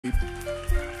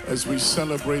as we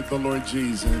celebrate the Lord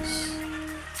Jesus.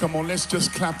 Come on, let's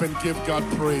just clap and give God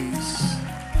praise.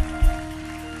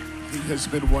 He has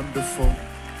been wonderful.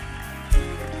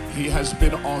 He has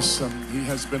been awesome. He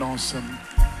has been awesome.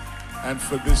 And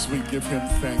for this we give him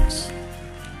thanks.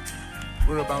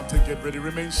 We're about to get ready.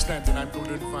 Remain standing. I'm going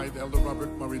to invite Elder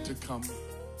Robert Murray to come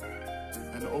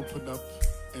and open up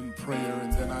in prayer,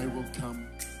 and then I will come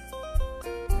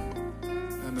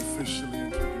and officially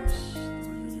introduce the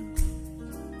reunion.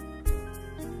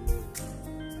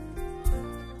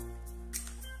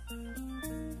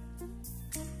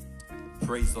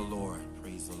 Praise the Lord.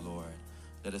 Praise the Lord.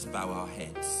 Let us bow our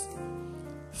heads.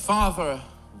 Father,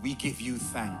 we give you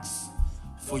thanks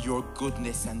for your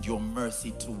goodness and your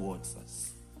mercy towards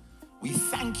us. We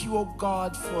thank you, O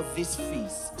God, for this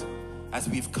feast as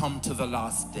we've come to the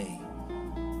last day.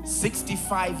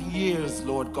 65 years,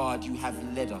 Lord God, you have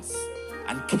led us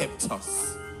and kept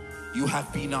us. You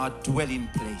have been our dwelling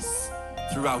place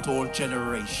throughout all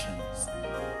generations.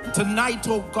 And tonight,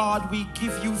 O God, we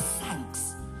give you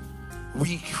thanks.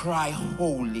 We cry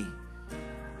holy.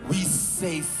 We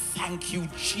say thank you,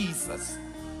 Jesus,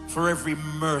 for every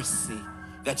mercy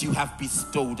that you have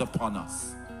bestowed upon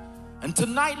us. And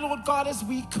tonight, Lord God, as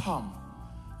we come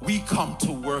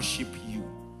to worship you.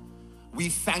 We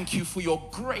thank you for your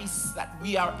grace that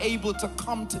we are able to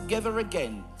come together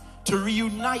again, to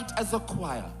reunite as a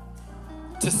choir,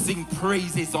 to sing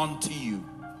praises unto you.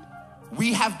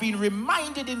 We have been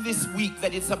reminded in this week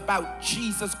that it's about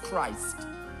Jesus Christ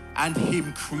and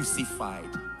him crucified.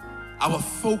 Our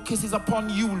focus is upon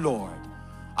you, Lord.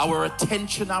 Our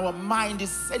attention, our mind is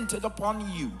centered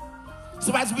upon you.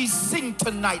 So as we sing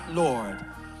tonight, Lord,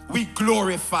 we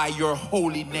glorify your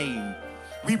holy name.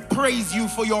 We praise you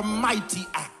for your mighty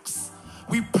acts.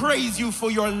 We praise you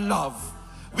for your love.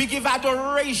 We give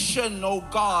adoration, oh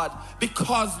God,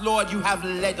 because, Lord, you have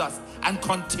led us and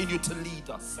continue to lead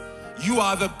us. You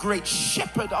are the great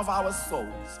shepherd of our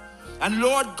souls. And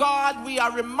Lord God, we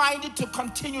are reminded to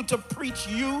continue to preach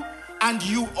you and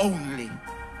you only.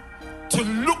 To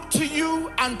look to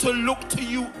you and to look to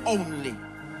you only.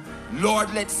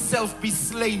 Lord, let self be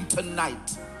slain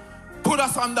tonight. Put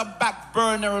us on the back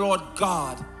burner, Lord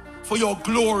God. For your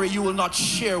glory you will not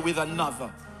share with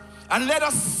another. And let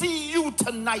us see you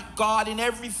tonight, God, in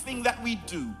everything that we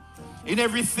do, in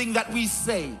everything that we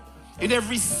say, in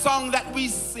every song that we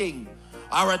sing.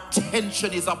 Our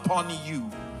attention is upon you.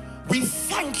 We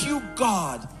thank you,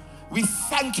 God. We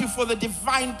thank you for the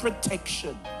divine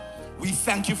protection. We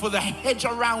thank you for the hedge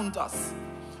around us.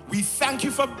 We thank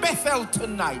you for Bethel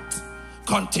tonight.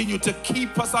 Continue to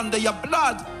keep us under your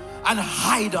blood and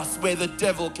hide us where the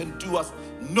devil can do us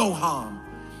no harm.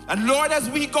 And Lord, as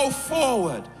we go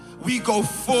forward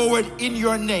in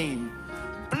your name.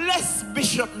 Bless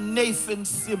Bishop Nathan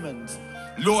Simmons.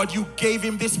 Lord, you gave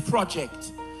him this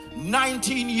project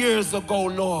 19 years ago,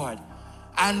 Lord.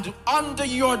 And under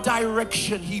your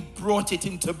direction, he brought it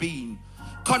into being.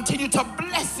 Continue to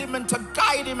bless him and to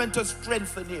guide him and to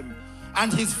strengthen him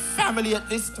and his family at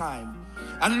this time.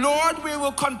 And Lord, we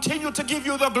will continue to give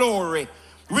you the glory.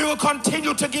 We will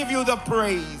continue to give you the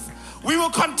praise. We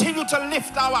will continue to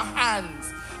lift our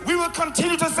hands. We will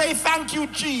continue to say thank you,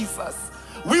 Jesus.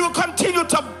 We will continue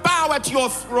to bow at your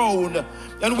throne.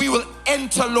 And we will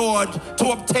enter, Lord, to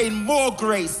obtain more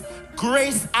grace.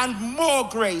 Grace and more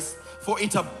grace, for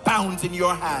it abounds in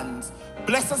your hands.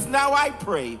 Bless us now, I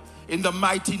pray, in the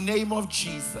mighty name of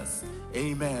Jesus.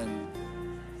 Amen.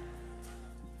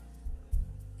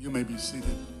 You may be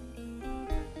seated.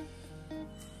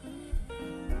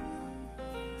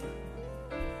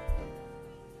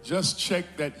 Just check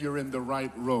that you're in the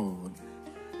right road.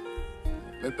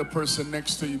 Let the person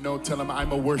next to you know, tell them,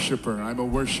 I'm a worshiper, I'm a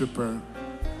worshiper.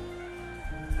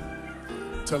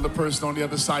 Tell the person on the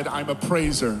other side, I'm a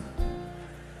praiser.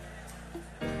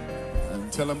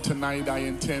 And tell them tonight, I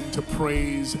intend to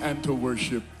praise and to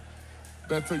worship.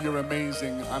 Bethel, you're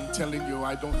amazing. I'm telling you,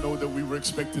 I don't know that we were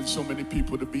expecting so many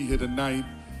people to be here tonight,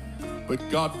 but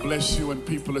God bless you, and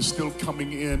people are still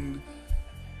coming in.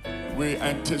 We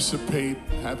anticipate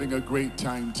having a great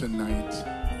time tonight.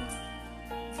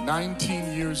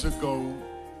 19 years ago,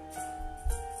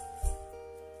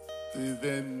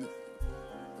 then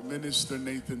Minister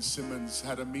Nathan Simmons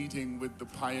had a meeting with the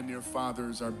Pioneer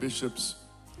Fathers, our bishops,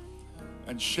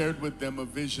 and shared with them a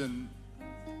vision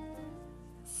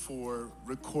for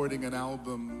recording an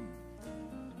album,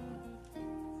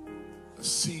 a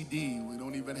CD. We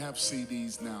don't even have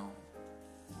CDs now.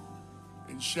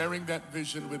 In sharing that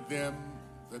vision with them,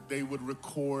 that they would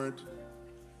record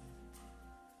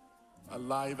a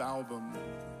live album,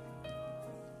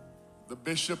 The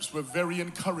bishops were very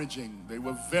encouraging. They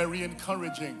were very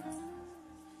encouraging.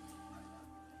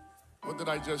 What did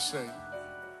I just say?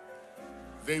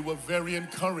 They were very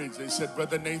encouraged. They said,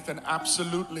 Brother Nathan,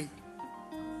 absolutely.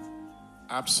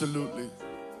 Absolutely.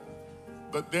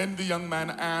 But then the young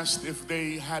man asked if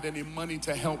they had any money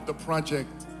to help the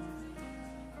project.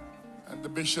 And the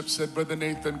bishop said, Brother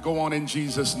Nathan, go on in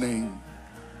Jesus' name.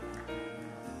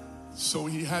 So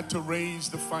he had to raise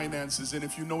the finances. And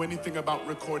if you know anything about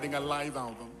recording a live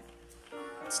album,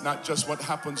 it's not just what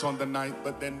happens on the night,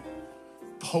 but then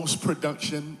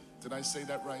post-production. Did I say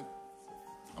that right?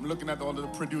 I'm looking at all of the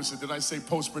producers. Did I say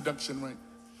post-production right?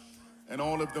 And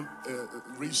all of the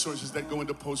resources that go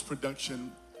into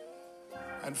post-production.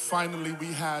 And finally, we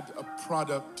had a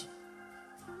product.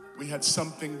 We had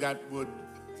something that would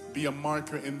be a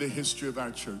marker in the history of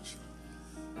our church.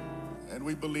 And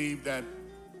we believe that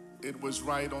it was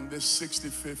right on this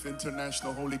 65th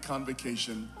International Holy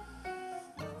Convocation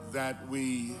that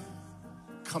we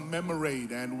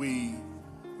commemorate and we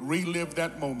relive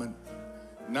that moment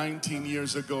 19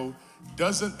 years ago.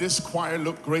 Doesn't this choir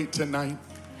look great tonight?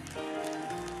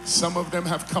 Some of them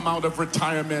have come out of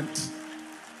retirement.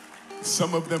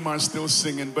 Some of them are still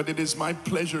singing, but it is my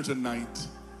pleasure tonight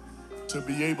to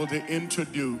be able to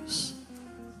introduce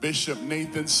Bishop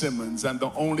Nathan Simmons and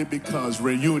the Only Because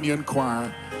Reunion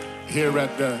Choir here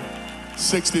at the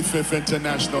 65th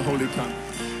International Holy Convocation.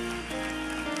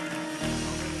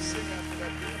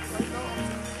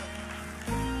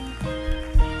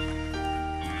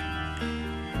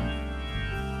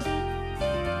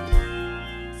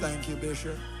 Thank you,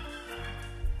 Bishop.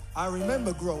 I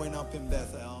remember growing up in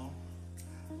Bethel,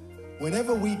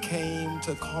 whenever we came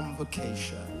to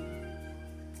convocation,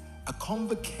 a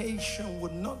convocation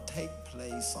would not take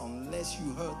place unless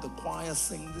you heard the choir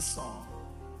sing this song.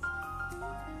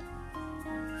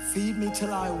 Feed me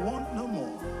till I want no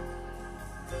more.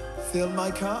 Fill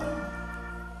my cup.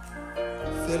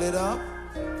 Fill it up.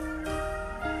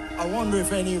 I wonder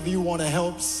if any of you want to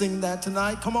help sing that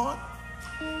tonight. Come on.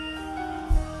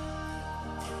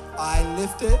 I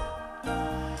lift it.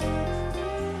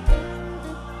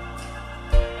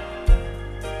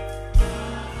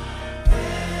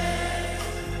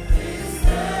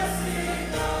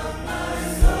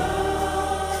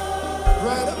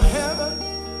 Bread of heaven.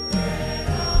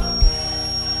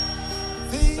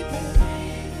 Feed me.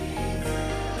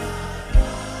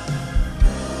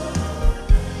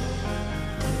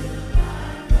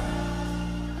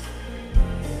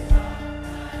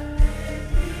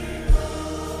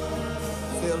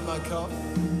 Fill my cup.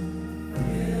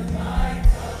 Fill my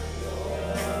cup,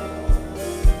 Lord.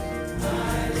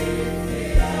 I lift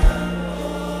it up,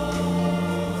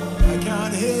 Lord. I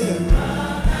can't hear you.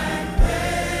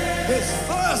 It's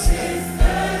thirsty. It's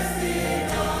thirsty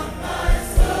on my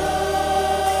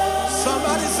soul.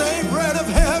 Somebody say, bread of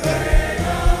heaven. Bread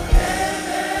of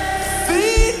heaven.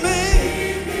 Feed me.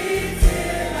 Feed me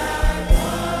till I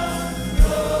want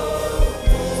no more.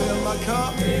 Fill my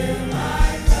cup. Fill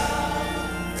my cup.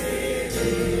 Fill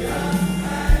it up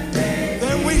and make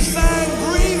then we sang,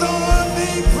 breathe on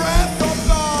me, breath of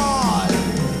God.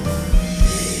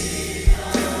 Breathe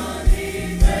on me,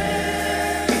 breath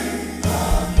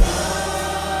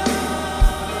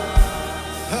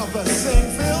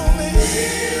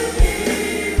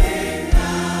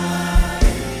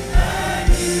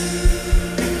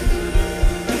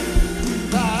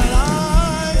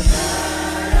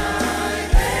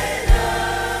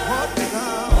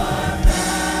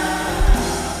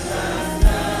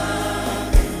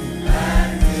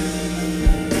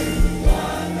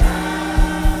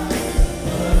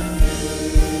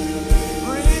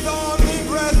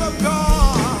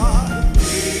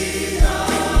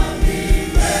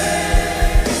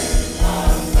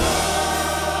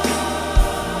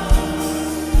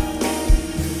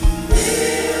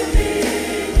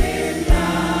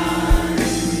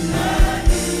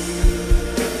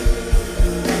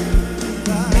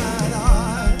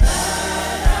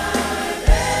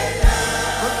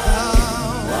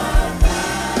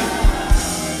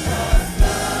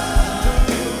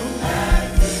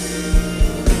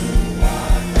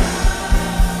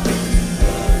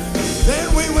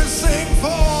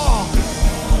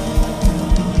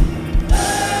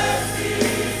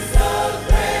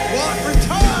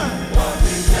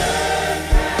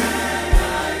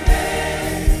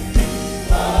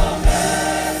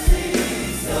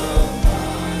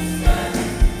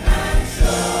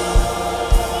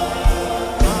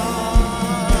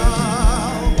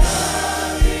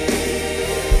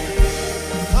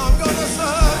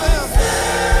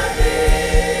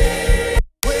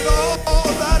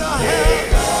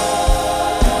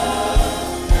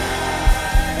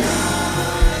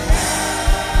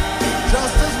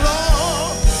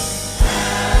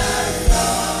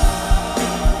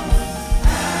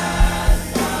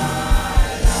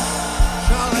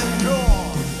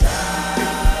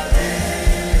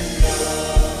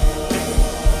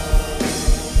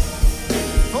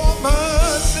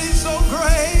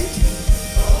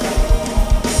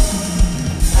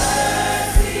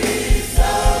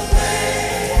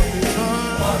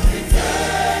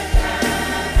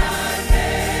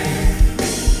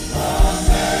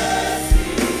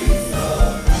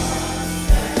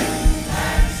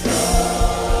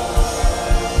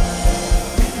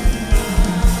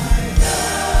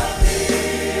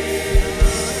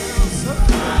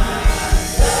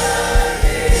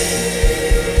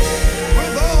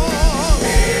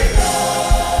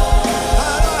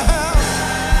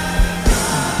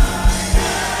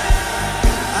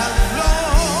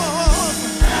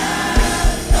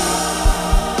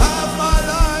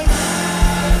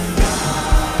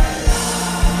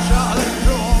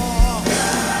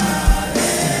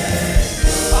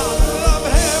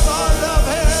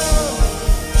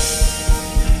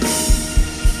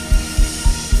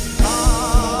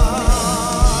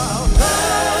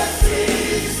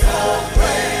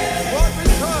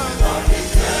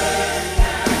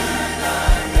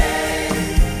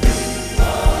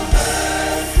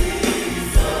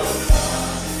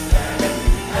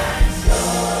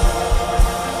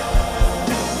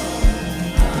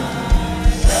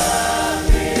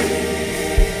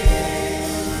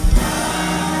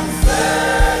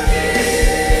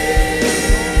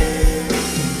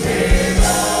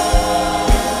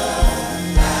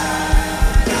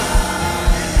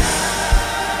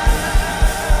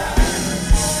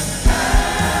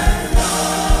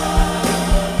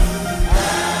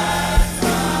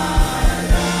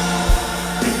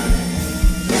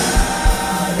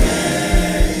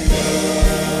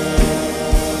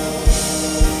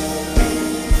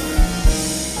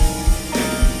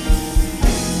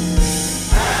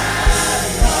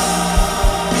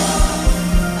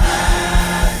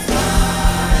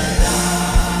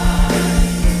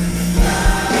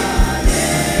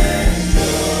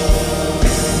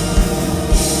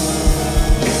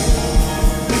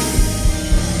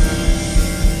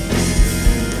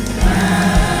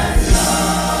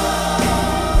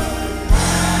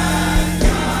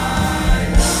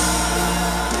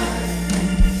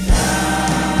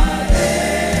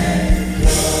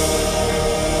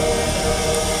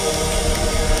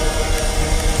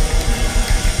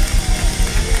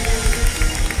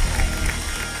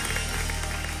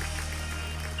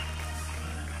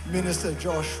Say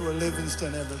Joshua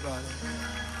Livingston, everybody.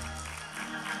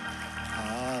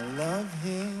 I love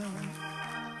him.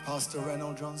 Pastor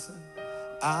Reynold Johnson.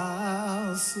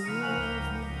 I'll serve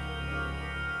him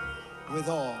with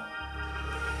all.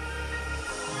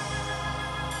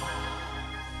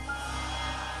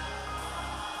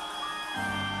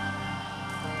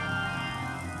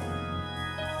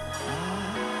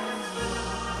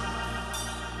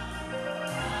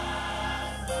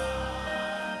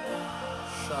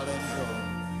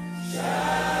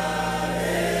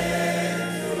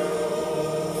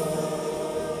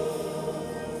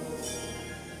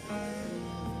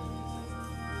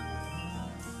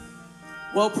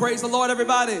 Well, praise the Lord,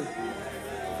 everybody.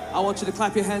 I want you to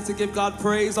clap your hands to give God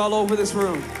praise all over this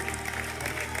room.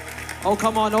 Oh,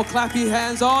 come on. Oh, clap your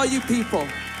hands, all you people.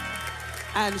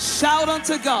 And shout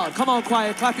unto God. Come on,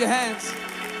 choir, clap your hands.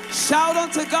 Shout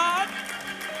unto God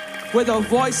with a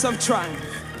voice of triumph.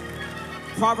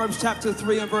 Proverbs chapter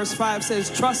 3 and verse 5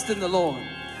 says, trust in the Lord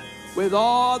with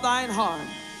all thine heart.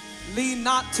 Lean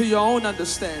not to your own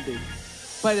understanding,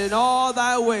 but in all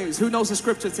thy ways. Who knows the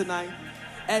scripture tonight?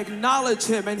 Acknowledge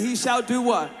him and he shall do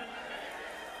what?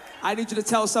 I need you to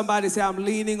tell somebody, say, I'm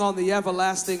leaning on the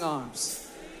everlasting arms.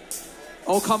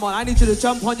 Oh, come on. I need you to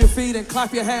jump on your feet and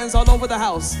clap your hands all over the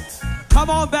house. Come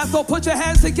on, Bethel, put your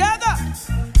hands together.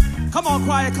 Come on,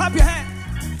 choir, clap your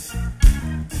hands.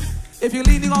 If you're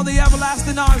leaning on the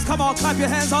everlasting arms, come on, clap your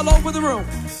hands all over the room.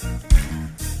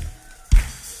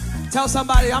 Tell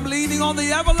somebody, I'm leaning on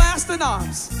the everlasting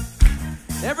arms.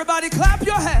 Everybody clap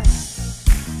your hands.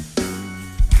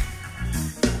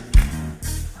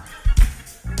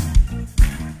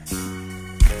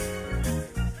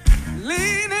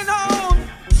 Leaning on.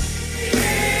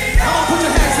 Come on, put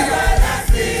your hands together.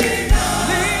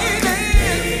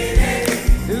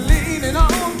 Leaning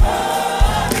on.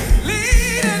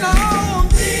 Leaning on.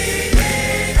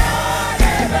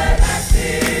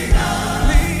 Everlasting arms.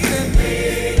 Leaning.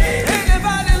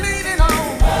 Anybody leaning on?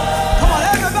 Come on,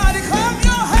 everybody clap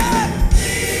your hands.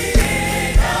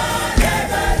 Leaning on.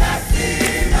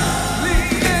 Everlasting arms.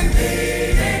 Leaning.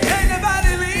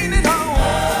 Anybody leaning on?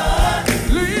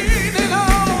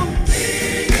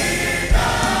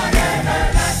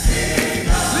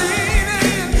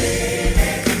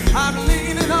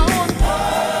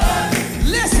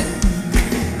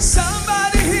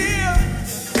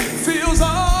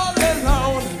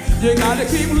 You gotta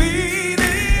keep leaning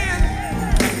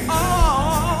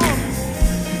on.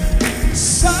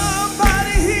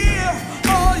 Somebody here,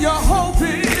 all your hope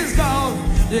is gone.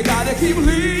 You gotta keep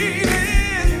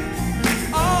leaning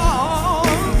on.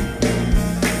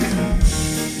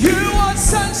 You want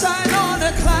sunshine on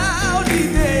a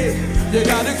cloudy day. You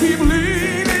gotta keep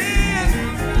leaning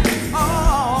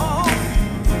on.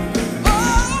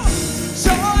 Oh,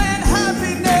 joy and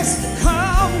happiness,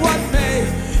 come what may.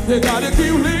 You gotta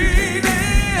keep leaning.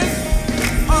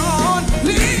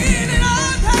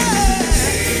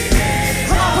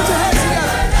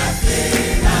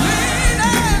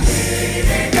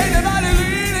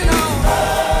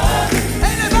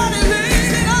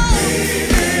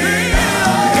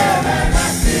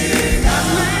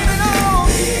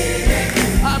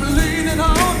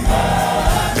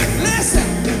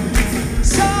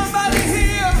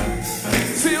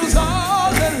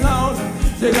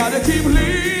 You gotta keep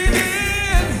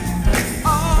leaning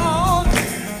on.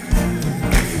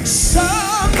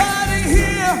 Somebody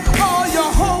here, all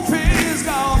your hope is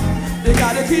gone. You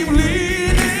gotta keep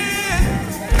leaning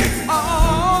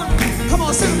on. Come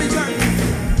on, sing with me, church.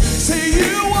 Say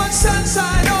you want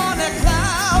sunshine on a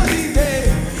cloudy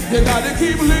day. You gotta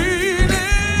keep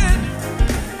leaning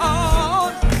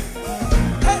on.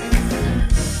 Hey,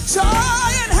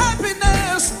 joy and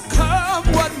happiness, come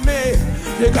what may.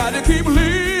 You gotta keep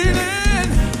leaning.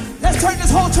 Let's turn this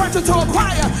whole church into a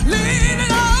choir.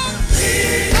 Leaning on.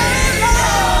 Leaning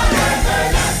on.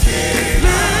 Everlasting.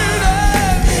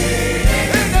 Leaning.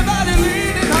 Anybody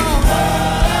leaning on?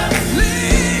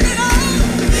 Leaning on.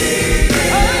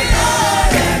 Leaning on.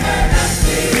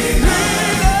 Everlasting.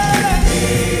 Leaning.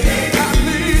 I'm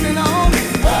leaning on.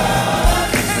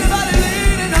 Anybody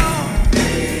leaning on?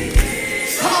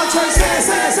 Come on, church, say it,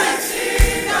 say it, say it.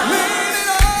 Leaning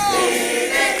on.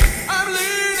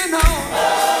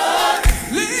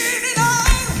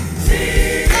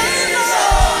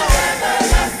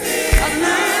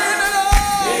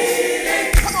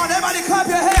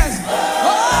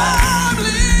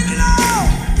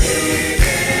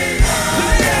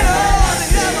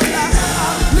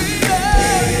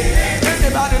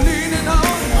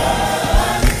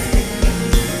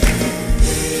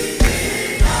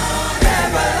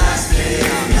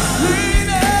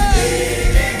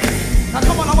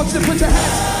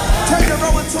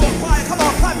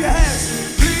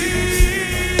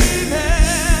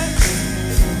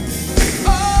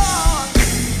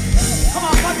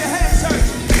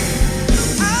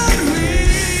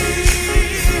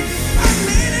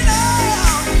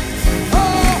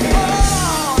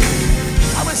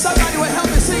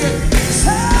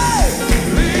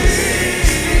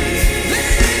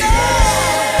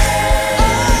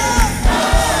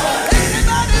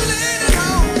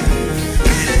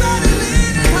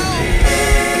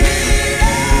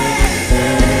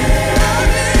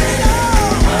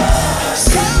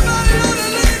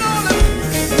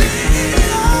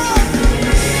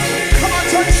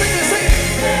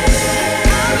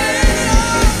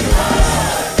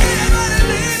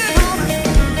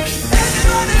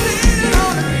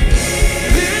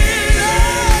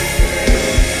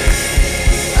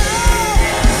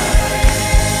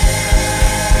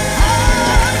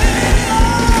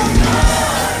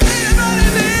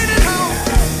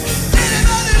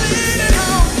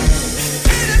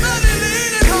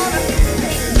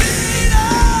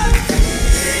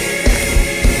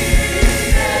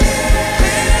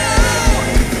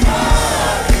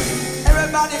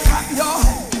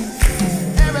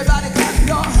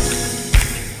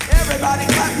 Everybody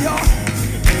clap your.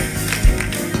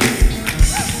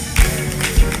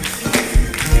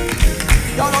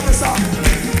 Y'all know this song.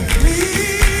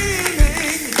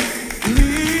 Leaning,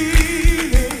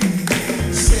 leaning,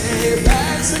 safe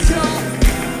and secure.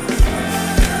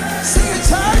 Sing it,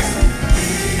 church.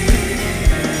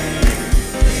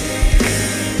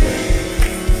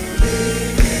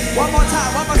 One more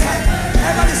time, one more time.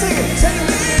 Everybody sing it. Say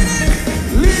leaning,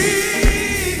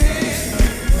 leaning.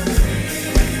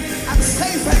 I'm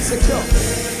safe and secure.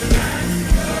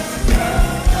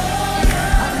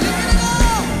 I'm leaning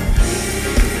on.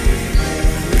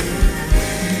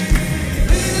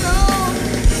 Leaning on.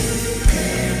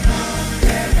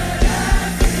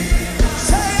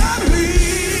 Say I'm leaning.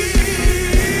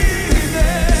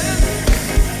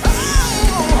 Oh,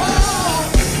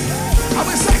 oh. I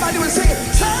wish somebody would sing it.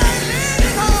 Say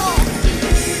leaning on.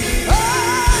 Oh,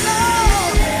 no.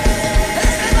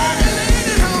 Anybody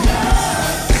leaning on?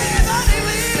 Anybody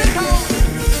leaning on?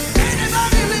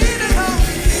 Anybody leaning on?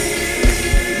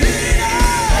 Leaning.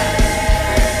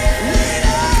 Leaning.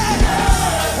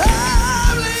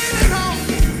 I'm leaning on.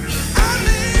 I'm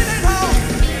leaning on.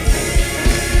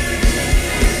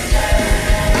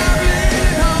 I'm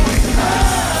leaning on.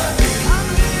 I'm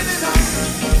leaning on.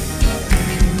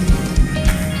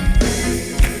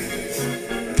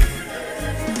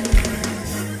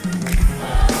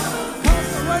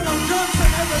 Pastor Randall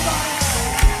Johnson, everybody.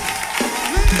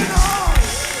 Leaning on.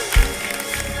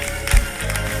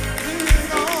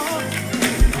 Leaning on.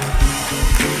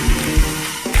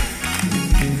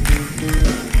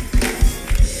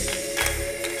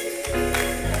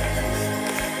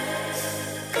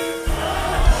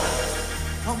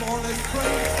 Come on, let's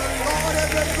praise the Lord,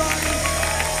 everybody.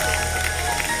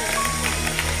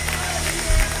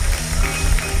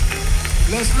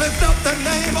 Let's lift up the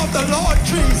name of the Lord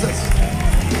Jesus.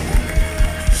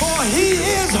 For he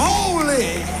is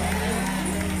holy.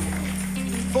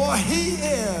 For he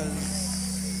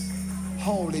is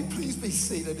holy. Please be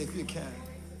seated if you can.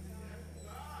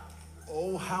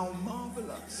 Oh, how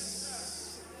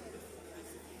marvelous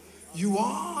you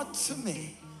are to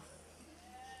me.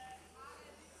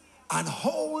 And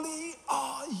holy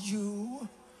are you,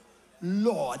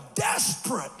 Lord.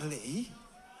 Desperately,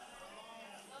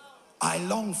 I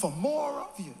long for more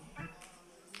of you.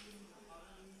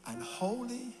 And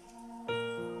holy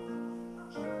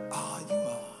are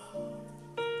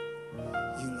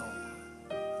you, Lord.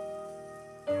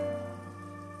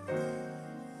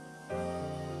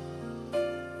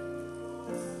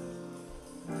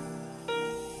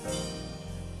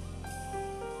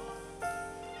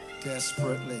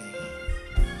 Desperately.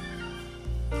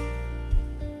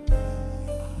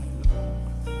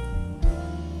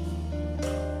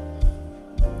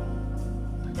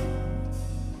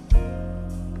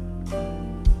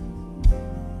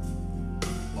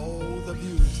 Oh, the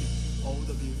beauty. Oh,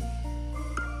 the beauty.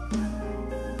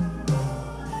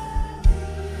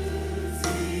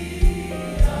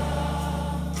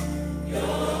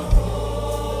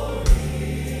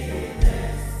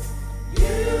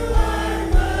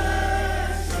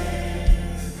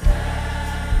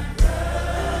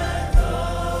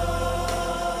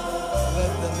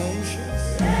 Let the nations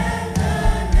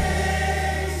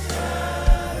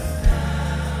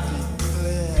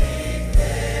declare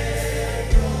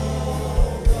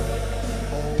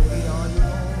holy are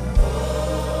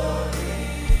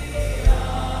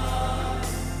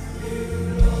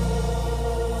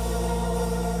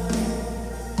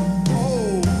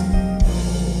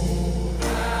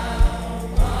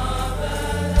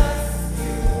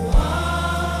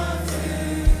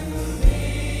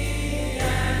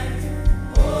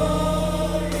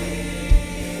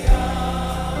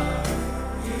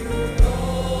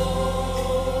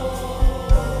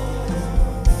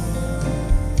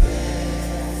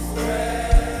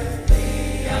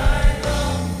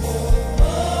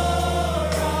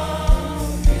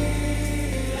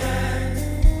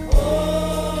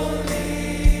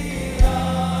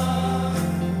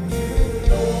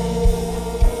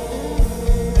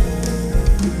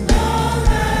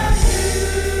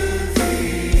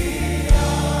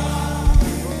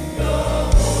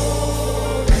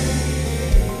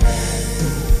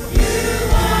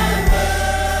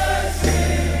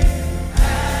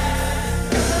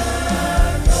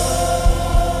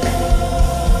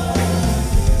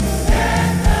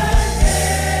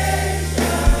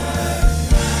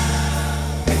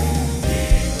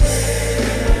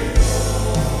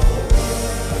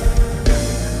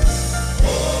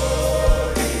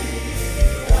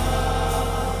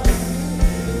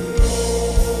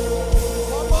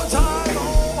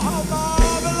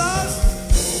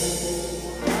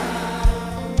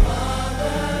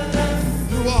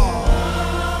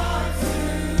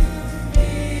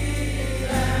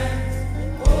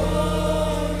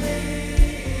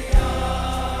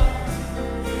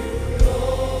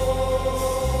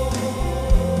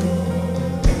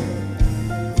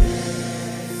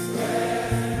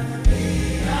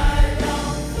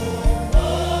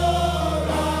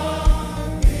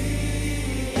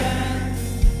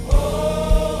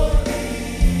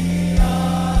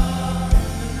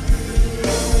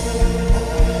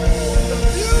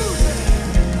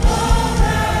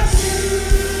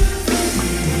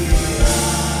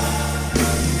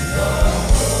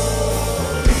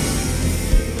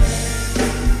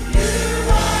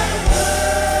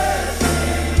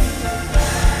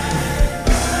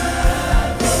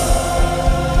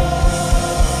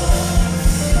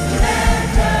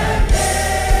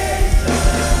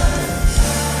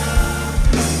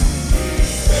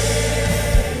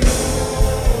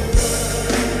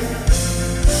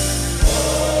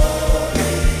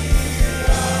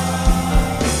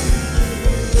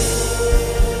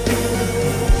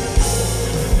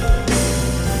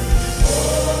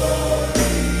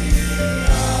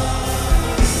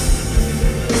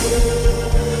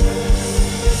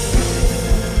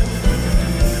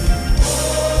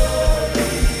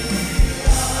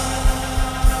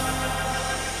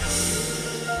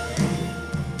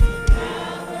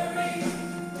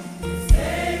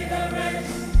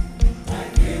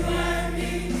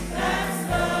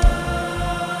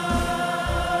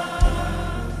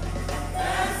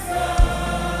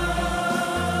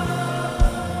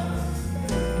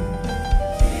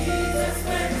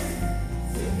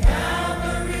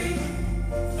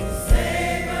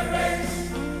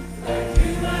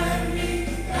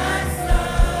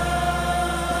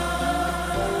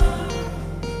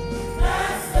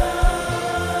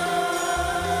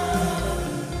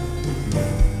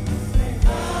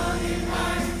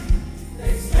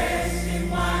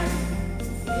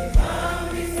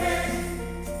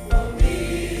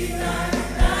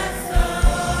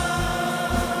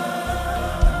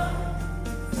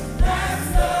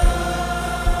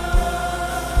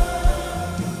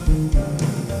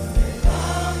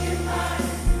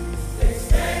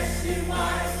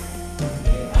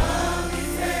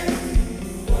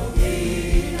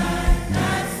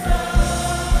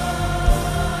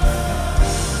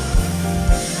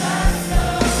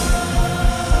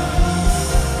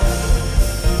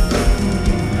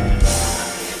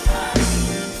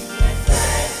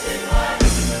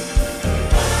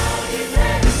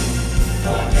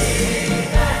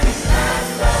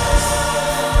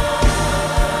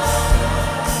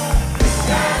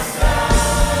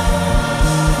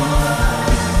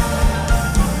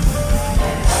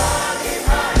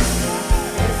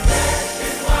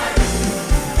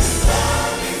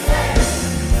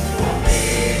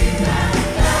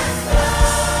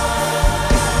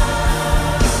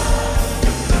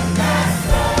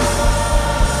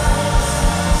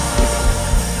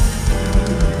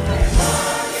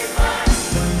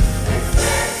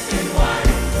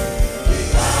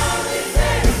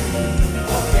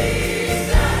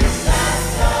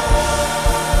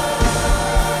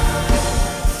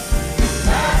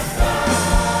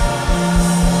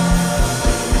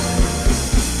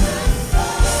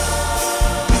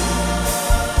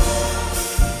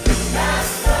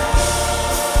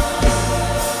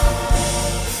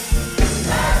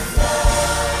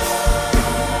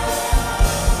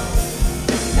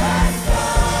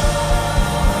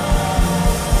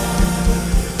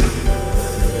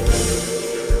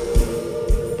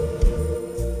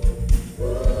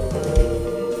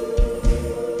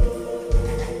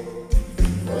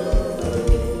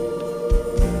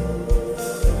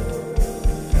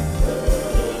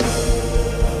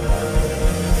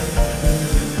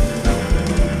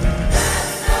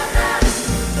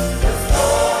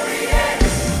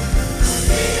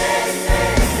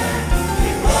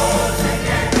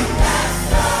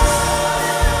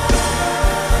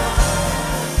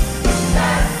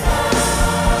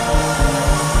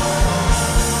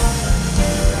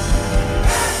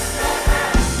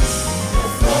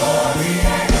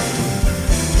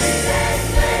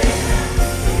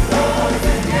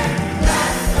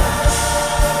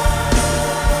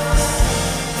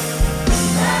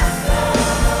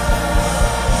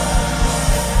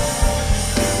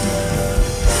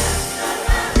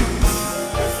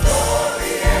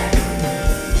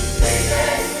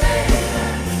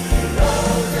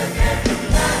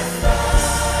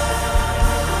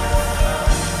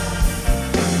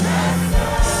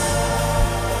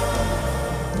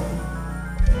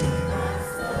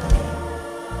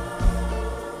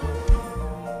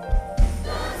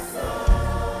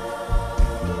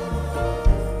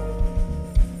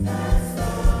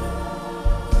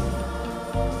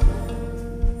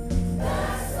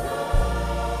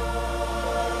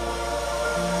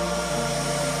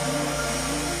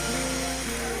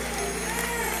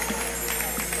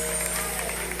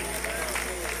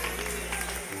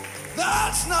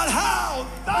That's not how.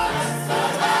 That's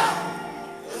not how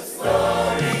the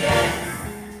story ends.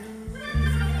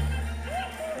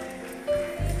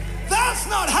 That's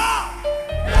not how.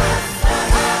 That's not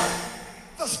how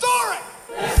the story.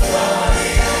 The story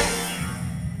ends.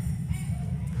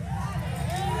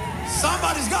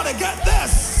 Somebody's got to get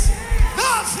this.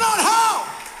 That's not how.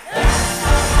 That's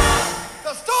not how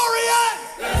the story ends.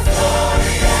 The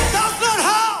story ends. That's not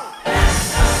how.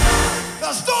 That's not how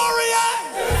the story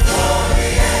ends. The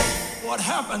story ends. What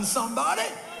happened, somebody?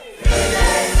 3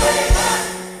 days later.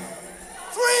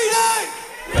 3 days.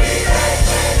 3 days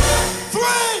later.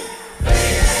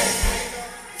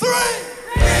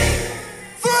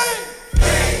 3.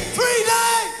 3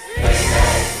 days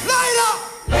later.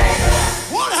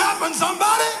 What happened,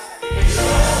 somebody?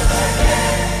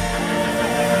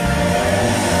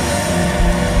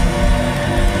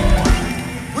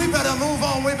 We better move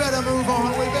on. We better move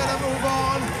on. We better move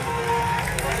on.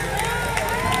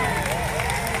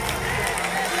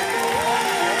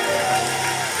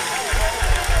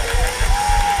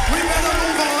 We better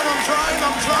move on. I'm trying.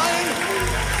 I'm trying.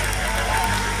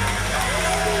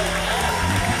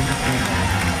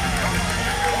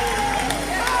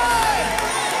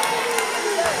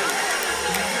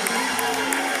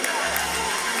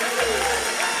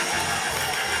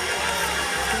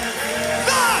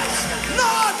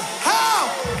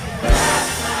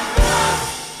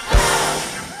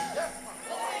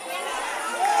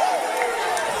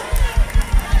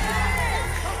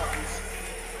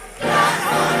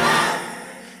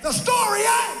 The story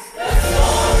ends.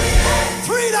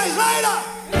 3 days later.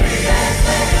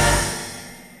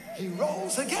 He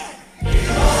rose again.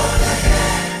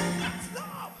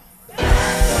 Stop.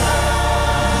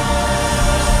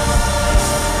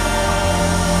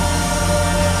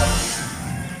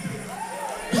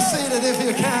 Be seated if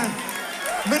you can.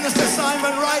 Minister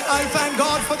Simon Wright, I thank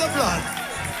God for the blood.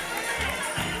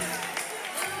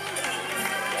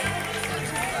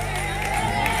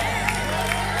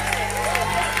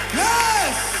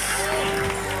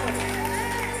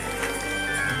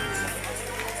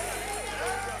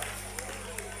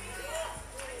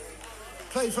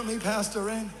 Play for me, Pastor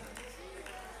Ren.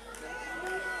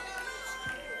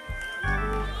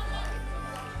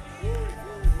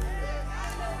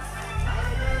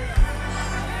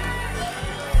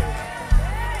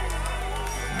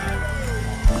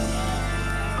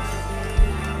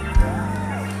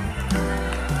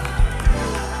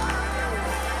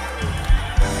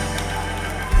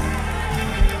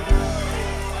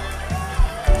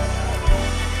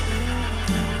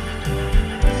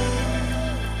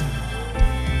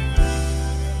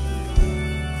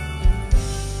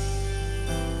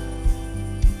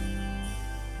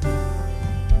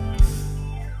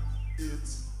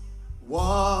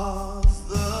 Was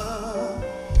the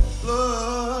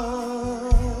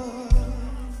blood,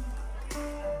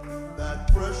 that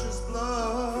precious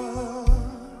blood,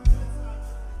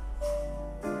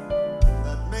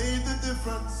 that made the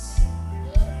difference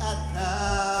at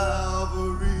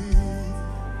Calvary.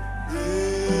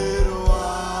 It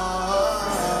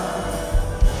was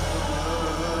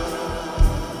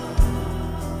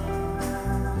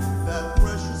that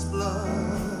precious blood,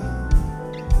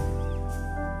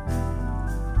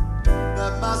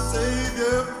 my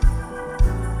Savior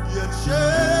yet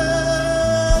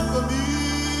shed for me.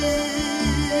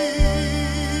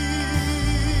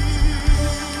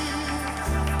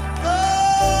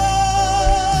 Oh,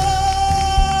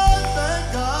 thank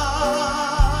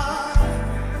God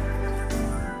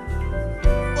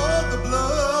for the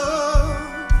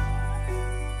blood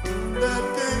that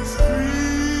came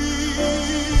streaming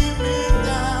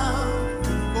down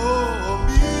for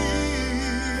me.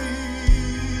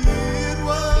 It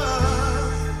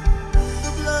was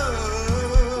the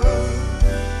blood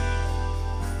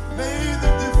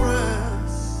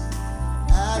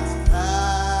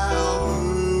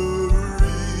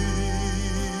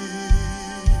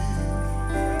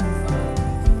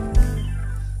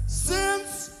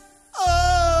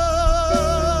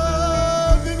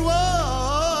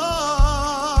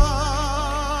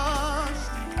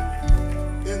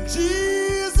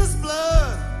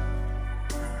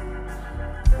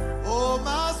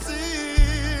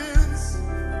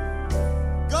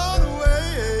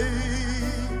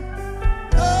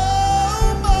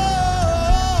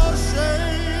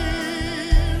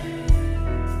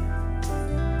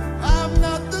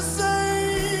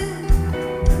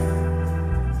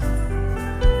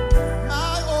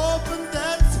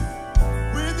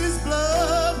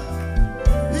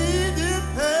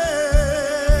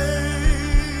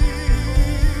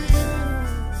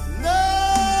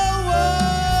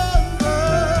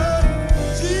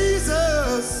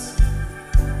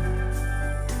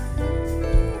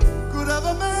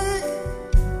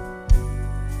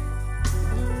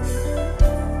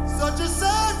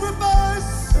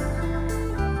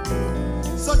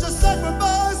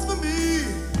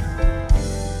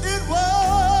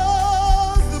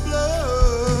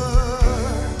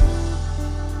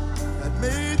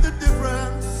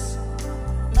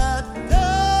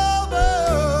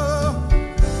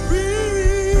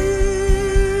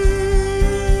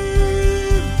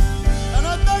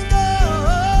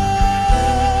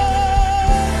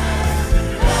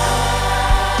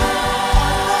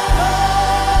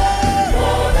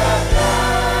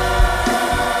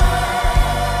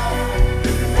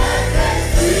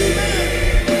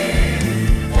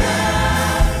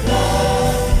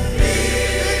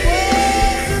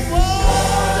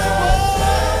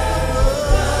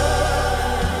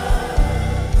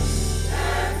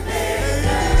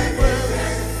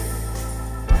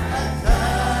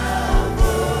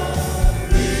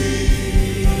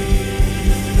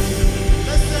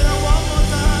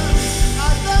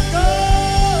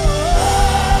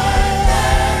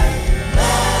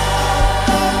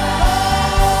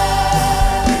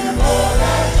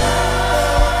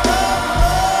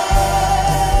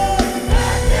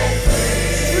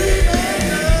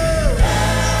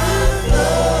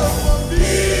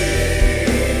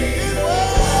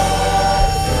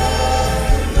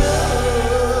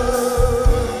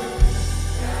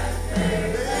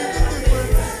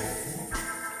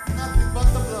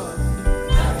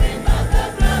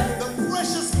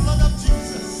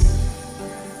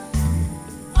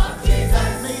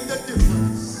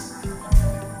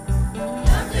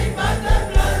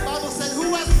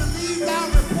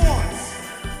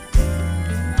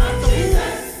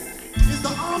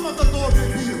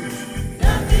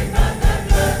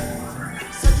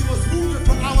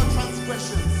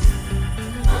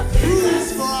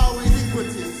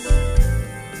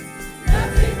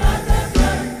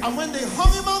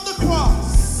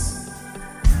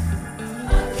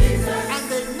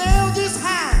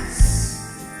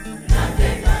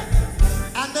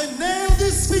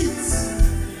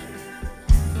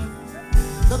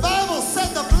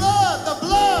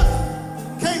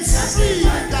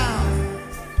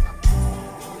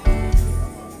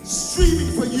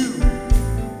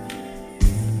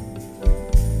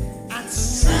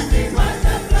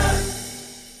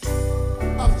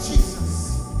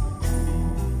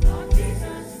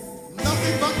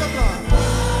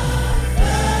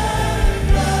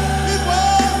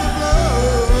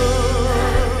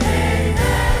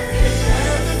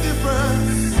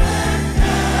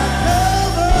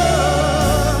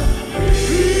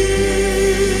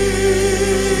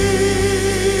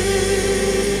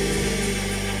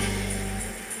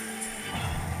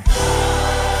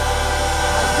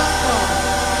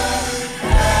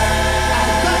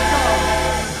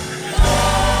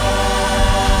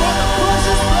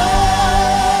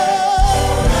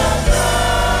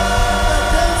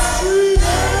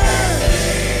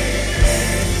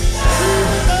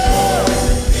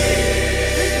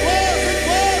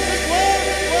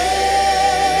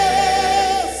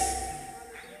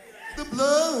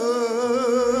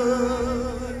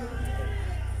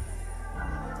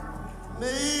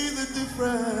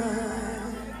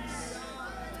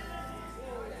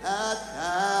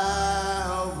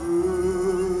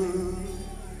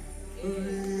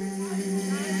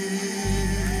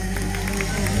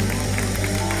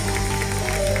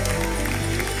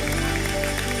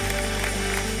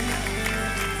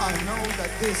I know that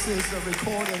this is a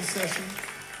recording session,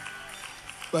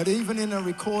 but even in a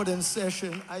recording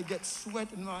session, I get sweat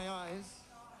in my eyes.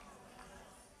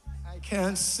 I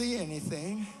can't see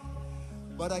anything,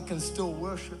 but I can still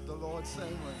worship the Lord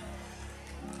same way.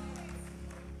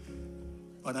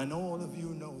 But I know all of you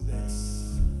know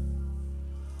this.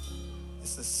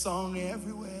 It's a song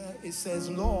everywhere. It says,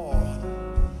 Lord,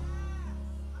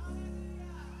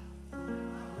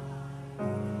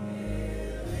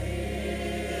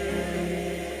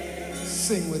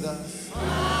 sing with us.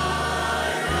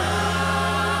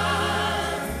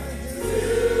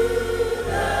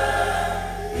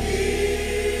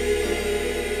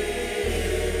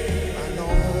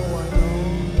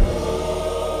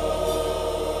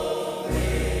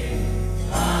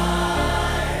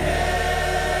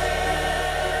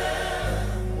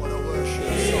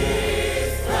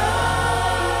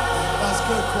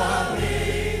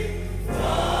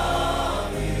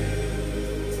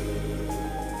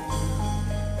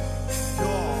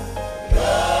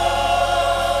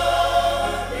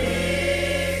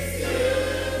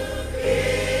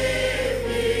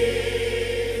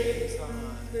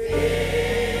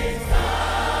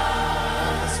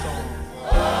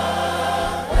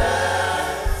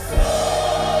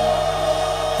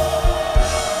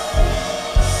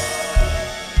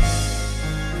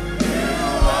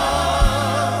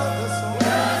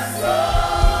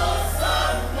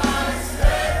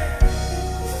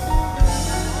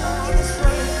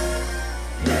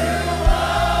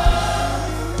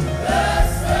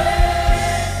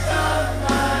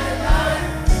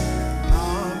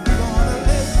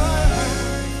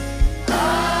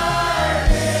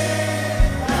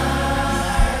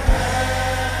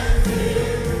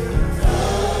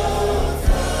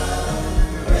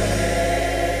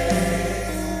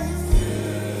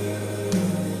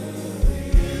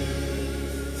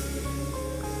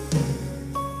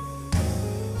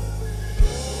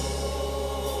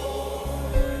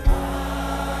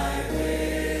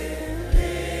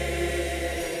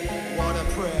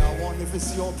 If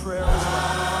it's your prayer as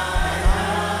well.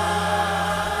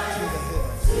 To the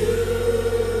hills.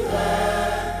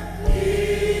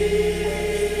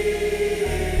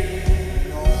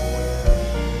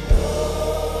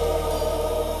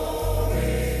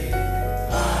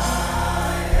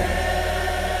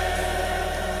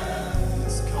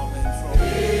 It's coming from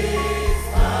you.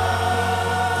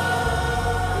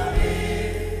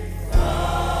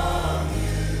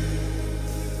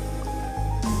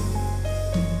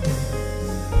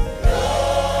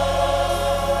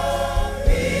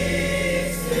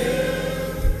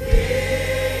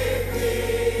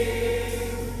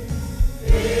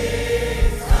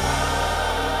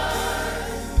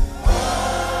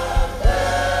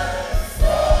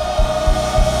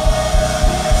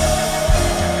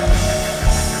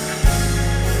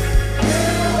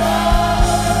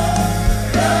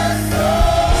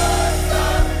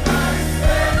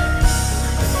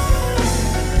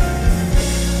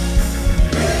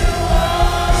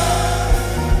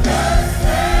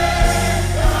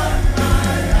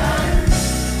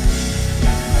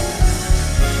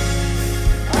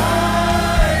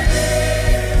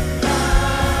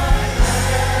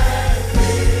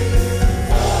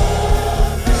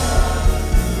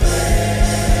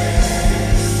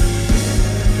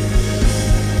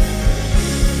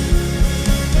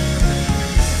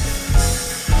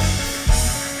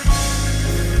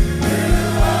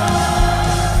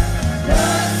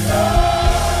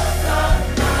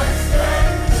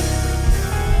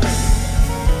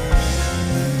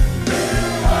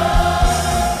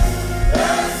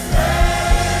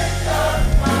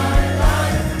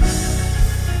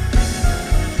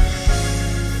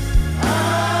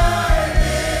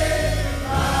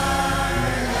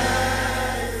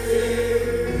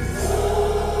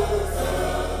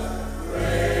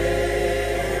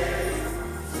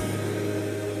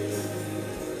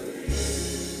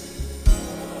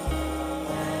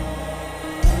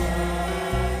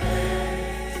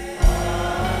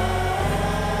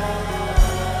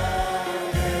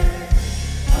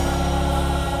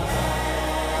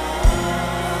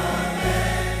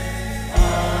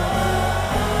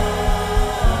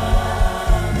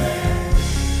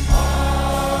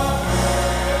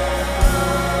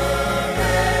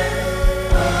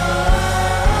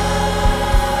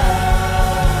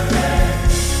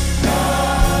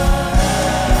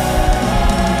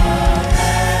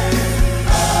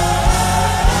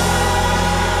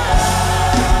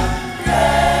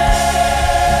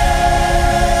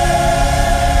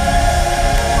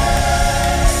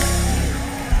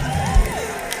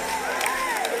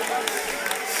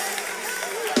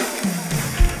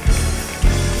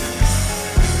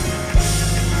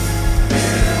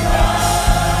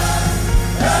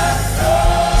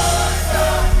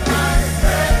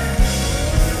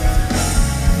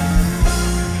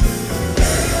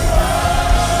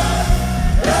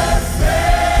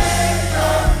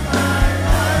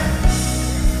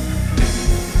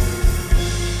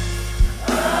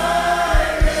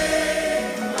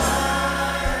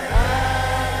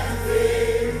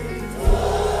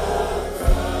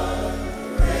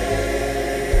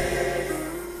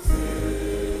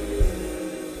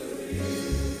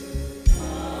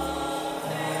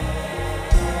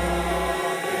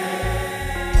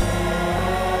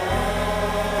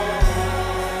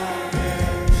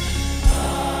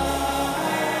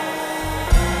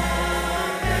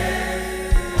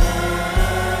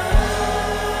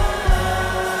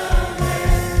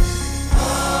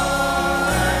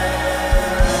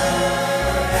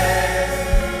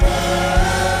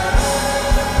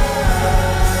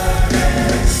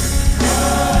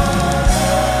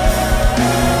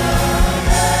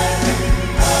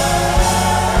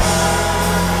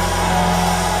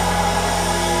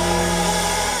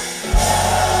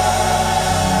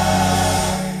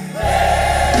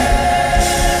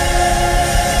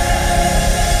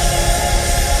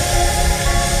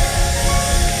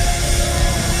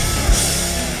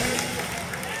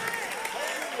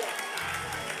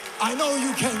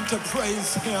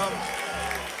 praise him.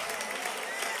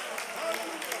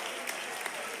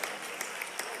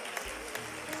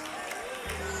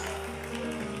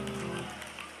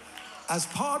 As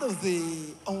part of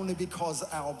the Only Because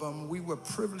album, we were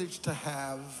privileged to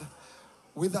have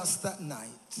with us that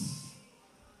night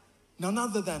none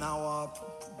other than our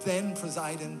then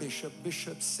presiding bishop,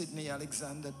 Bishop Sidney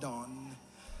Alexander Don.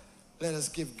 Let us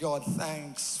give God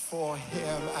thanks for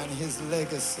him and his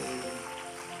legacy.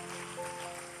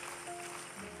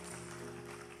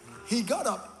 He got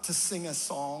up to sing a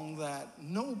song that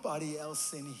nobody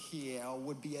else in here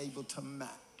would be able to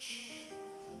match.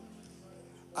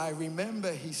 I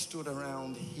remember he stood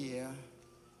around here.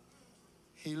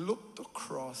 He looked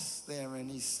across there and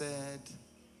he said,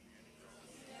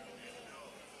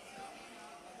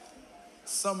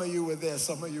 some of you were there,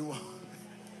 some of you weren't.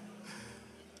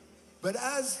 But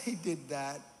as he did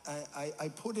that,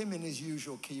 I put him in his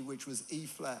usual key, which was E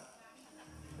flat.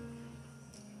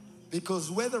 Because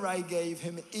whether I gave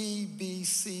him E, B,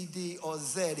 C, D, or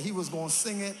Z, he was going to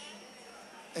sing it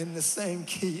in the same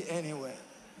key anyway.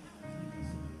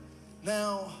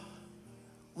 Now,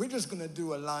 we're just going to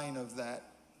do a line of that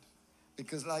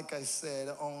because, like I said,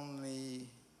 only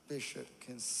Bishop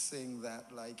can sing that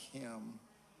like him.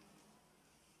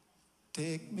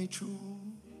 Take me through.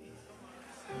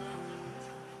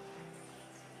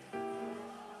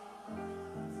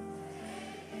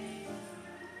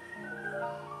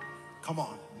 Come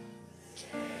on.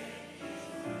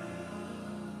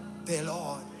 Dear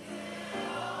Lord.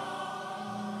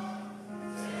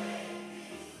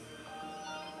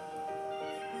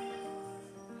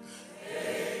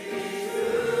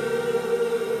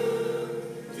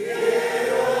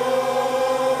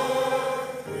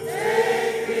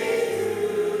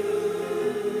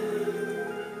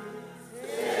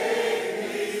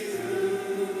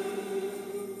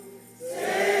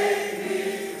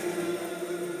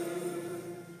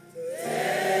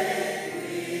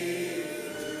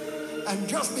 And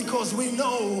just because we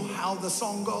know how the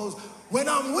song goes, when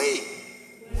I'm weak,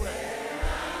 dear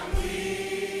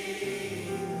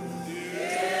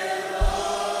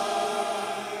Lord,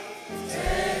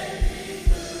 take me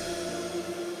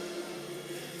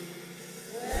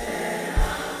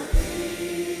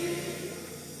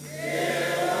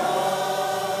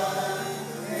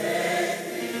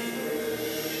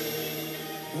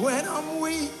through. When I'm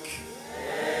weak,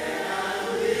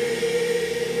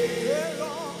 dear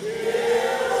Lord,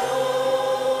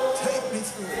 take me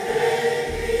through.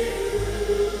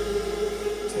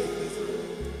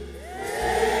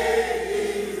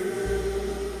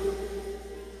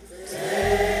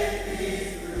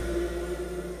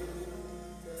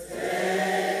 When I'm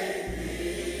weak.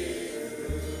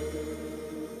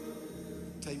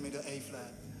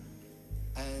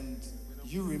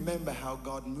 Remember how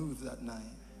God moved that night.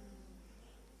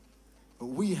 But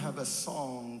we have a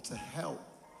song to help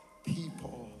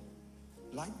people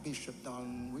like Bishop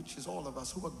Don, which is all of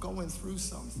us, who are going through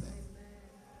something.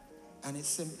 And it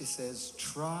simply says,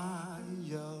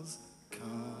 trials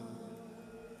come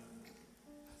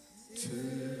to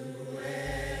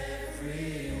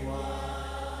everyone.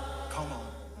 Come on.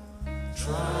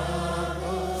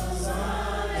 Troubles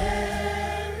on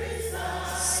every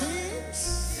side.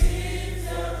 Seems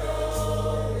you're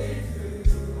going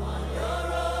through on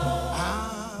your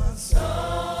own.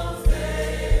 Storms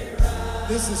may rise.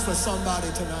 This is for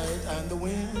somebody tonight. And the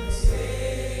winds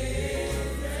may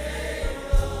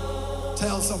blow.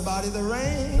 Tell somebody the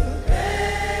rain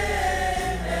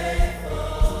may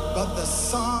fall. But the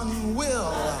sun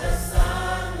will.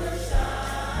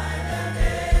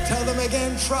 Tell them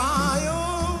again,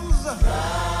 trials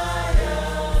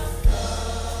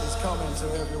is coming to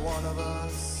every one of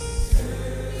us.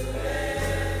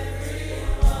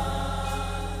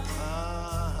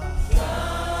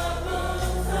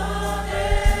 Troubles on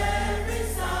every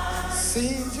side.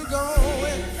 Seems you're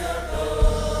going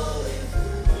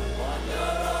on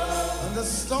your own. And the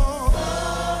storms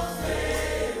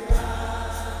may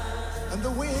rise. And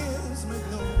the winds may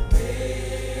blow.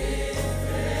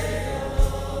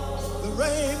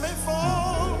 Rain may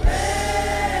fall,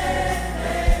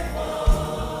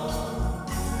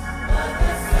 but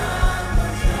the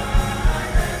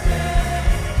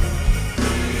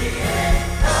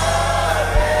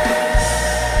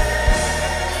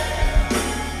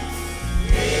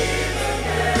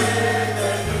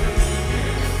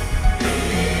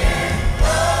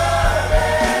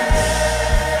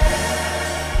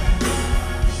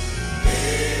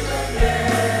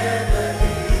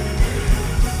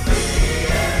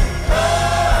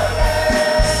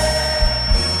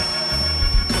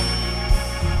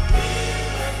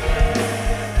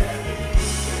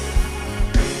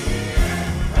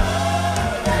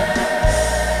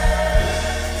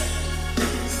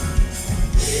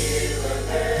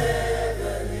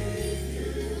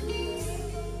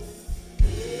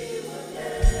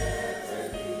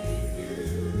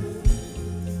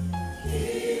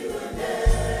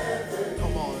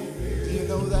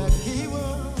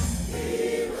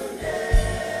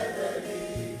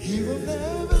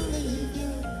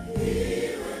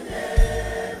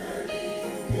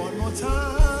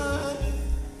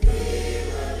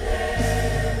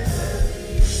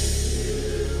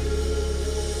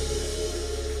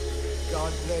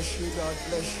bless you. God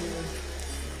bless you.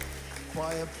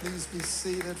 Choir, please be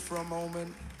seated for a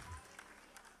moment.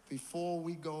 Before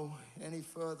we go any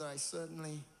further, I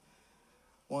certainly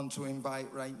want to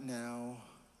invite right now.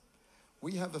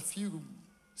 We have a few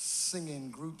singing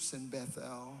groups in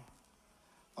Bethel.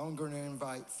 I'm going to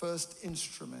invite First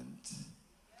Instrument,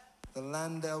 the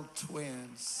Landell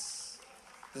Twins,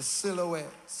 the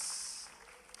Silhouettes,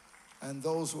 and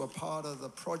those who are part of the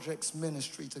Projects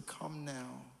Ministry to come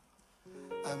now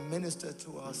and minister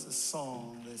to us a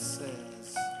song that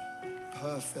says,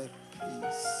 Perfect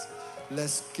Peace.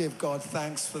 Let's give God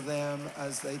thanks for them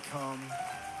as they come.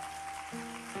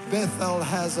 Bethel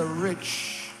has a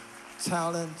rich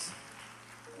talent,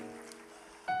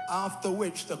 after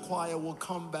which the choir will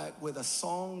come back with a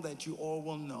song that you all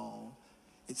will know.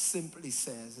 It simply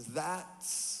says,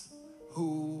 that's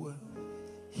who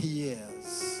he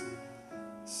is.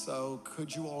 So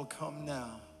could you all come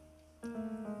now?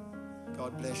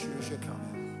 God bless you as you're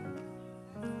coming.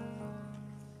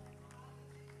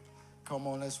 Come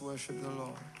on, let's worship the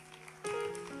Lord.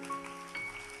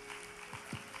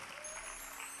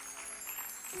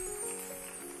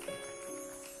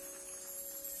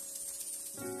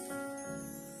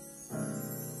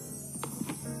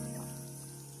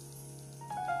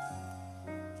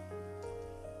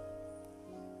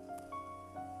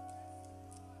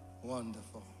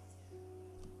 Wonderful.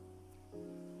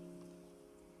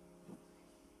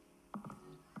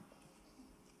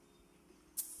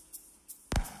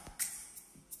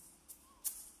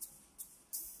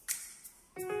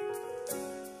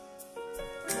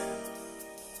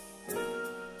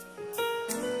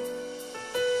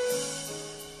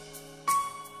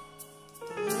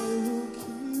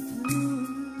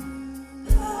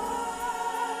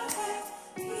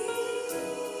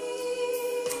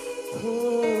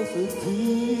 Perfect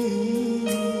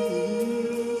peace,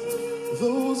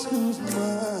 those whose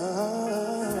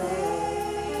mind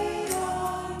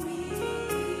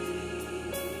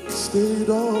stayed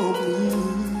on me,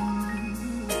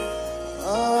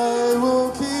 I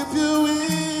will keep you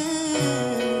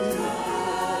in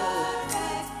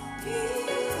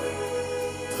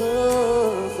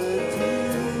perfect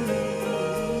peace,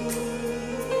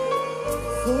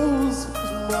 those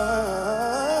whose mind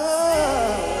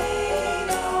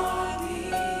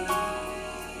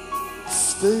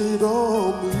stayed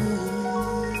on me.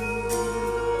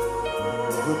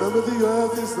 Remember, the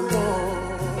earth is the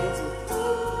Lord's,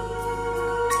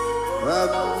 and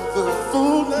the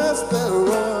fullness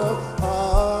thereof.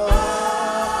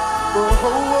 The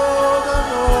whole world and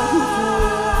all who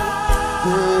dwell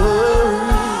therein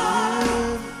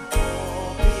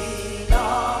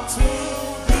belong to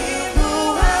Him who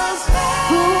has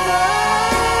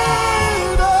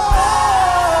made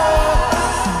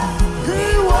us. He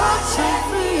watches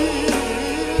me.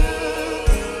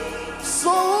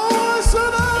 So why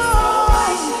should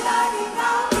I be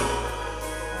bound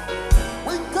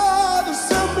when God has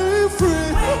set me free?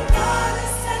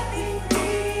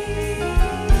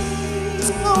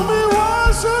 Tell me,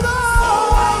 why should I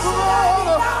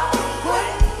when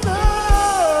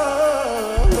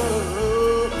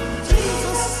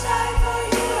Jesus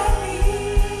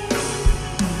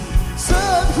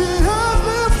said He had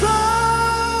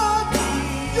lifted,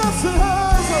 yes He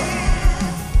has,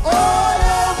 all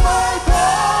of my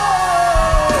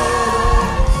burdens.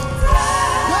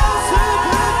 Yes He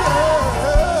did.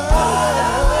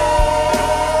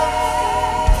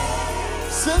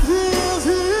 Said He is,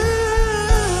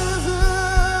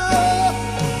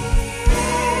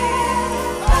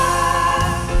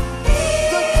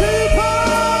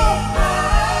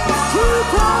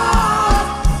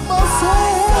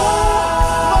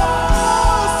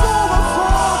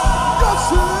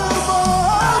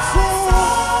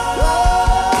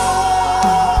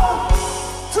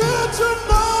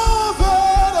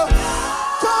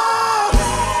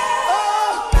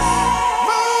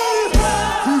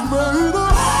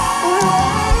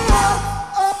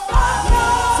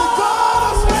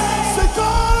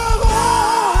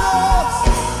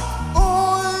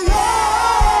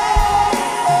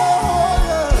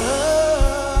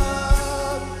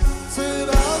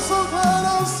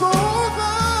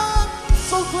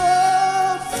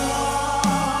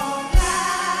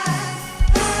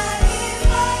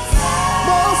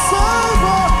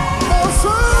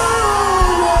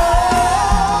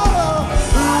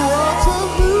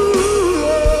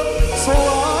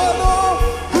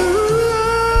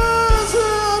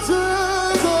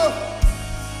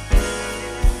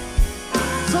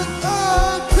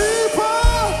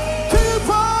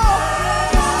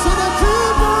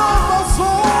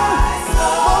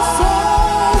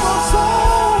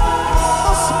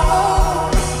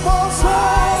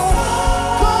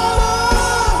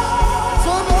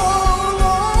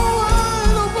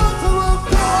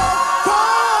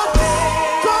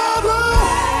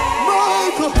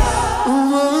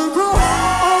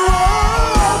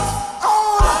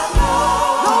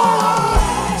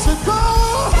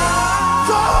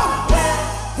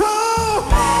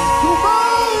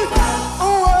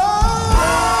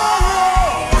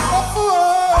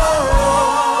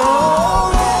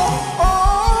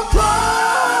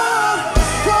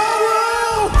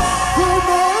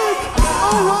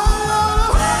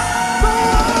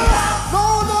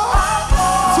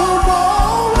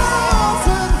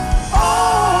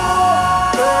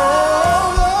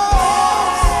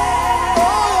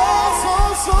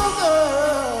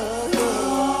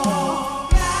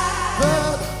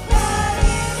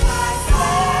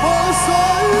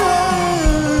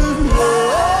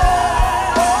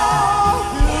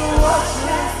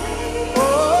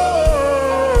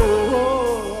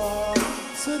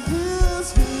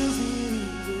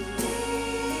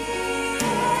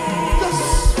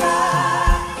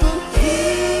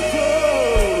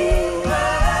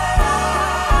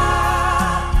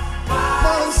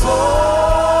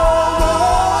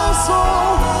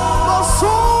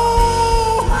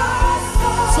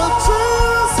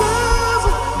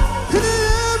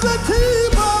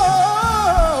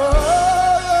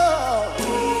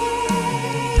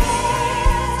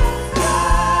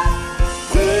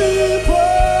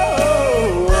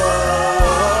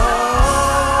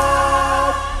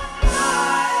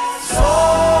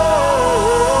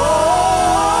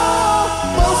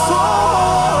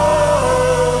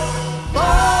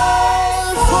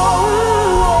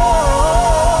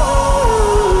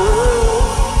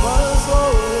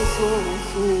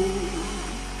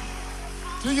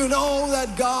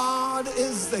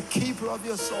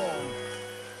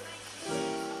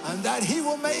 and that he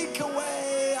will make a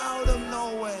way out of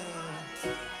no way.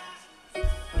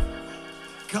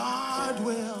 God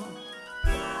will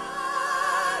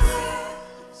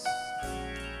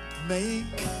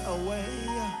make a way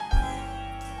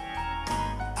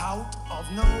out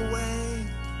of no way.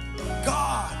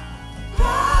 God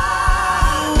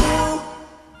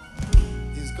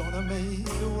is gonna make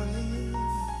a way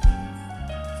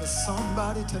for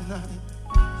somebody tonight.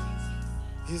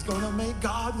 He's gonna make.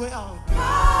 God will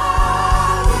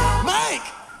make.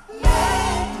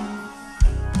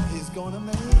 He's gonna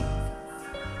make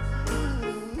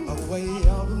a way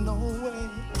out of no way.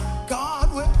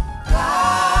 God will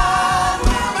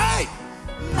make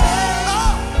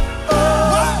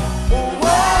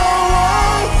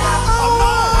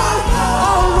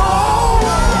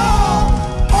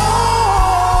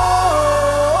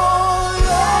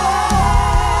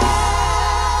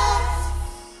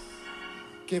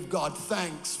Give God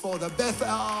thanks for the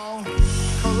Bethel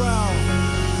Chorale.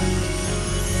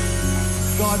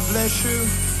 God bless you.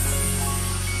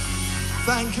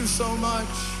 Thank you so much.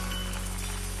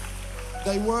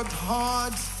 They worked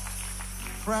hard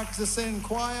practicing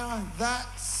choir.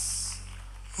 That's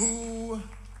who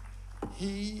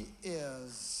he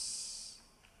is.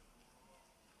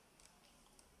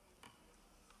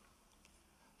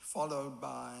 Followed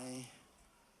by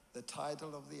the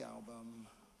title of the album,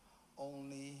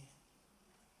 Only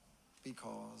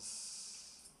Because.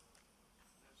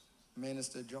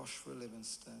 Minister Joshua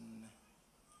Livingston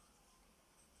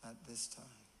at this time.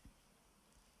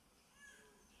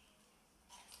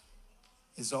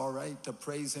 It's all right to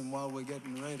praise him while we're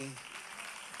getting ready.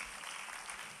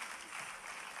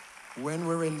 When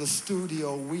we're in the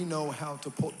studio, we know how to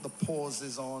put the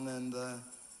pauses on and the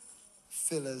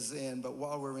fillers in, but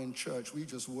while we're in church, we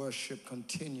just worship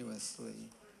continuously.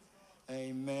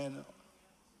 Amen.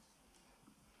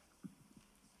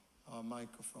 Our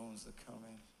microphones are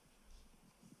coming.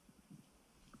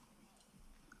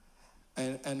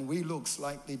 And we look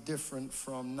slightly different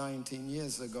from 19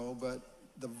 years ago, but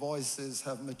the voices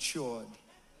have matured.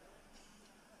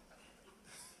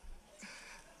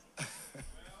 I'm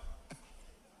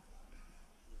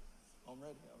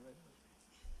ready.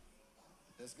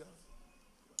 Let's go.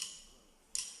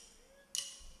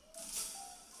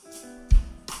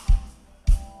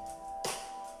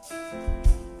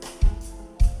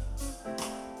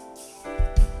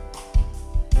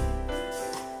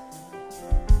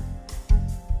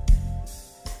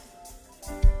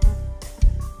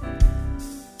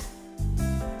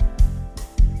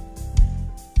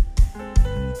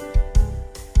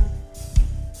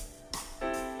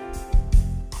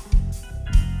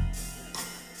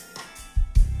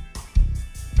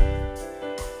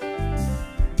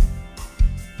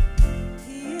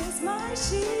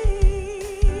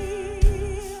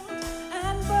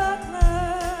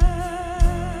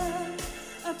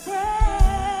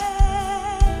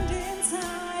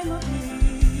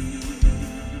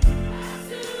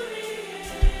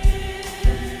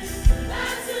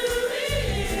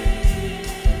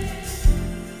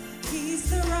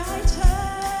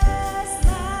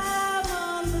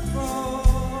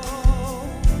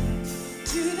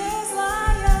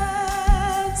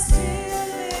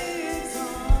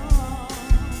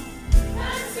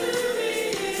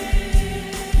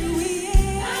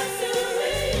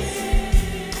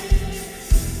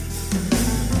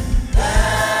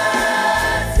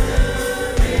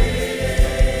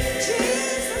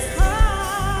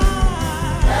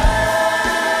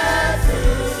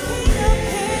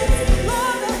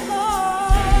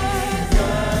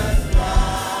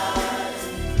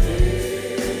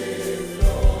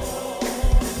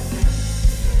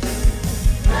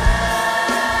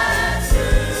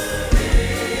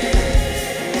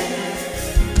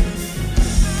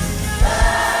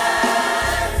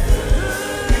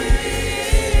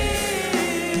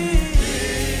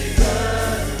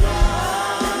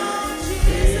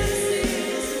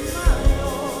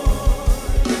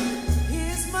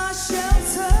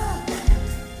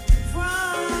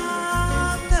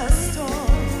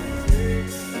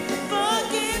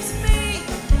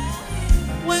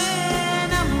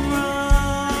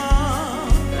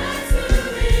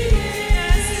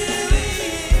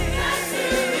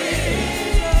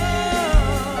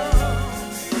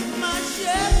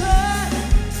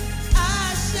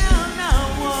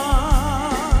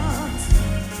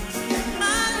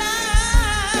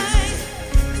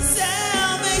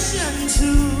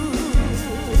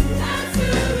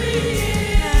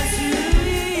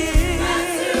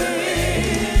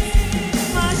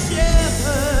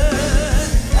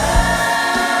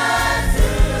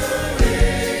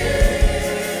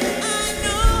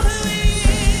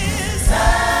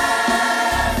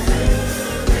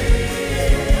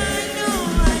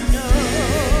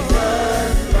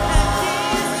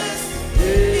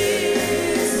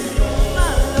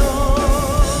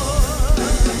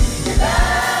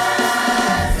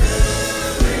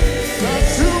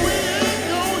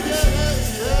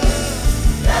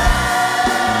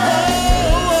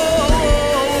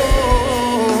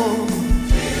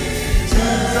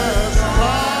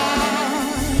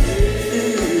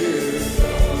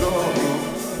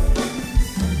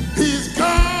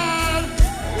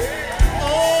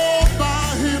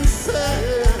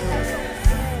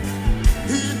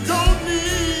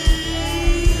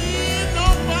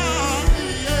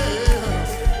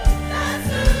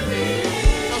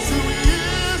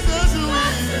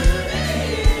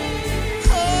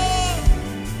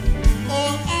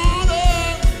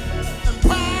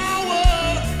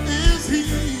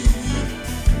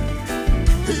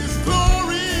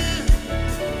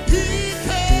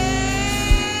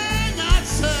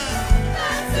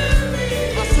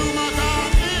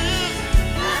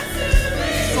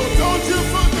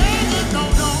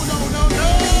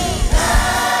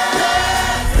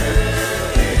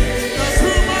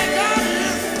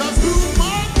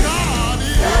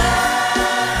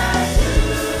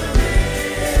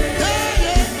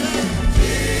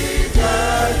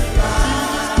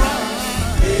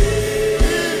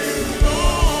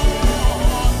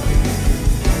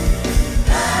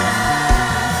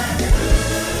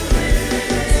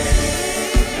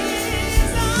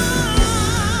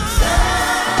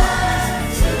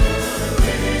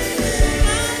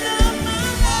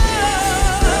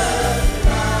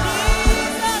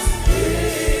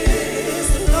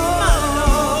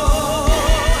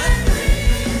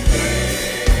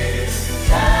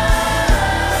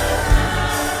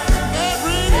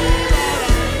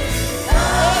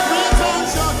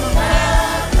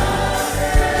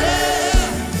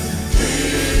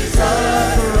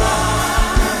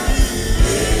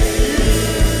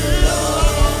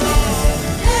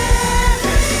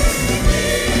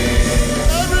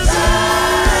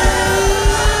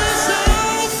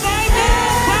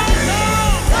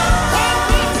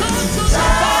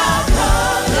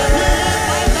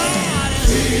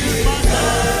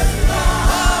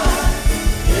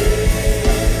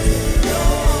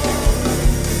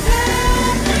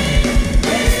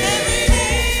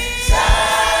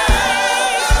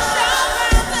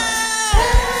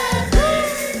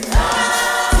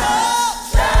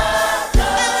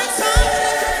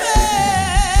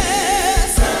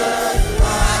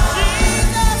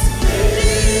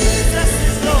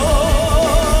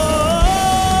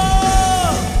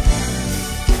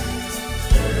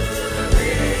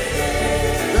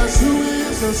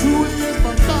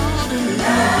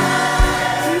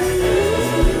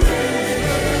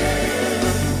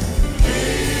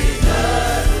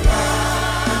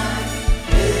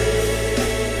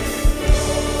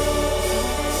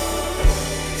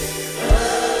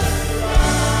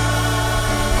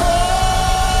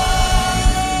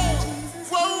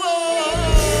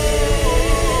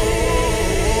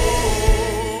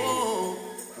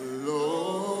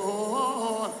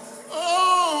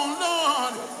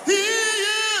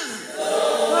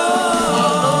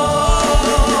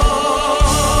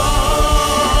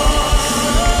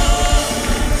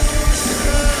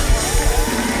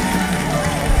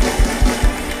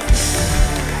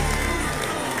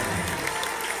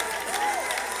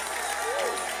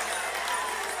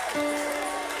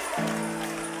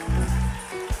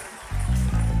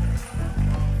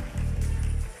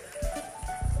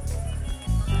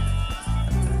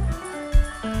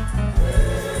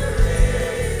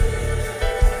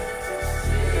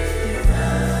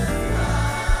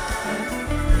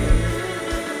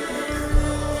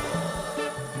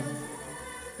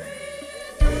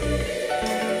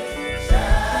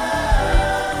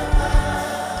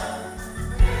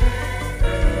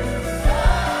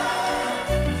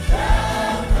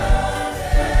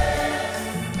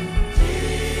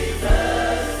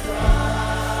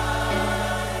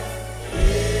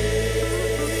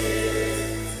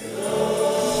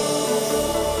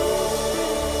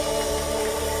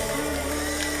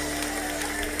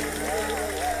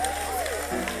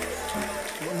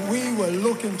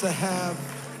 to have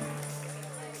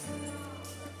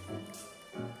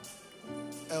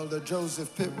Elder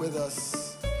Joseph Pitt with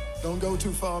us. Don't go too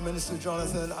far, Minister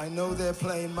Jonathan. I know they're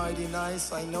playing mighty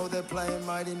nice. I know they're playing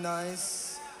mighty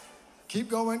nice. Keep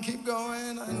going, keep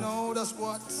going. I know that's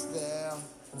what's there.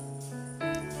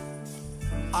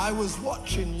 I was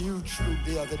watching YouTube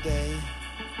the other day,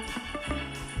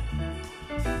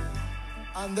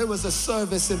 and there was a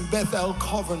service in Bethel,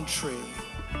 Coventry.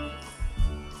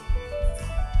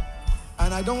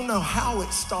 And I don't know how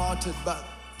it started, but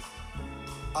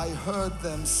I heard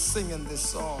them singing this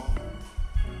song.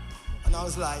 And I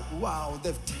was like, wow,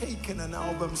 they've taken an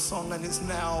album song and it's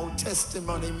now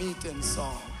testimony meeting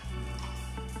song.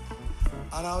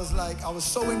 And I was like, I was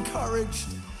so encouraged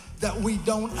that we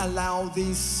don't allow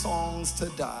these songs to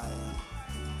die.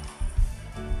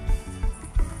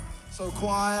 So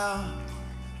choir,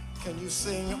 can you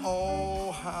sing,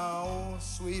 oh, how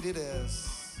sweet it is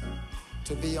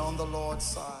to be on the Lord's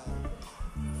side?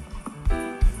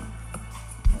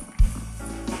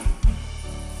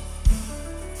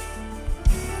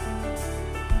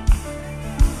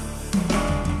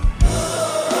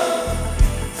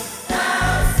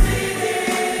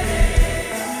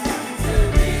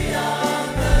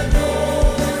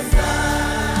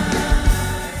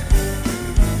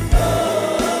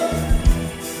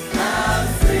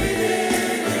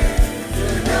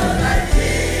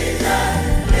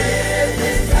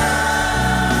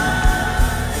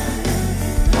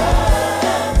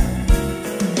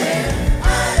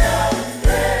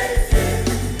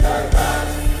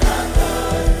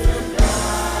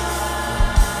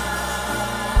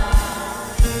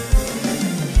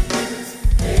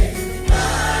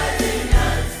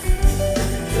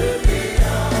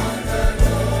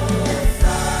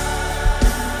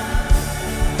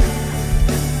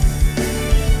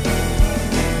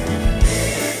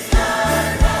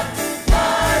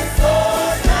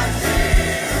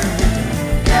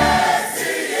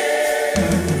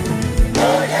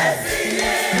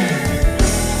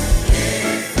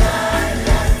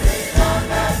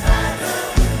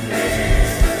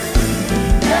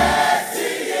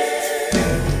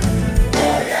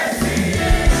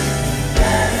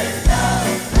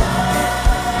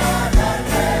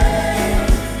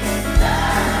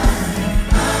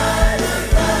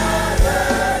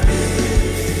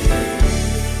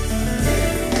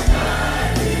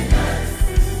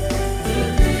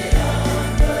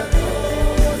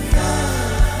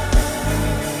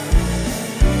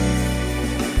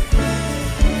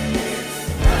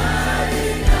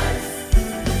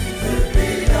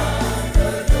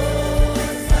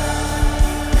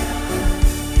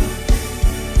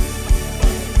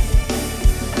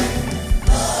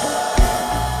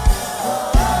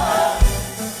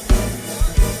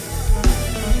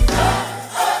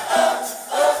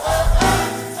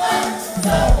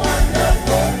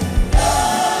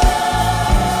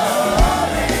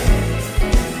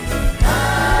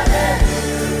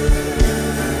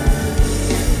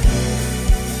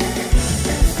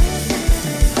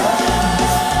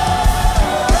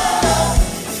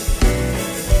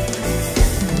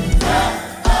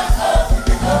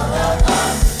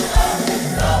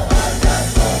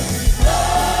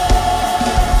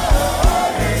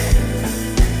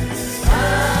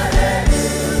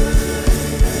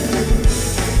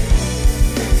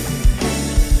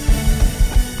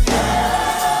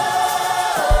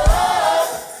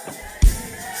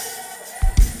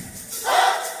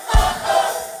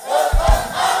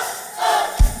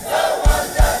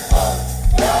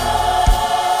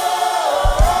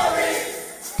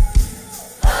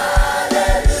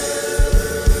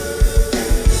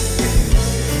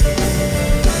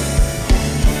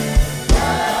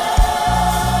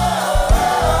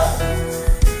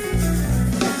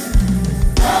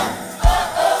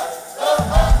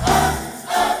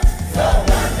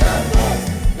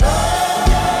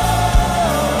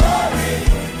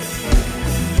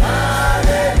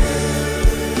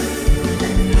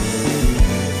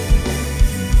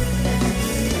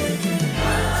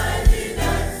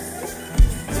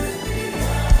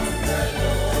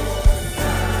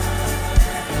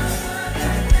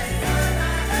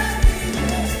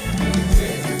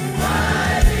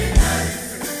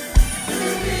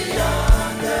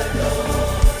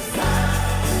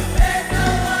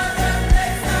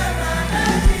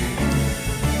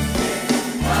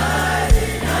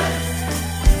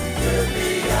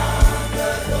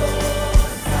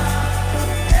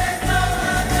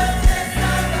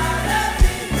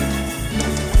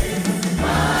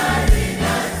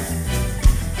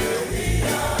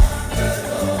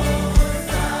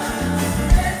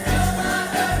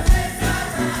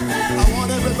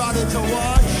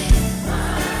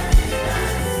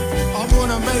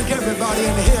 want to make everybody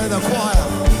in here the choir.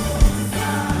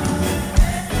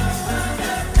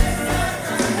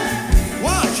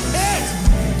 Watch it.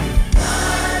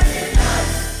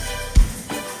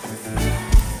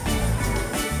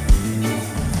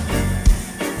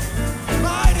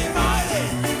 Mighty, mighty.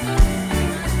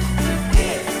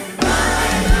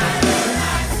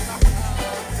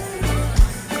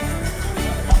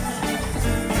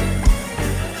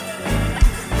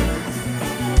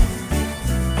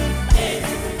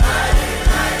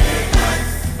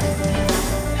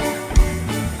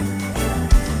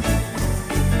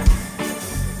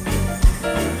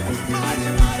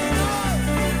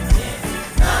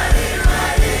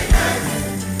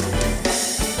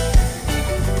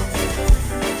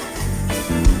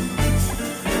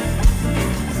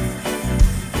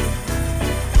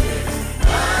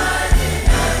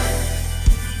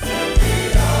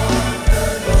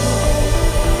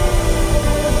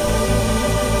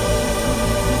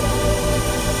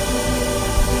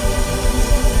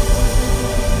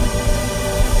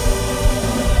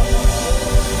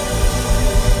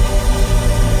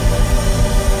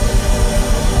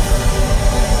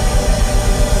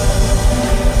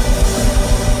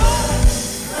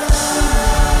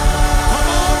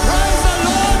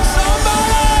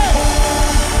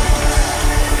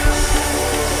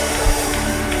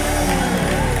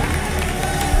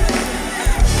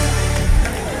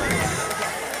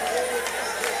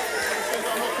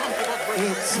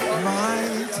 It's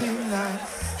mighty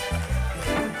nice.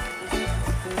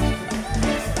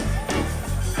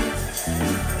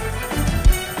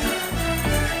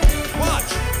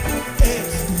 Watch.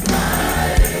 It's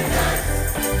mighty nice.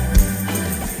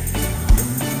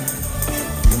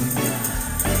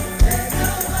 There's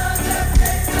no one that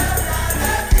takes a lot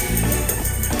of peace.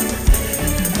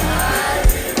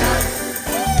 Mighty nice.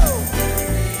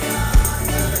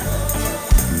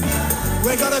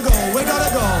 We gotta go. We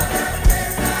gotta go.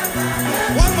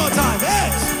 One more time,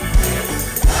 yes!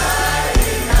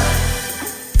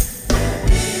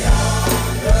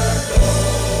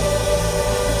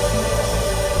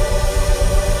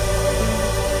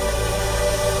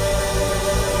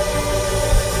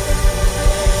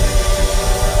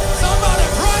 Somebody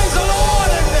praise the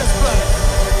Lord in this place!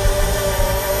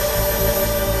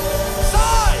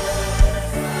 Sigh!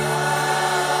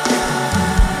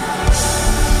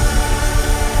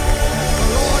 The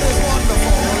Lord is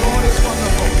wonderful. The Lord is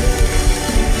wonderful.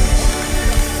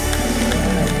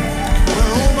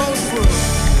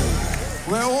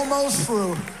 We're almost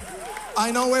through.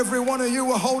 I know every one of you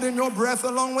were holding your breath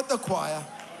along with the choir.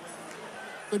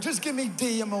 But just give me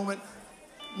D a moment.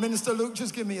 Minister Luke,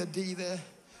 just give me a D there.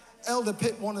 Elder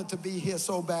Pitt wanted to be here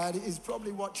so bad. He's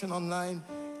probably watching online.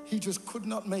 He just could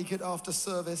not make it after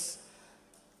service.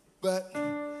 But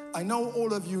I know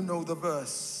all of you know the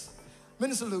verse.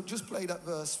 Minister Luke, just play that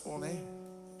verse for me.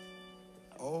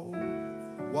 Oh,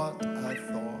 what I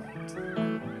thought.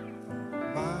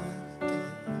 My day.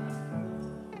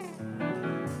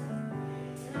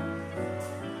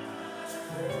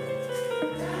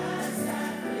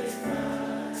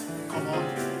 Come on.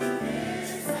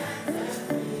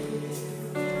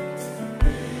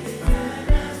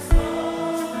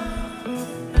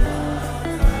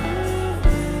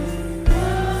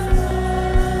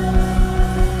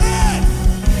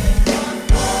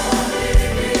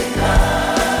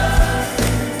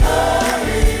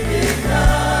 Glory be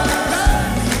God.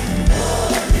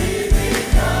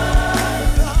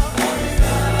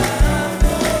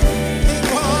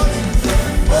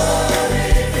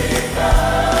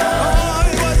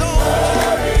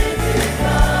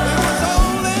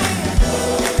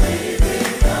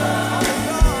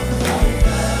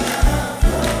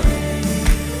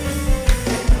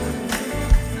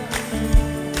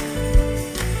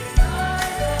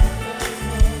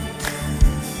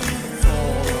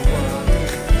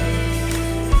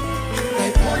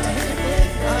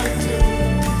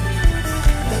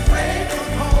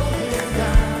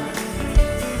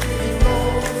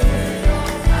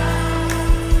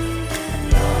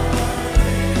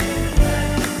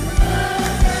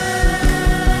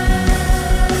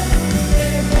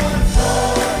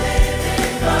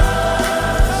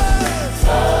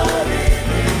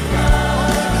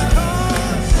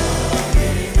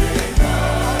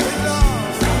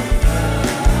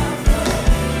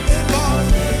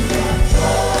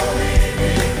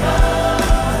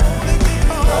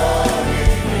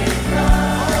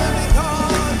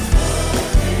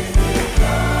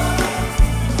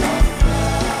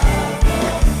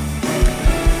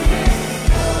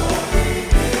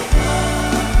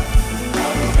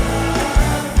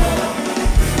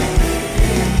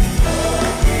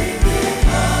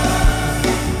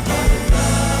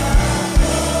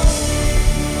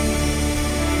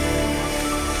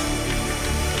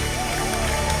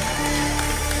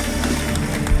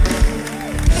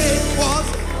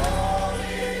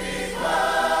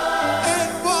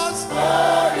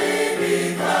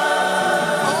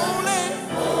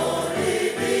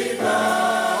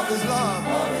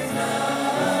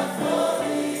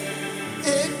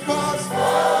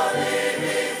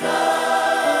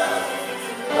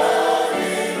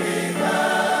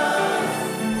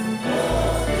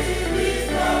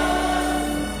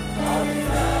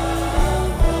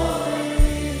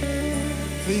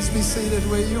 seated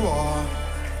where you are,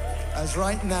 as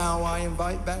right now I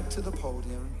invite back to the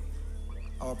podium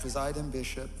our presiding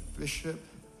bishop, Bishop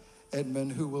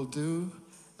Edmund, who will do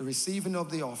the receiving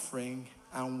of the offering,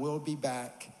 and we'll be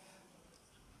back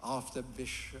after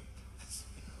Bishop.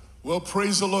 Well,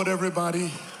 praise the Lord, everybody.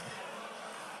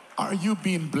 Are you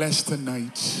being blessed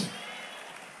tonight?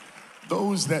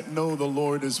 Those that know the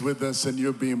Lord is with us and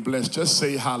you're being blessed, just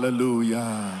say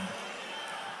hallelujah.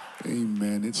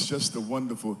 Amen. It's just a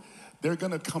wonderful. They're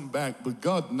going to come back, but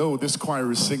God knows this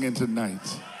choir is singing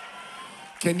tonight.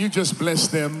 Can you just bless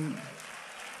them?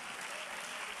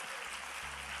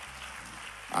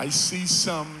 I see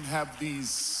some have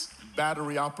these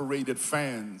battery-operated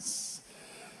fans.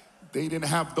 They didn't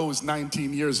have those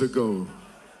 19 years ago.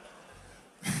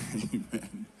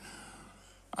 Amen.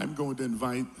 I'm going to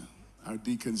invite our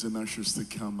deacons and ushers to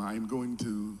come. I'm going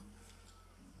to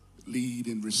lead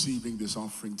in receiving this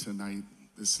offering tonight,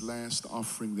 this last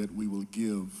offering that we will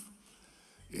give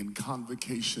in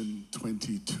Convocation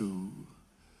 22.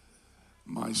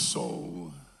 My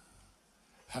soul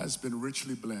has been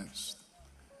richly blessed,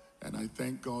 and I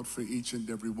thank God for each and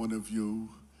every one of you,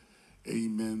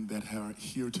 amen, that are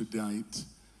here tonight.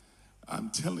 I'm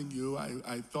telling you,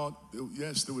 I thought,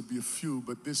 yes, there would be a few,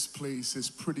 but this place is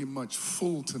pretty much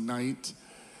full tonight.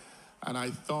 And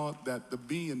I thought that the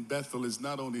B in Bethel is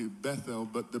not only Bethel,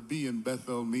 but the B in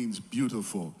Bethel means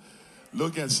beautiful.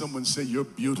 Look at someone, say, you're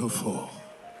beautiful.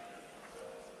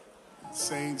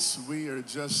 Saints,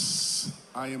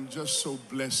 I am just so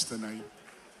blessed tonight.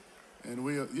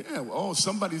 And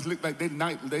somebody's looked like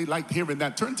they like hearing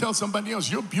that. Tell somebody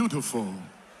else, you're beautiful.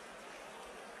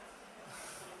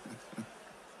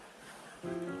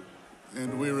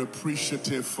 And we're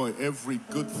appreciative for every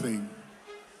good thing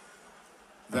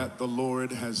that the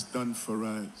Lord has done for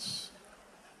us.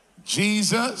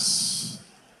 Jesus.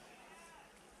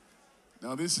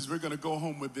 Now we're going to go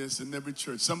home with this in every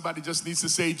church. Somebody just needs to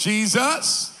say,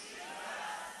 Jesus.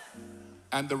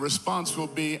 And the response will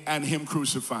be, and him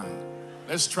crucified.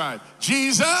 Let's try it.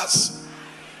 Jesus.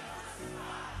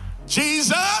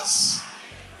 Jesus.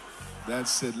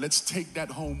 That's it. Let's take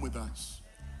that home with us.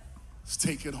 Let's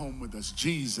take it home with us.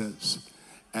 Jesus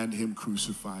and him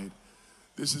crucified.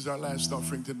 This is our last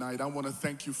offering tonight. I want to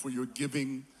thank you for your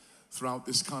giving throughout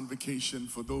this convocation.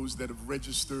 For those that have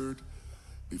registered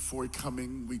before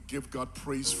coming, we give God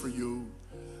praise for you.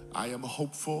 I am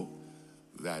hopeful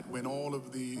that when all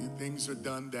of the things are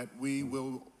done, that we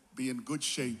will be in good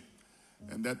shape,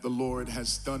 and that the Lord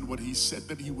has done what he said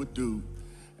that he would do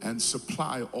and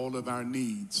supply all of our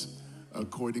needs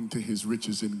according to his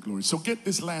riches in glory. So get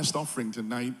this last offering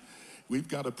tonight. We've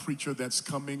got a preacher that's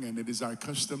coming, and it is our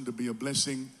custom to be a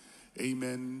blessing,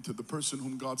 amen, to the person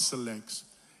whom God selects,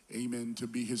 amen, to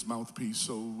be his mouthpiece.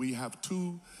 So we have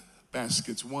two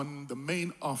baskets. One, the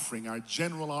main offering, our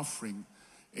general offering,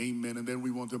 amen, and then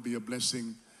we want to be a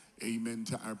blessing, amen,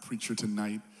 to our preacher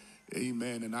tonight,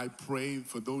 amen. And I pray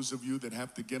for those of you that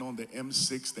have to get on the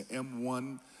M6, the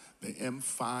M1, the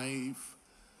M5,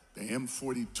 the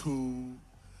M42,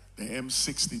 the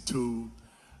M62,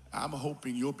 I'm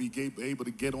hoping you'll be able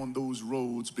to get on those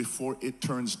roads before it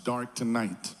turns dark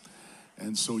tonight.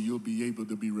 And so you'll be able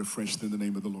to be refreshed in the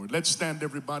name of the Lord. Let's stand,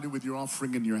 everybody, with your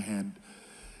offering in your hand.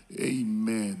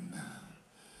 Amen.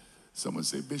 Someone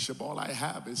say, Bishop, all I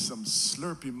have is some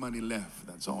Slurpee money left.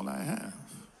 That's all I have.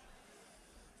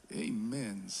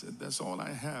 Amen. So that's all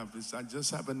I have. I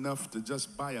just have enough to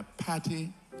just buy a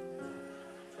patty,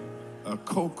 a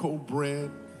cocoa bread,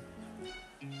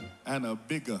 and a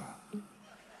bigger.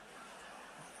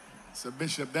 So,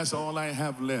 Bishop, that's all I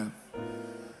have left.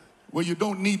 Well, you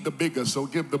don't need the bigger, so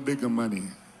give the bigger money.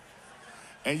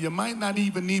 And you might not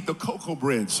even need the cocoa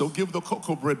bread, so give the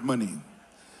cocoa bread money.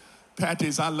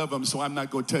 Patties, I love them, so I'm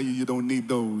not going to tell you you don't need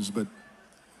those. But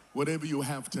whatever you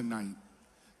have tonight,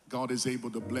 God is able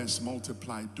to bless,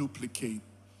 multiply, duplicate,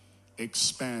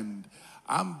 expand.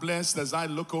 I'm blessed as I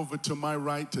look over to my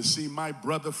right to see my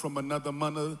brother from another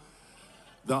mother,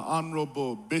 the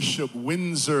Honorable Bishop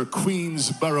Windsor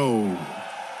Queensborough,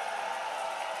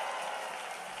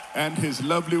 and his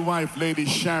lovely wife, Lady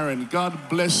Sharon. God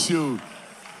bless you.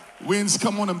 Wins,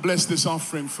 come on and bless this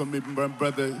offering for me,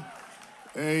 brother.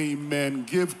 Amen.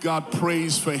 Give God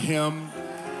praise for him.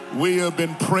 We have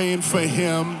been praying for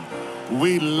him.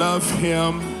 We love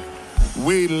him.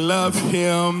 We love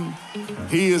him.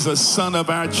 He is a son of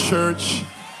our church.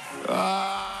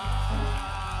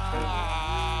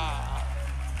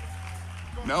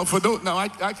 Now,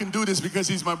 I can do this because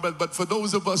he's my brother, but for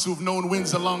those of us who've known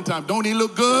Wins a long time, don't he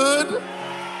look good?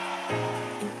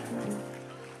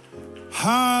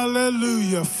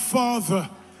 Hallelujah. Father,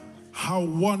 how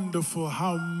wonderful,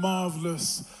 how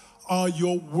marvelous are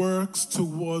your works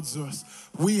towards us.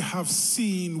 We have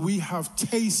seen, we have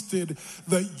tasted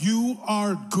that you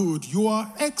are good. You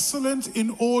are excellent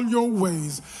in all your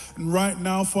ways. And right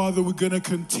now, Father, we're going to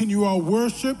continue our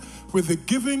worship with the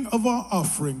giving of our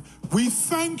offering. We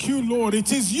thank you, Lord.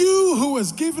 It is you who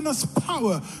has given us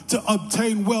power to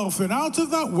obtain wealth. And out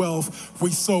of that wealth,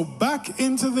 we sow back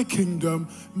into the kingdom.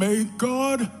 May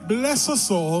God bless us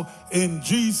all in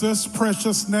Jesus'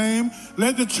 precious name.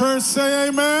 Let the church say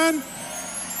amen.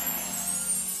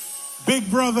 Big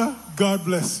brother, God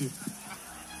bless you.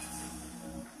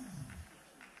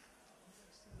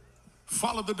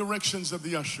 Follow the directions of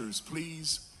the ushers,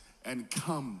 please, and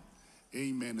come,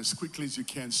 amen, as quickly as you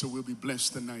can, so we'll be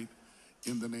blessed tonight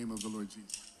in the name of the Lord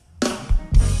Jesus.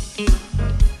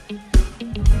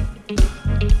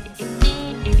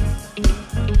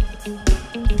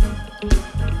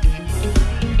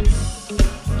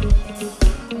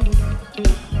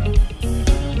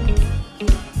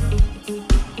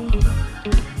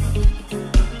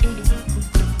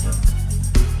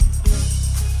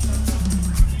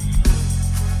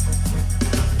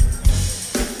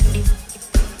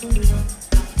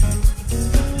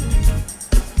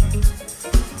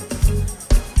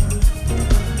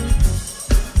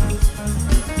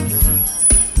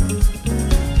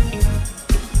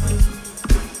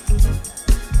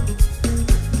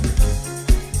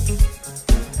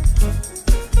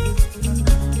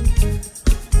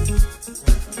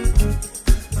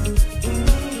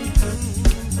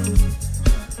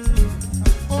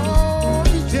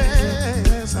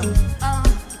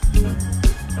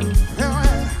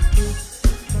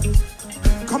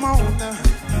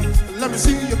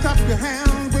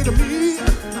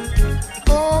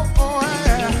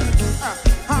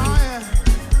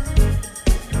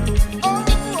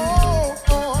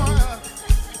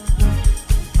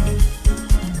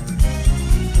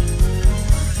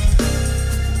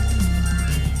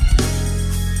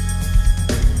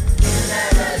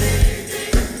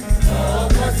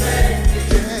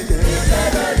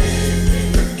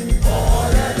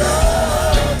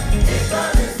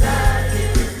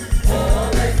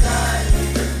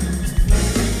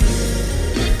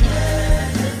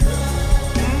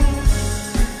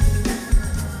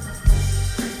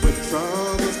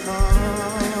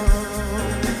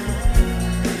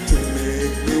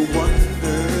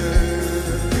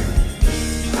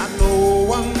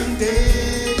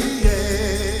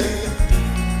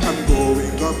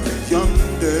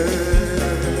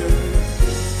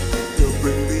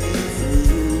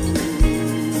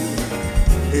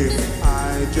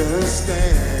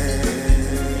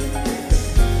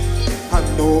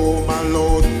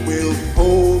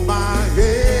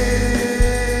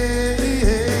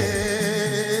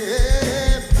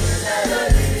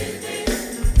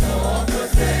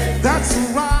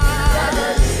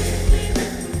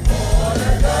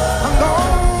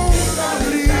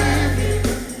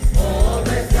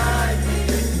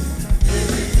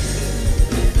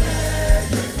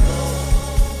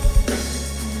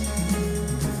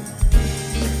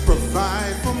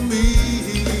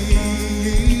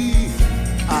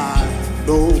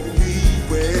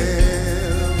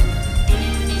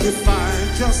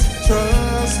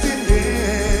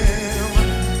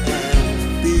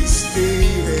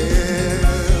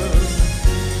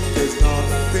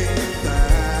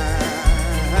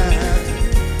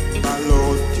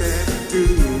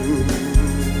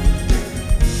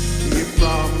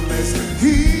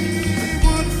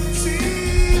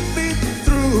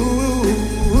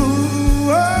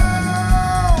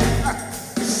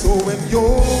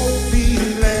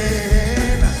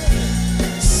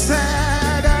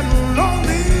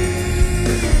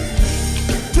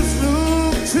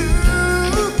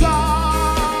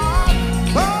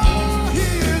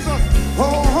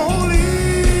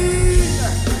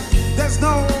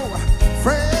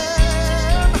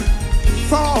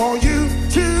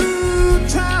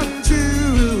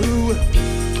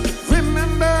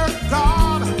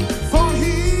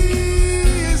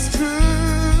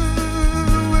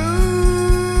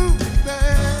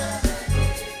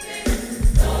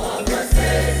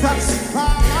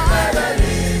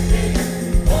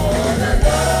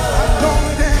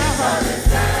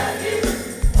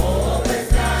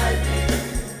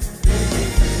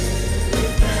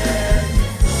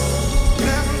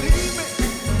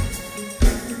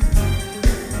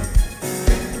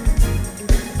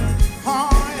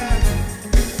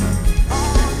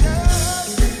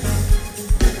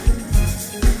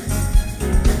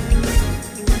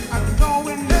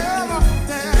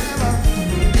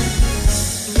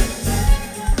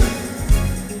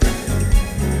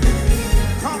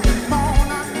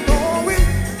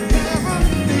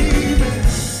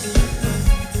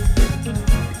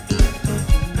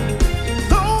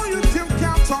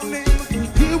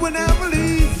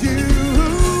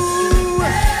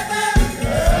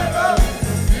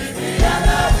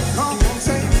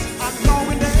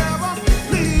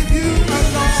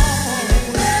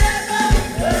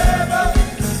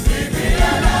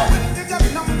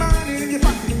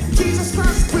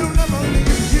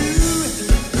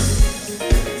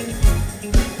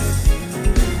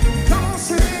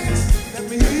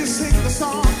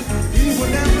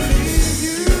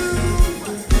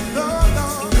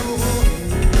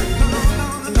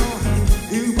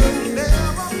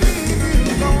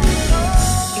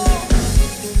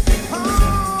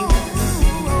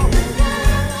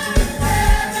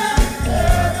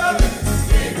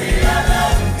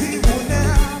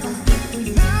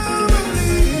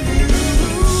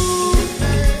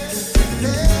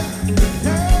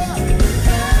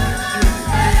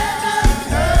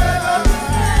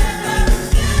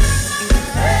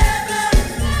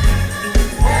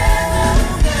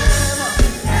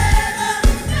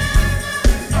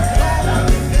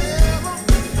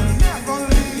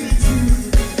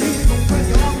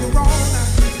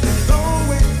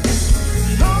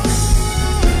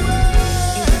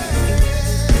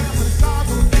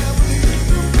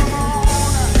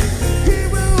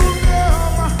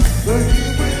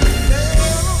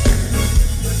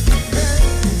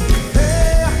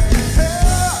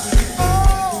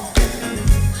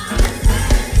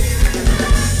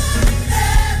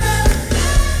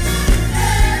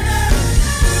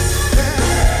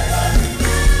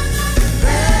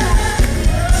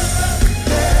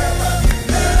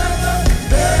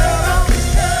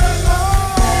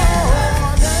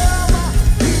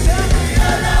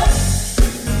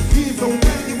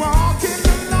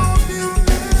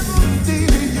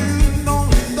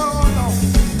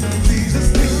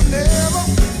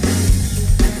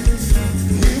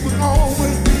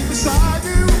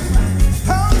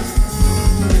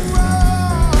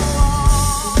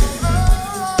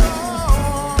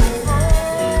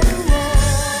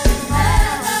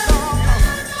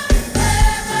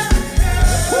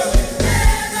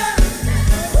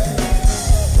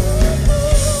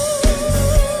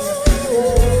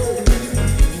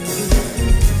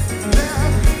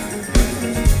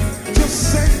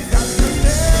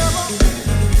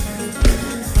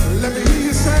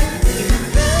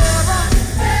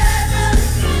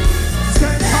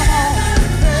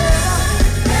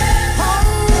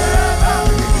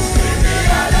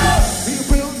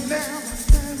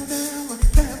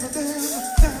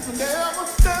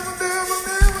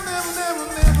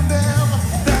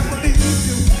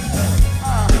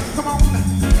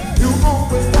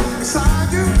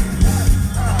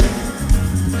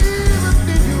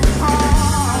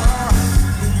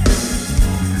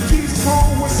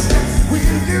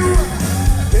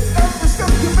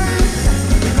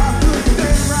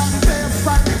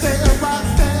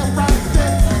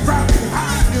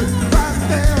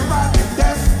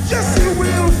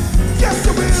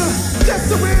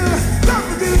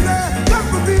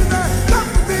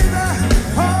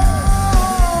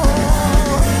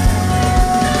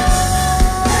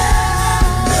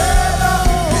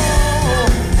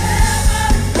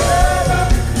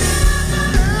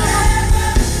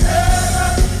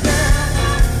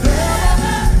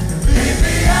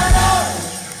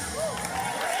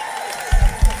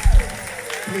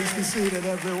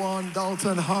 everyone.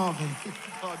 Dalton Harvey.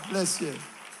 God bless you.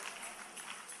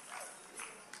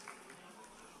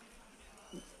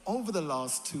 Over the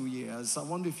last 2 years, I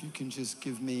wonder if you can just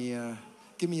give me a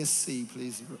C,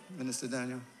 please, Minister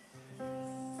Daniel.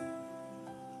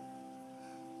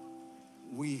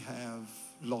 We have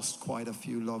lost quite a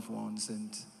few loved ones,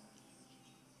 and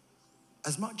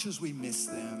as much as we miss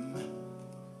them,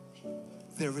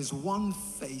 there is one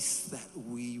face that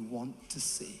we want to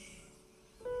see,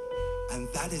 and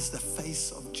that is the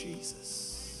face of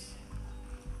Jesus.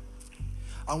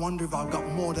 I wonder if I've got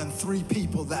more than 3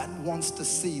 people that wants to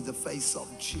see the face of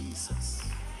Jesus.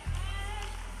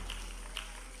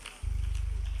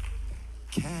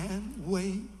 Can't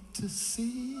wait to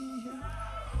see him.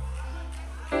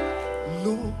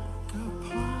 Look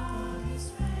upon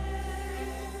his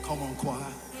face. Come on,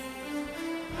 choir.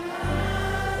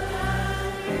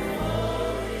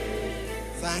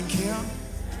 Thank him.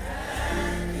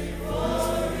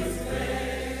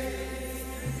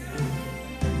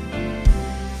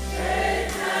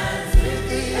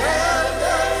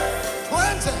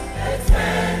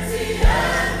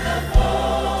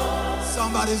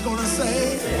 Somebody's gonna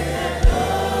say,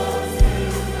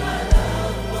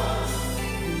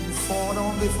 fought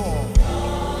on before.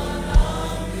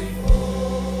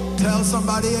 Tell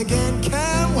somebody again,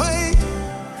 can't wait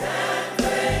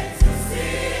to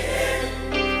see him.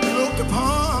 Look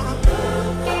upon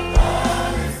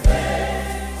his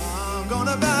face. I'm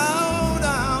gonna bow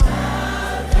down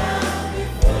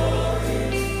before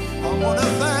him. I'm gonna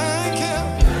thank him.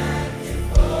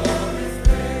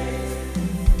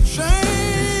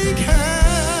 Shake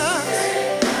hands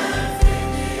in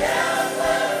the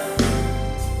elders,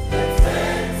 the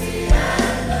 20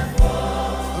 and the 4.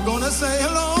 I'm gonna say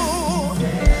hello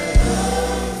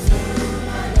to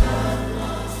my loved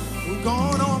ones who've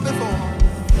gone on before.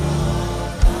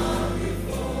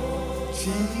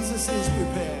 Jesus is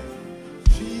prepared.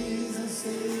 Jesus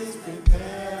is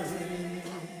preparing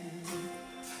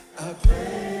a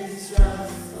place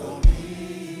just for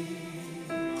me.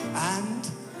 And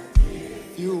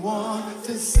you want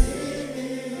to see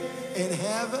me in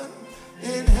heaven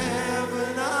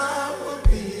I will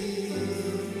be.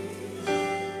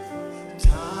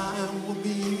 Time will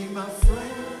be my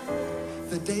friend.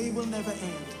 The day will never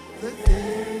end. The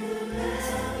day will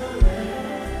never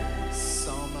end.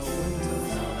 Summer, winter,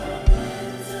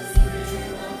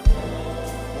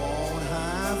 won't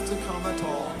have to come at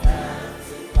all.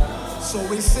 So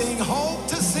we sing, hope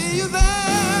to see you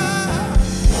there.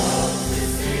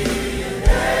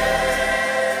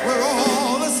 We're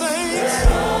all the saints.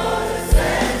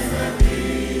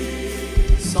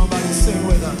 Somebody sing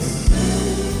with us.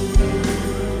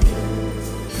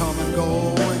 Come and go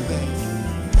with me.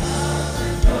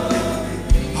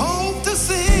 Hope to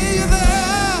see you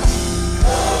there.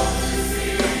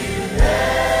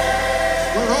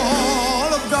 We're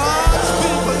all of God's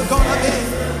people gonna be.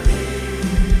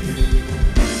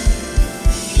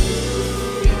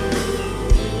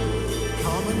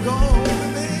 Come and go with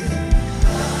me.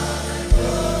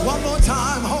 One more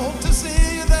time, hope to see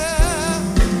you there.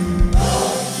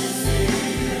 Hope to see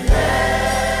you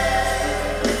there.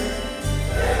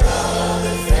 Where all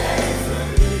the saints will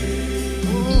be.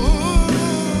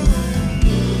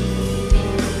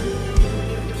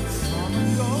 Come and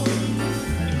go.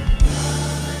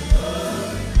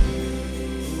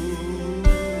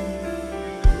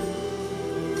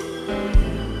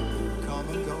 Come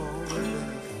and go.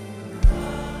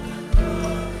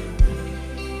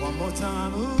 One more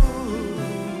time. Ooh.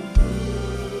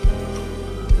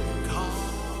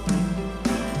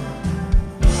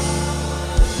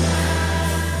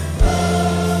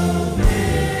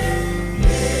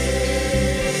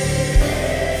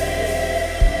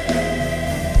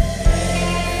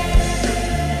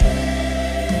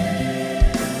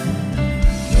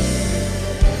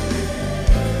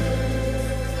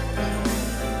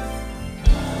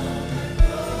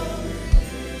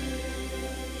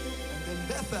 And then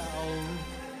Bethel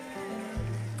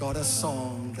got a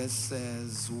song that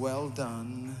says, well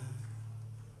done,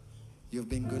 you've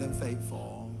been good and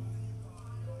faithful.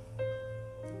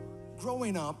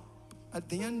 Growing up, at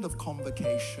the end of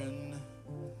Convocation,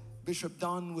 Bishop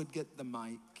Don would get the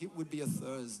mic. It would be a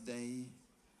Thursday,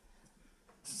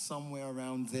 somewhere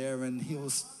around there, and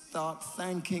he'll start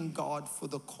thanking God for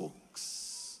the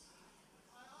cooks.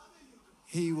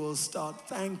 He will start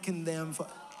thanking them for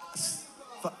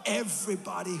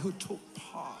everybody who took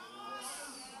part.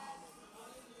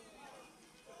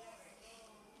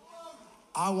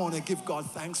 I want to give God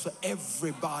thanks for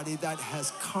everybody that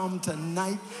has come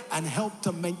tonight and helped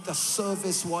to make the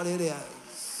service what it is.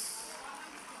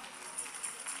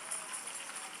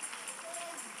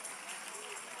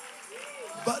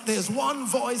 But there's one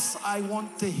voice I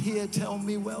want to hear tell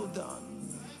me, well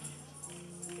done.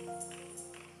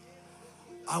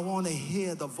 I want to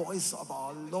hear the voice of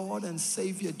our Lord and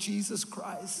Savior Jesus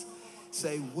Christ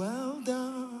say, well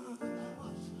done.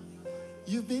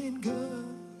 You've been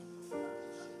good.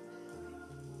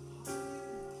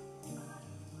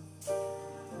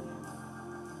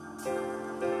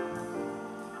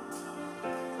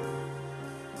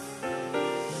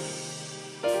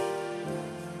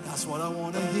 That's what I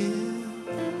want to hear.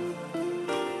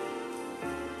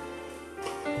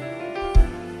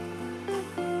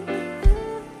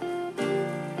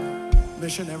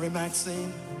 Missionary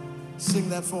Maxine, sing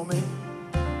that for me.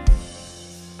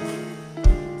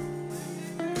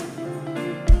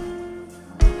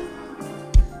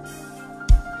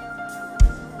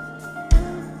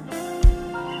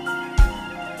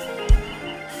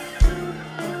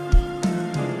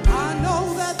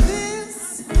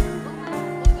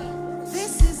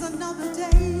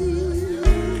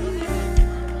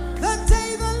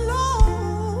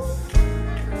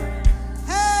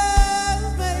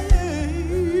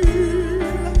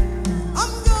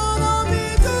 I'm gonna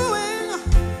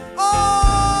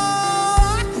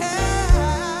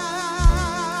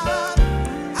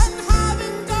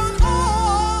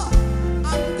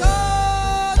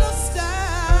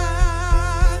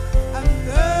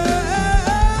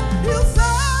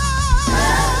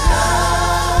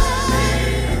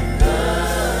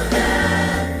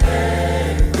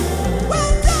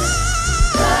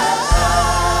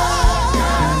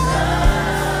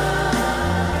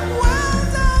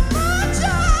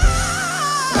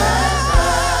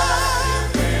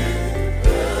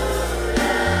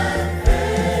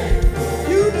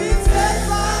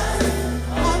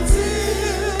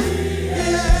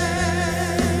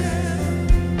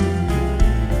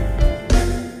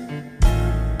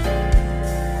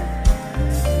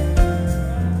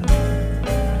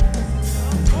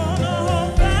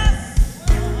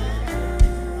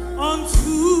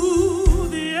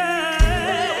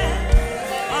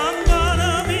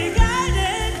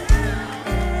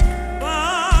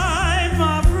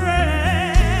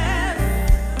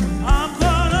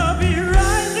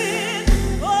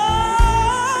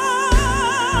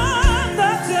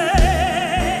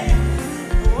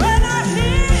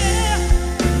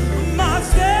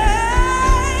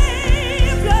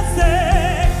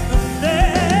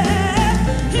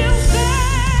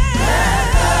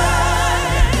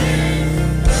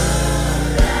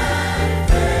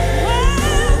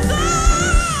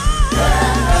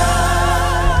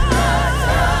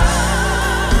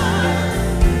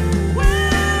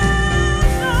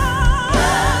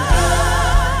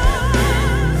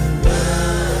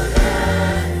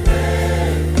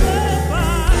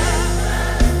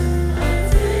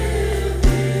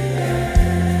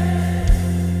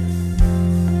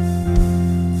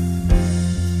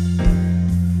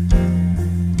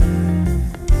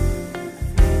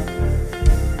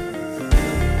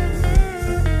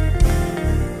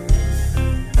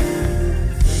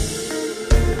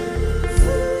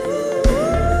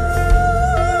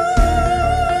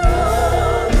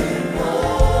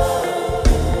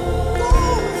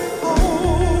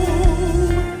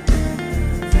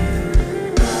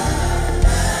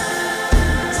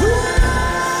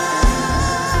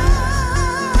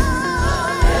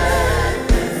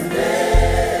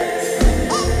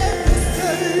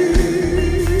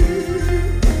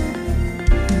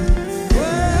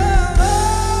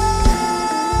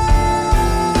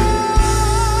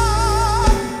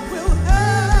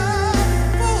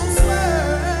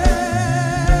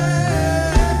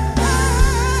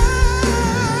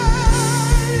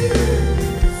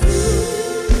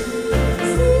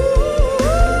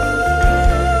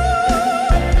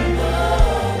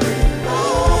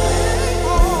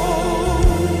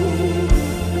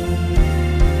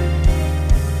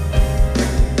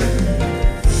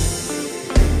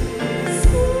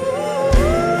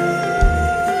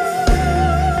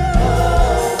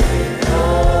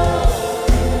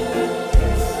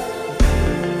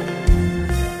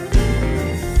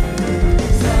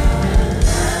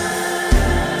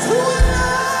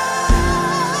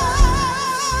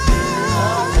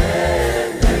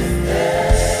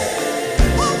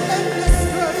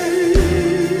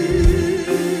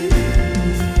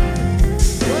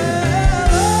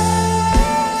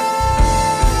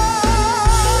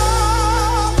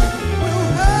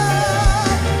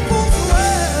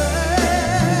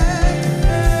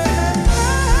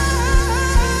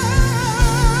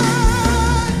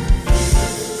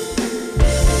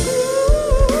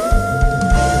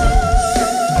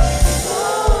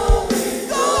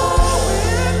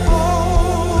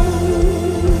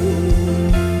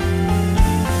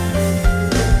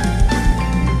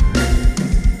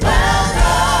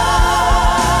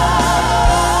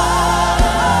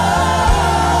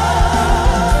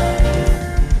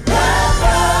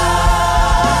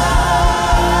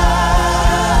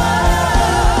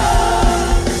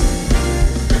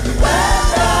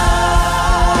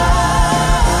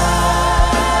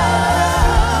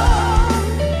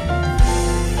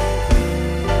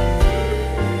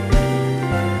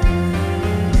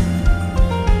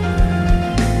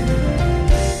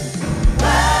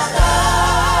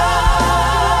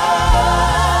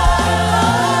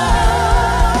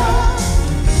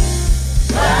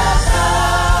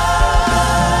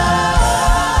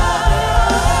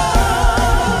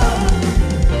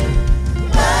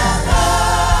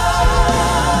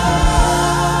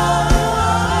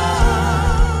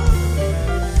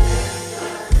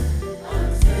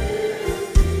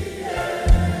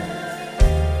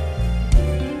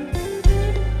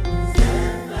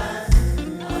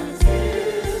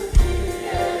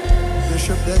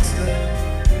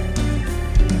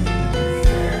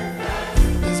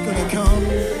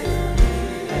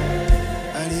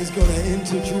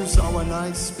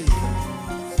my speaker.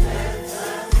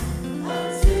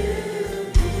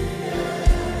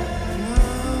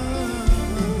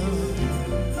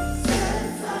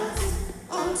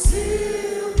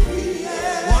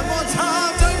 One more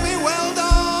time, take me, well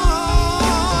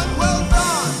done, well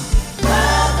done.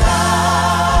 Well done.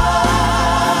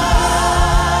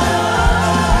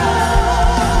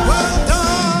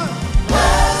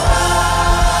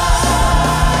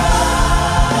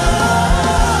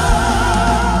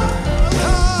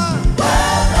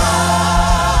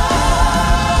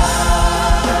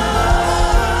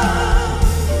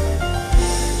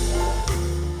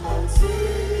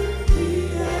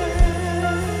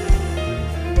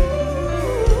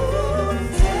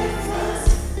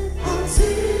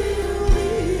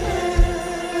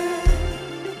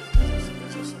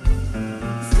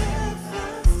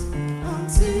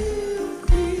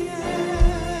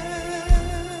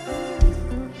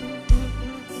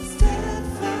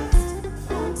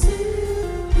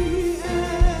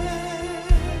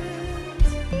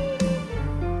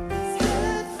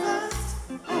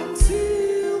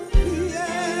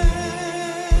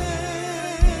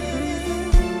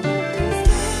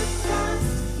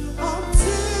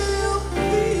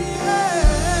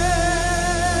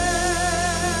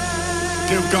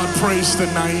 Give God praise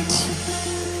tonight.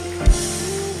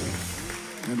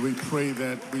 And we pray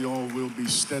that we all will be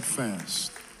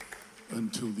steadfast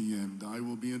until the end. I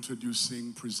will be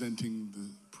presenting the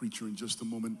preacher in just a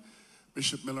moment.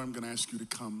 Bishop Miller, I'm going to ask you to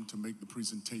come to make the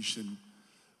presentation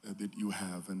that you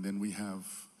have. And then we have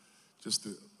just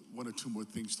one or two more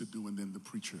things to do, and then the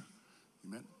preacher.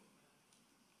 Amen.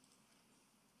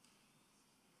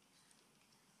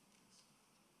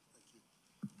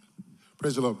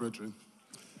 Praise the Lord, brethren.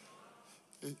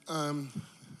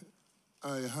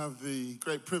 I have the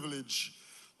great privilege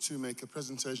to make a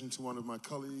presentation to one of my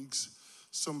colleagues,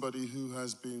 somebody who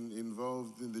has been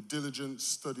involved in the diligent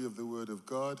study of the Word of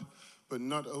God, but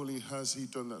not only has he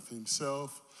done that for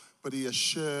himself, but he has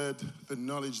shared the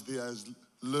knowledge that he has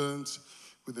learned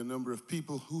with a number of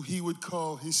people who he would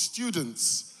call his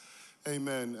students.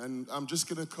 Amen. And I'm just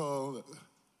going to call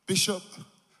Bishop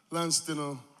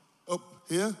Lansdale up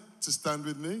here to stand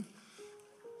with me.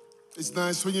 It's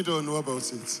nice when you don't know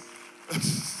about it.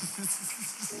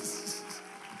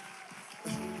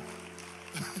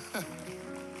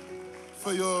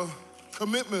 For your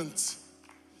commitment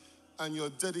and your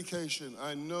dedication,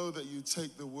 I know that you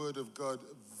take the Word of God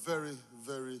very,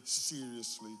 very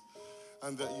seriously,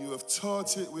 and that you have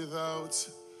taught it without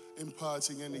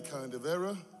imparting any kind of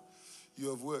error. You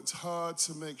have worked hard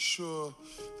to make sure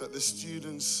that the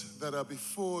students that are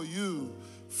before you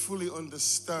fully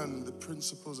understand the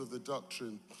principles of the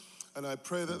doctrine. And I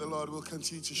pray that the Lord will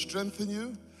continue to strengthen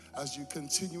you as you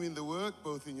continue in the work,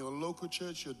 both in your local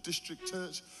church, your district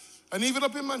church, and even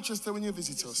up in Manchester when you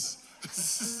visit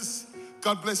us.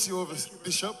 God bless you over,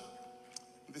 Bishop.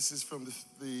 This is from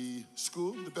the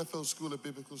school, the Bethel School of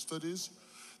Biblical Studies.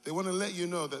 They want to let you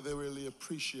know that they really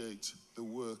appreciate the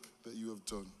work that you have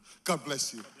done. God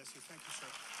bless you. God bless you. Thank you, sir.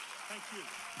 Thank you.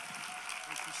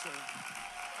 Thank you, sir.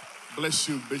 Bless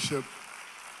you, Bishop.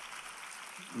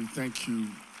 We thank you.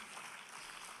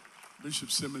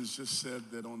 Bishop Simmons just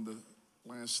said that on the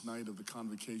last night of the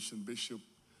convocation, Bishop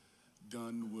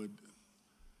Dunn would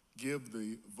give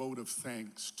the vote of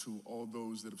thanks to all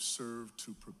those that have served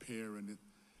to prepare. And it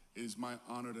is my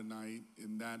honor tonight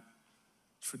in that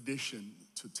tradition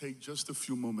to take just a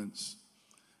few moments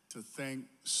to thank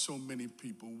so many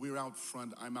people. We're out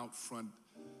front, I'm out front,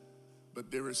 but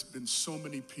there has been so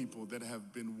many people that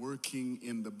have been working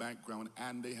in the background,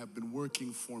 and they have been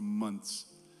working for months.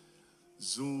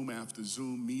 Zoom after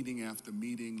Zoom, meeting after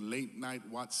meeting, late night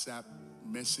WhatsApp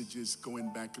messages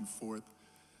going back and forth.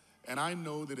 And I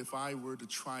know that if I were to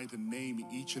try to name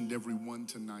each and every one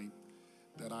tonight,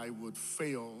 that I would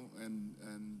fail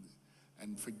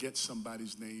and forget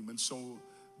somebody's name. And so,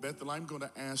 Bethel, I'm going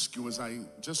to ask you, as I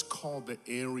just call the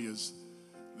areas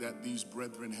that these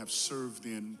brethren have served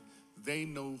in, they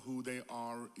know who they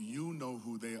are, you know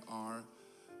who they are,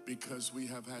 because we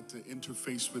have had to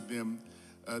interface with them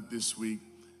this week.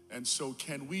 And so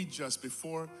can we just,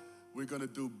 before we're going to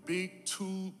do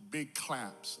two big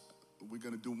claps. We're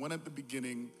going to do one at the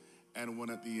beginning and one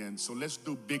at the end. So let's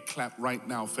do big clap right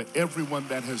now for everyone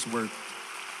that has worked,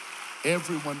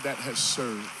 everyone that has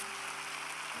served.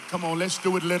 Come on, let's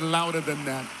do it a little louder than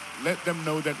that. Let them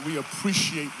know that we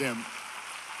appreciate them.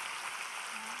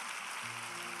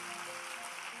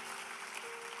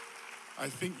 I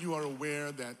think you are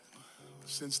aware that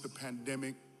since the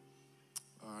pandemic,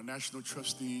 our national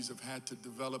trustees have had to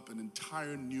develop an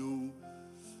entire new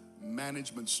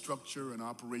management structure and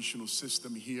operational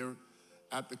system here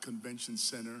at the convention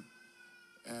center.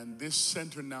 And this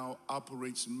center now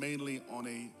operates mainly on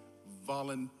a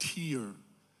volunteer,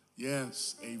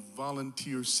 yes, a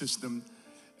volunteer system.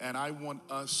 And I want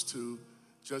us to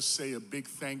just say a big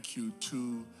thank you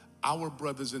to our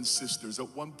brothers and sisters.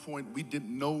 At one point, we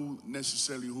didn't know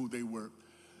necessarily who they were.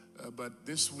 But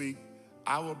this week,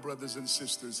 our brothers and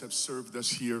sisters have served us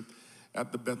here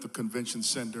at the Bethel Convention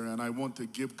Center. And I want to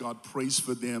give God praise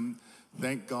for them.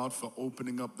 Thank God for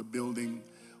opening up the building.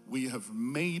 We have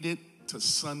made it to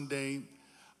Sunday.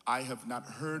 I have not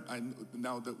heard,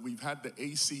 now that we've had the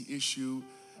AC issue,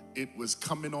 it was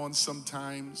coming on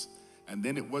sometimes, and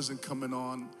then it wasn't coming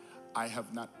on.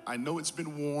 I know it's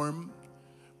been warm,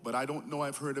 but I don't know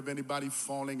I've heard of anybody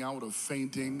falling out or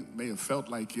fainting. May have felt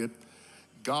like it.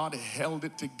 God held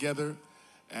it together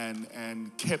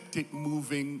and kept it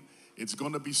moving. It's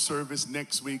going to be service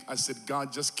next week. I said,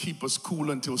 God, just keep us cool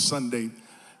until Sunday.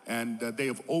 And they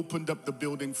have opened up the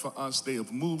building for us. They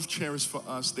have moved chairs for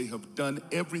us. They have done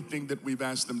everything that we've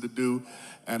asked them to do.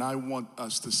 And I want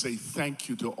us to say thank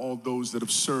you to all those that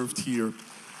have served here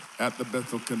at the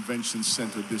Bethel Convention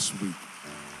Center this week.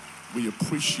 We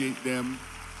appreciate them.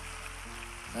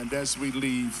 And as we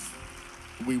leave,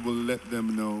 we will let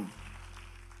them know.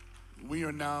 We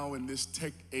are now in this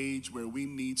tech age where we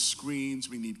need screens,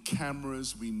 we need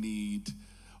cameras, we need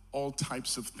all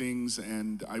types of things,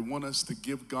 and I want us to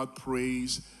give God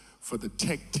praise for the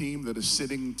tech team that is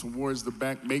sitting towards the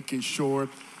back, making sure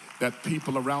that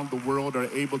people around the world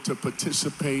are able to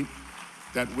participate,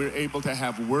 that we're able to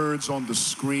have words on the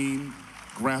screen,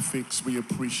 graphics. We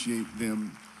appreciate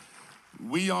them.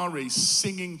 We are a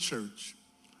singing church,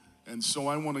 and so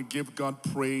I want to give God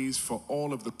praise for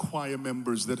all of the choir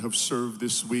members that have served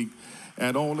this week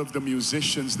and all of the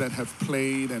musicians that have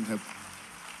played and have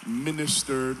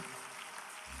ministered.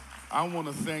 I want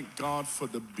to thank God for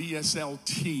the BSL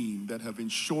team that have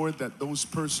ensured that those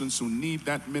persons who need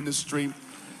that ministry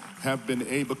have been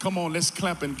able. Come on, let's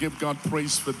clap and give God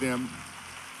praise for them.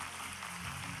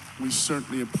 We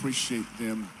certainly appreciate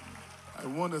them. I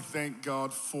want to thank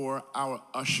God for our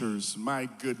ushers. My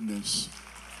goodness.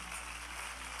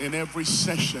 In every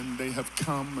session, they have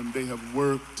come and they have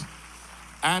worked.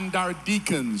 And our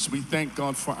deacons, we thank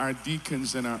God for our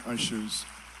deacons and our ushers.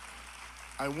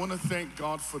 I want to thank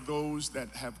God for those that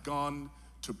have gone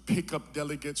to pick up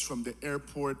delegates from the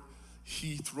airport,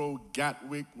 Heathrow,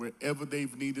 Gatwick, wherever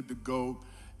they've needed to go.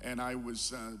 And I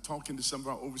was talking to some of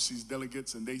our overseas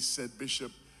delegates, and they said,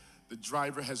 Bishop, the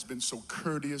driver has been so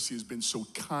courteous. He has been so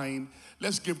kind.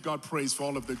 Let's give God praise for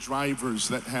all of the drivers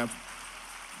that have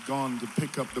gone to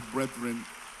pick up the brethren.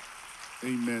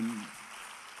 Amen.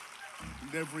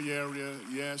 In every area,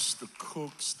 yes, the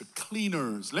cooks, the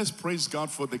cleaners. Let's praise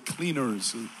God for the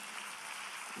cleaners who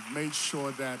have made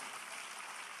sure that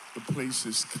the place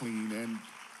is clean. And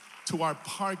to our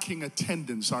parking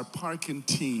attendants, our parking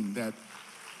team that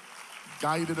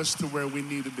guided us to where we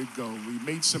needed to go. We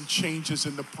made some changes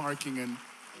in the parking and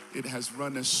it has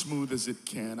run as smooth as it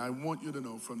can. I want you to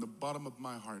know from the bottom of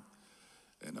my heart,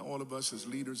 and all of us as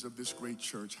leaders of this great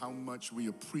church, how much we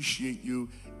appreciate you.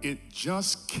 It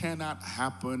just cannot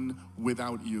happen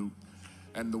without you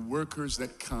and the workers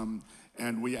that come.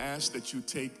 And we ask that you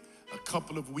take a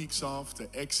couple of weeks off to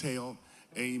exhale.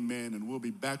 Amen. And we'll be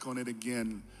back on it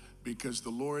again because the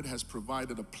Lord has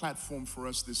provided a platform for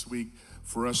us this week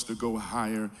for us to go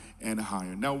higher and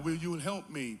higher. Now, will you help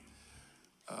me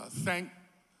thank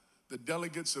the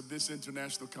delegates of this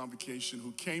international convocation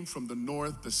who came from the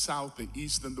north, the south, the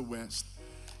east, and the west.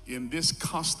 In this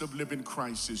cost of living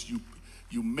crisis, you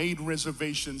made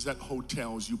reservations at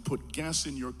hotels, you put gas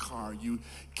in your car, you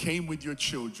came with your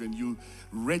children, you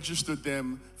registered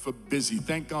them for busy.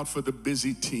 Thank God for the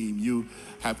busy team. You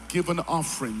have given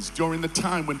offerings during the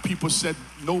time when people said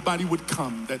nobody would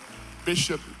come, that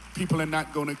Bishop, people are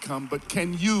not going to come. But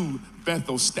can you,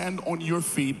 Bethel, stand on your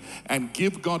feet and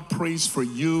give God praise for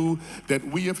you that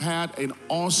we have had an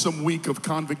awesome week of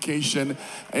convocation.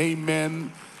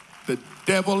 Amen. The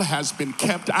devil has been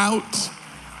kept out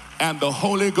and the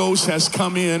Holy Ghost has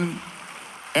come in,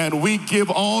 and we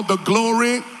give all the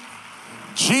glory.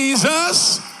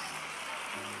 Jesus,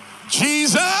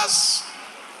 Jesus.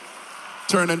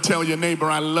 Turn and tell your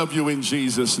neighbor, I love you in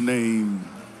Jesus' name.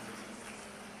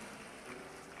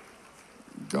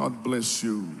 God bless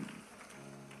you.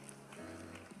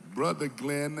 Brother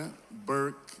Glenn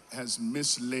Burke has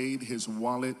mislaid his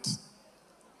wallet.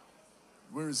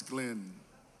 Where is Glenn?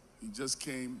 He just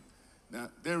came. Now,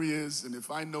 there he is, and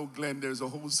if I know Glenn, there's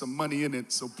some money in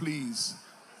it, so please,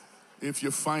 if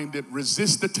you find it,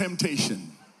 resist the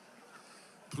temptation.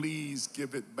 Please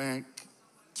give it back,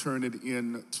 turn it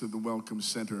in to the Welcome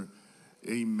Center.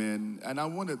 Amen. And I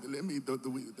want to, let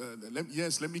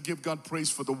me give God praise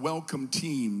for the welcome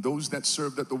team, those that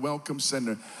served at the Welcome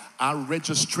Center, our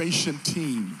registration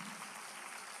team.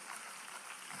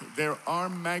 There are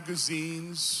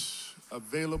magazines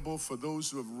available for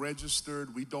those who have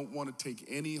registered. We don't want to take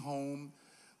any home.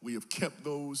 We have kept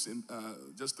those in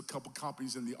just a couple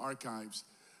copies in the archives.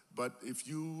 But if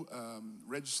you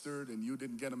registered and you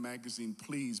didn't get a magazine,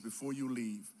 please, before you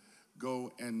leave,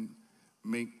 go and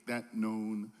make that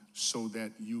known so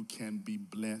that you can be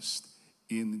blessed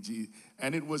in Jesus.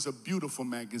 And it was a beautiful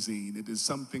magazine. It is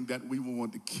something that we will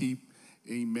want to keep.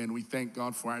 Amen. We thank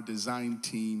God for our design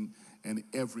team and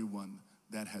everyone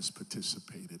that has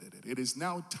participated in it. It is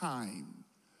now time.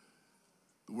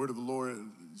 The word of the Lord,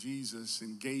 Jesus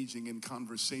engaging in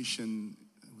conversation.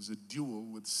 It was a duel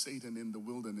with Satan in the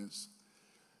wilderness.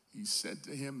 He said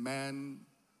to him, man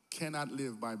cannot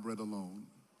live by bread alone,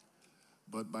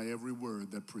 but by every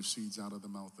word that proceeds out of the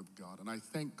mouth of God. And I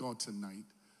thank God tonight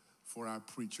for our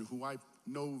preacher, who I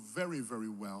know very, very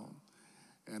well.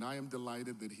 And I am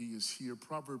delighted that he is here.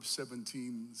 Proverbs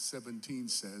 17:17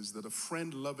 says that a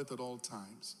friend loveth at all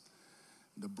times.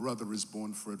 The brother is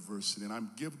born for adversity. And I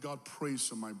give God praise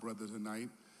for my brother tonight,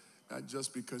 not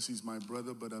just because he's my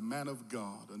brother, but a man of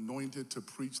God, anointed to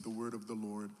preach the word of the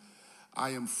Lord. I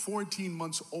am 14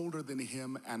 months older than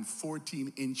him and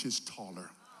 14 inches taller.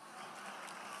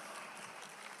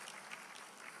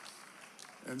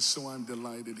 And so I'm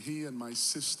delighted. He and my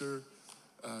sister,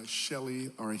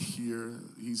 Shelly, are here.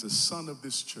 He's a son of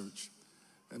this church.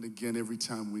 And again, every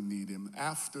time we need him.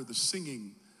 After the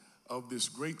singing of this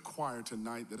great choir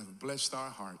tonight that have blessed our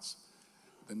hearts,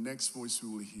 the next voice we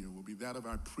will hear will be that of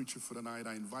our preacher for tonight.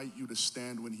 I invite you to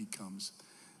stand when he comes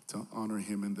to honor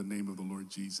him in the name of the Lord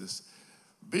Jesus.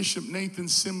 Bishop Nathan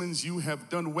Simmons, you have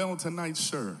done well tonight,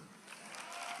 sir.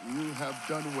 You have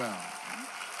done well.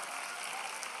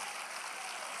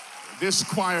 This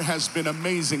choir has been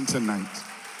amazing tonight.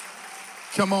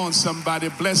 Come on, somebody.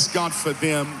 Bless God for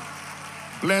them.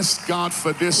 Bless God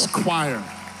for this choir.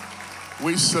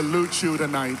 We salute you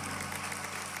tonight.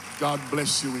 God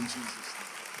bless you in Jesus' name.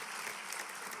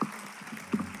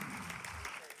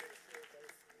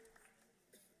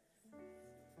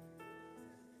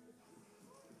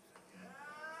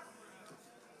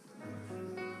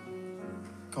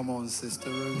 Come on,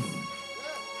 Sister Ruth.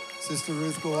 Sister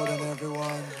Ruth Gordon,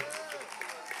 everyone.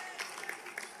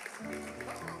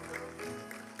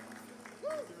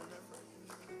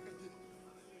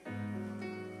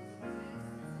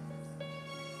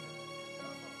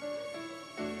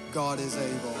 God is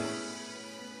able.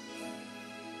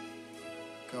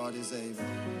 God is able.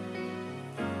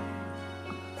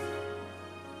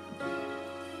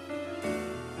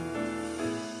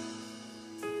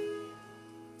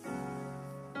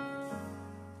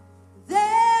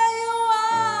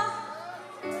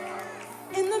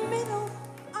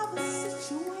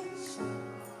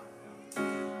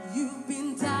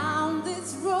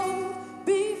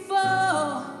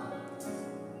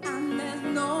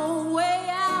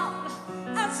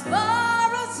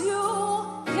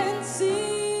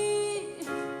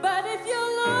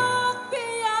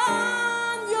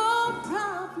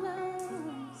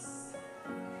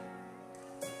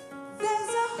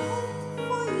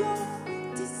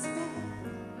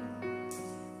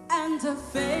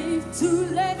 Faith to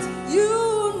let you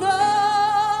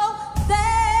know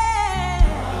that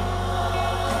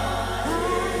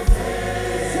God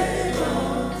is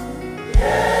able.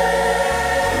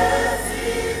 Yes,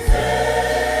 He's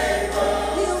able.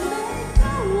 He'll make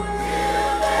a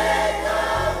way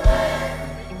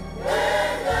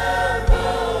when the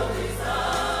road is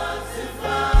hard to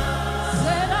find.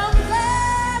 Said I'm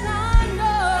glad I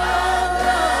know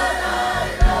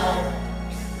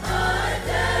I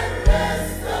can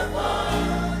rest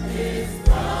upon His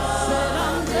promise. Said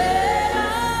I'm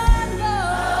glad I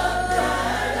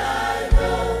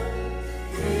know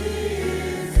He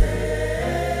is able.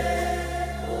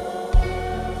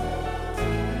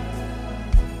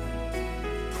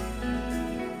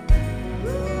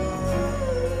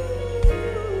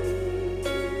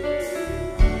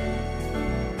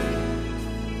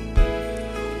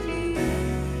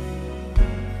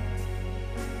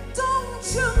 Don't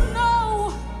you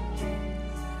know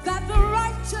that the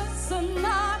righteous are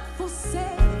not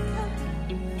forsaken?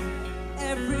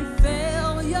 Every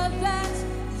failure that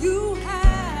you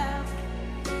have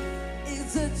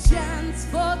is a chance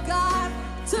for God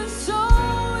to show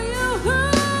you who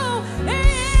He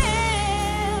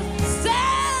is.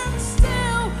 Stand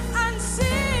still and see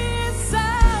His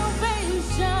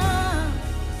salvation.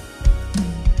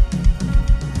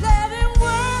 Let Him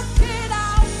work it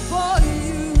out for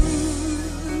you.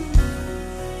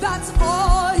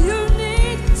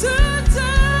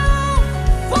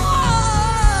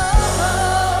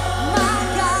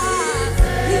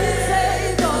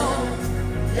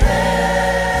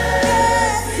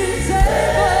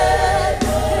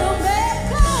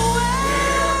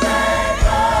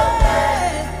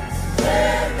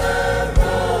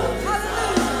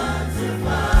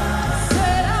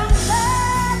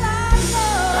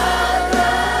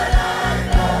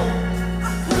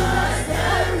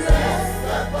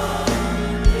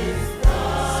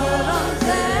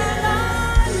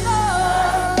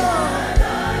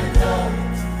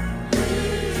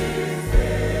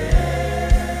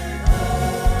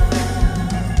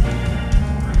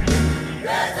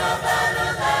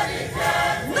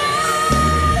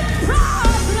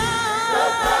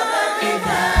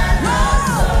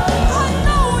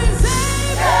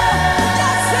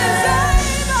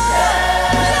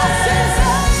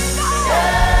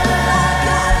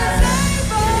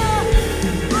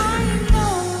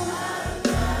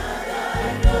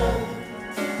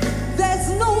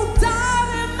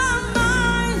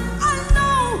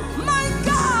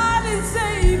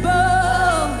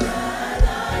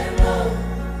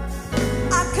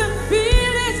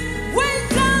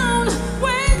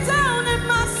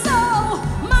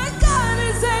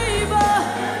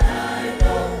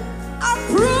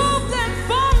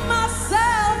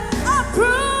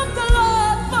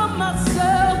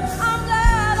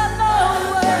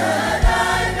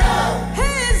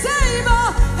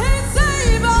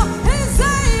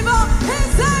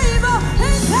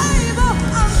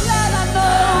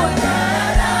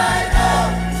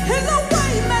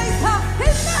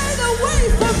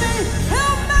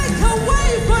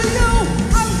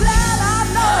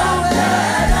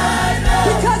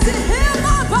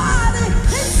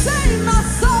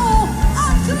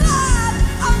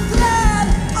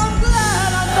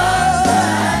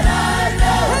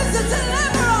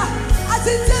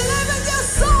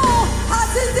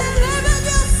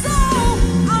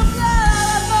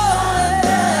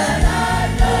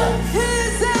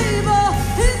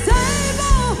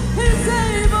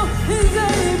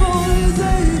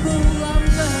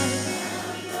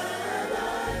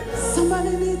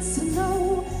 needs to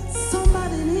know.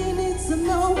 Somebody here needs to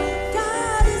know.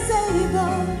 God is able.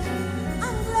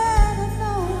 I'm glad I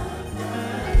know.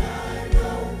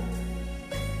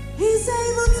 He's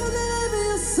able to deliver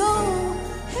your soul.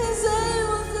 He's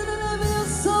able to deliver your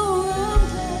soul. I'm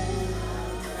glad.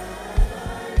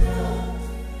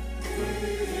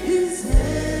 He's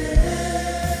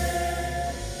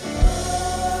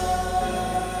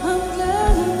I'm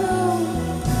glad I know.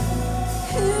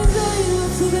 He's able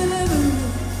to deliver you.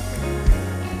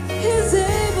 He's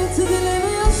able to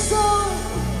deliver your soul.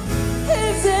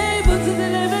 He's able to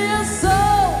deliver your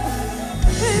soul.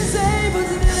 He's able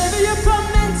to deliver you from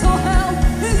mental health.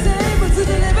 He's able to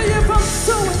deliver you from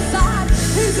suicide.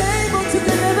 He's able to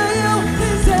deliver you.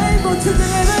 He's able to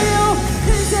deliver you.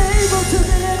 He's able to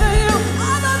deliver you.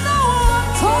 I don't know who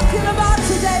I'm talking about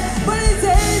today, but he's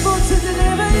able to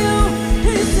deliver you.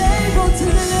 He's able to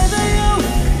deliver you.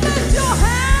 Lift your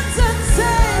hands and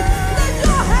say, lift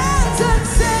your hands and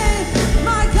say,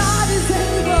 my God is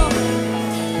able.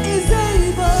 He's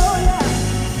able, yes.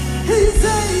 He's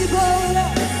able,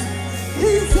 yes.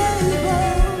 He's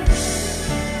able.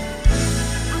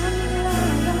 I'm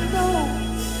glad I know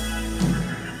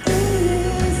He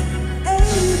is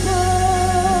able.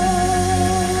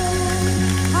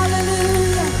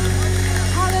 Hallelujah.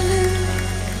 Hallelujah.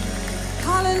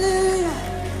 Hallelujah.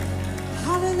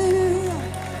 Hallelujah.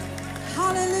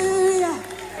 Hallelujah.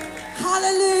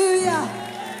 Hallelujah.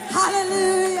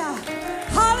 Hallelujah.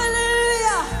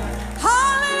 Hallelujah.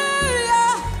 Hallelujah.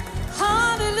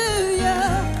 Hallelujah.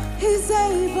 He's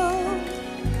able.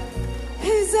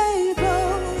 He's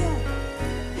able.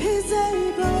 He's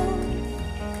able.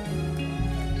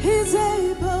 He's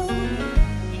able.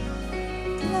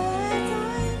 Glad I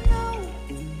know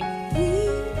He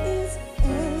is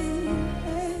able.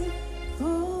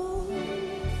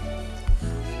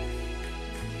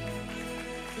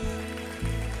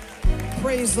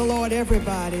 Praise the Lord,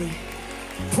 everybody.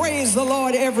 Praise the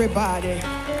Lord, everybody.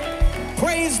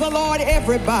 Praise the Lord,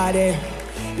 everybody.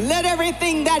 Let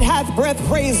everything that hath breath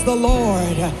praise the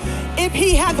Lord. If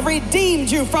He hath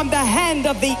redeemed you from the hand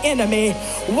of the enemy,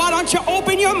 why don't you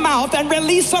open your mouth and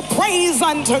release a praise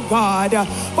unto God?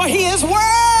 For He is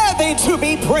worthy to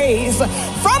be praised.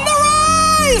 From the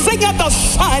rising of the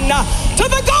sun to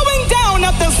the going down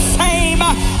of the same,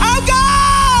 our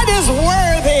God is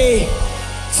worthy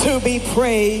to be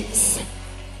praised.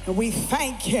 And we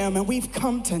thank Him, and we've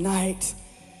come tonight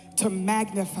to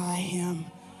magnify Him.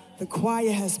 The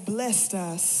choir has blessed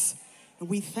us, and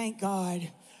we thank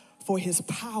God for His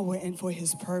power and for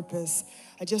His purpose.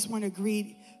 I just want to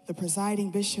greet the presiding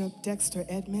Bishop, Dexter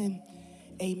Edmond.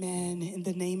 Amen. In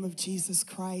the name of Jesus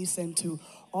Christ, and to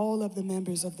all of the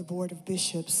members of the Board of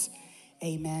Bishops.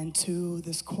 Amen. To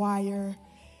this choir,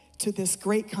 to this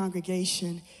great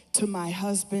congregation, to my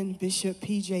husband, Bishop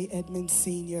P.J. Edmonds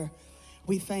Sr.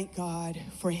 We thank God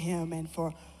for him and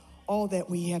for all that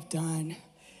we have done.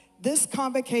 This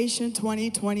Convocation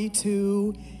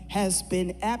 2022 has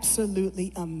been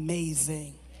absolutely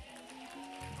amazing.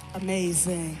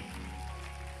 Amazing.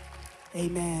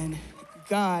 Amen.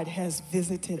 God has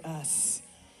visited us.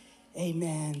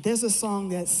 Amen. There's a song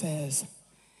that says,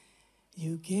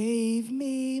 you gave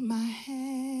me my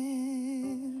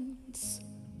hands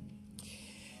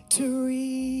to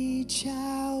reach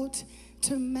out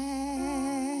to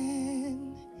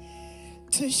man,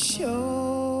 to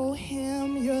show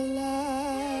him your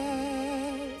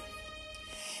love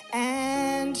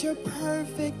and your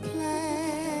perfect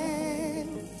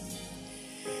plan.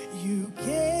 You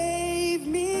gave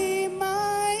me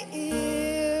my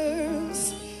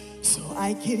ears so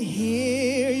I could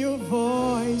hear your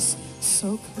voice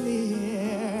so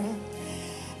clear.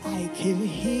 I can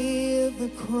hear the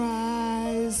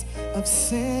cries of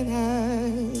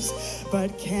sinners,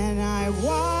 but can I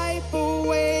wipe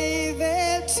away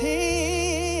their tears?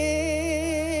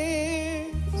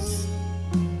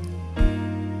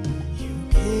 You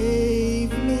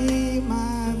gave me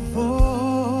my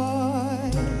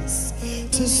voice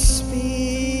to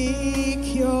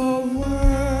speak your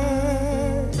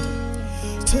word,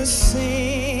 to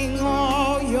sing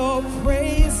all your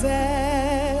praises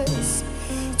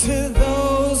to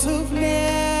those who've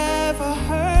never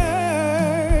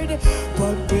heard.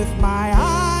 But with my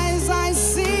eyes I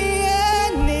see a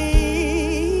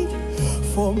need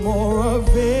for more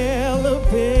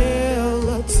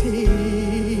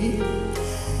availability.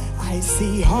 I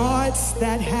see hearts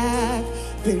that have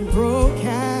been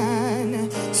broken,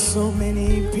 so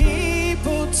many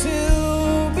people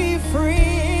to be free.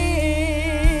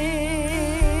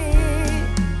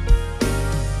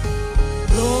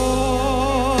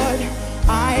 Lord,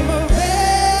 I'm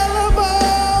available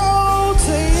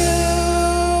to you.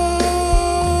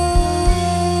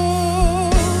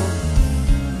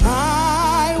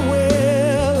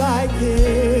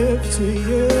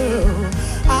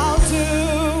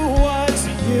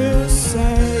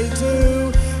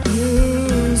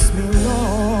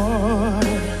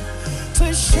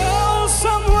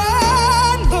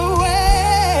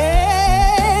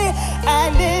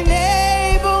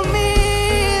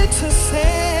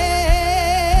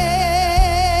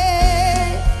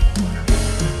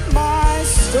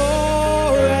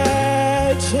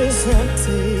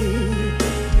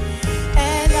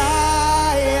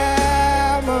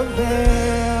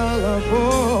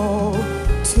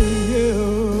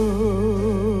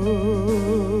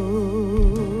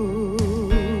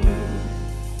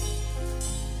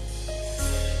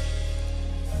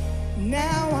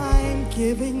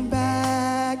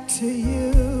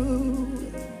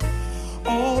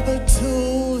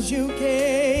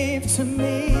 to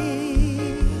me.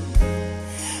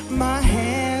 My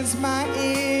hands, my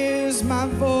ears, my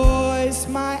voice,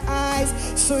 my eyes,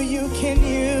 so you can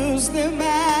use them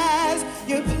as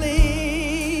you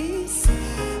please.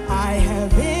 I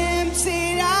have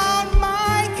emptied out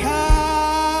my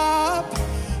cup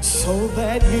so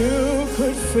that you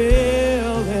could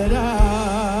fill it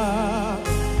up.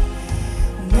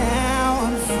 Now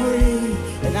I'm free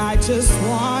and I just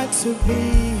want to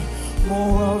be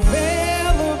more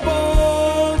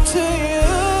available to you.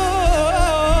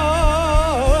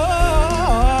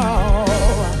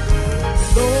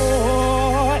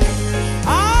 Lord,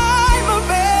 I'm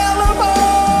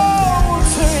available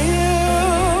to you.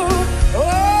 Oh,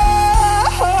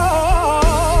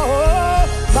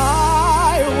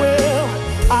 my will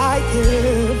I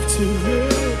give to you.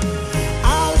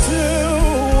 I'll do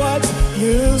what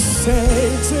you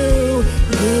say to.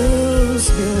 Use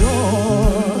me,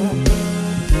 Lord,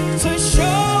 to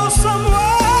show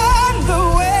someone the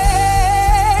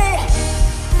way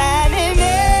and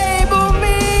enable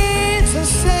me to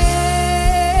say,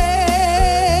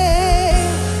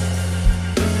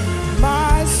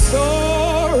 my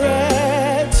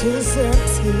storage is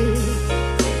empty.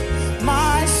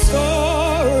 My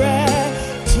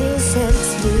storage is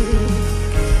empty.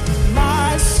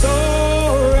 My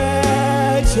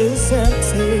storage is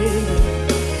empty.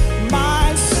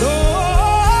 My storage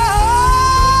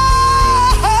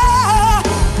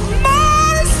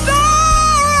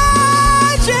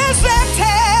is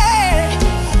empty.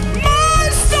 My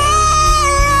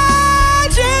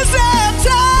storage is empty. My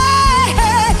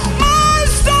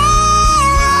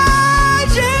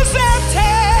storage is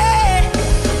empty.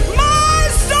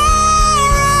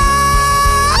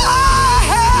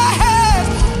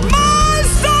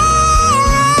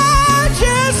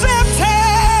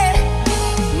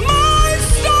 My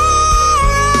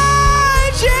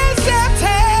storage is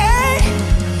empty.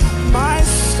 My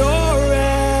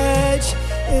storage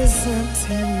is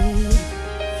empty,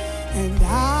 and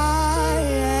I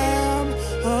am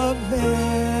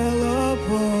available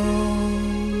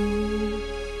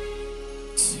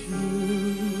to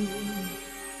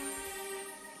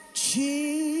Jesus.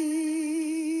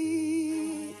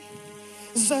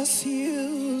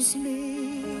 Use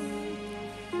me,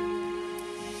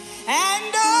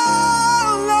 and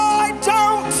oh Lord,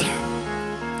 don't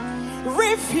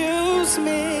refuse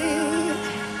me,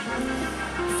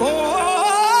 for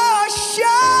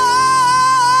surely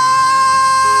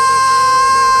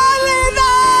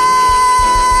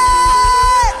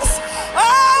there's a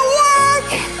work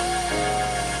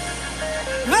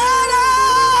that I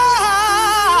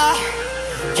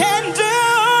can do.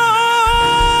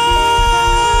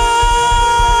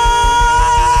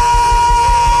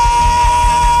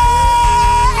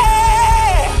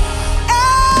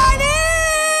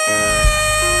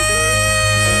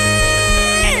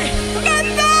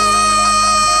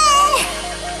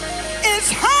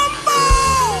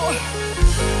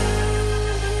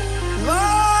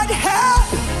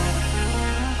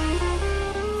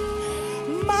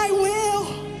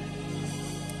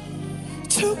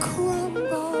 To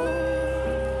crumble,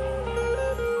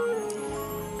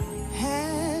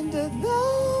 and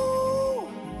though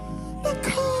the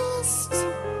cost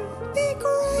be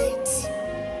great,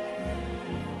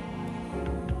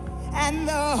 and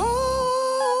the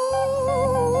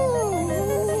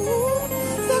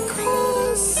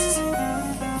cost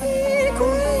be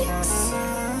great,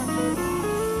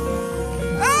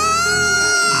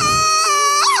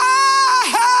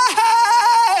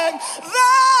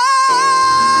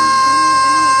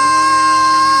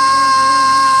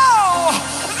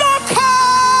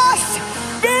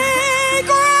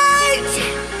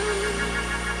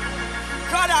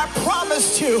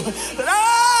 you that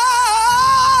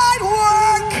I'd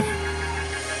work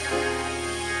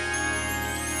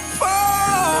for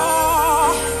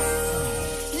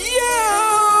you.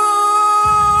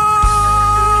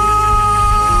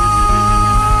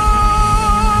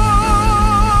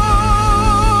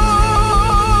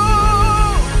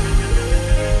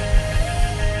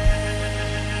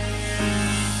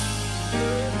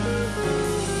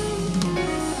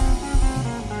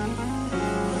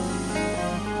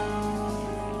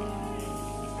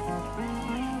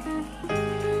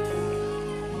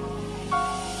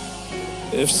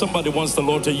 If somebody wants the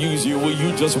Lord to use you, will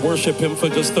you just worship him for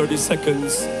just 30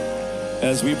 seconds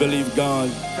as we believe God?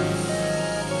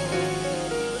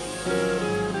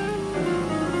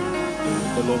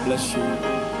 The Lord bless you.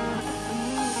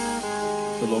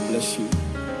 The Lord bless you.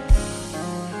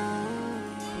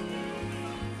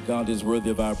 God is worthy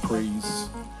of our praise.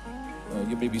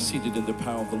 You may be seated in the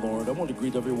power of the Lord. I want to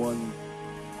greet everyone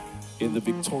in the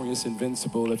victorious,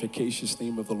 invincible, efficacious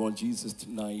name of the Lord Jesus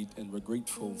tonight. And we're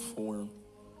grateful for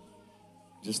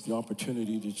just the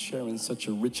opportunity to share in such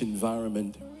a rich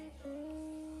environment.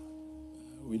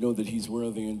 We know that he's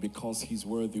worthy, and because he's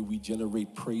worthy, we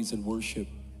generate praise and worship.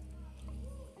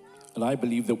 And I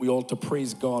believe that we ought to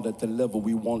praise God at the level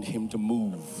we want him to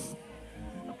move.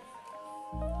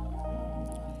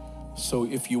 So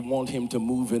if you want him to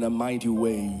move in a mighty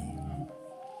way,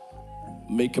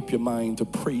 make up your mind to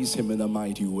praise him in a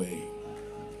mighty way.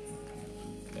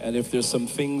 And if there's some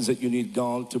things that you need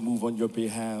God to move on your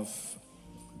behalf,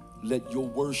 let your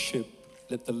worship,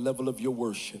 let the level of your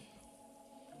worship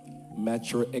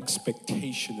match your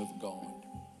expectation of God.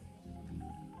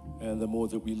 And the more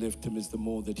that we lift him is the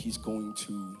more that he's going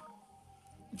to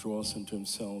draw us into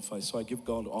himself. So I give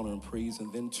God honor and praise.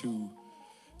 And then to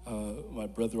my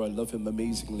brother, I love him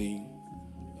amazingly,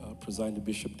 President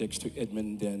Bishop Dexter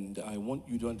Edmond. And I want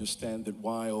you to understand that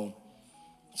while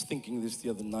I was thinking this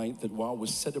the other night, that while we're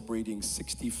celebrating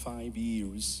 65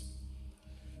 years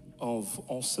of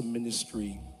awesome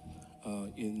ministry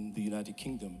in the United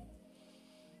Kingdom,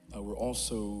 we're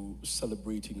also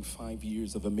celebrating 5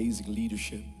 years of amazing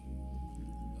leadership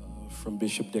from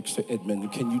Bishop Dexter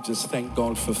Edmond. Can you just thank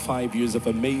God for 5 years of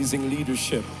amazing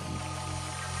leadership?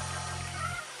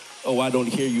 Oh, I don't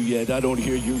hear you yet. I don't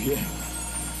hear you yet.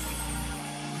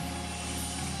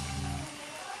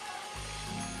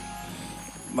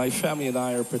 My family and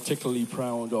I are particularly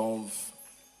proud of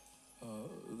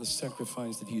the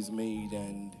sacrifice that he's made,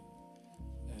 and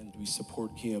we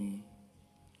support him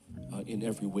in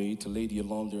every way. To Lady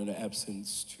Yolanda in her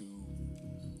absence, to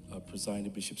Presiding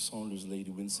Bishop Saunders,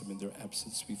 Lady Winsome in their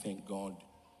absence, we thank God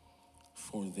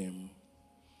for them.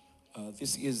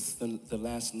 This is the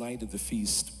last night of the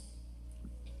feast,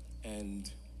 and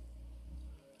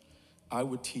I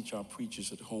would teach our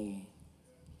preachers at home,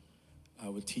 I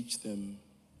would teach them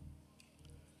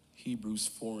Hebrews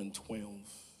 4:12,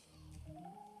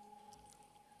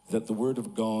 that the word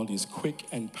of God is quick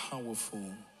and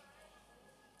powerful,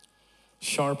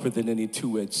 sharper than any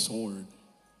two-edged sword.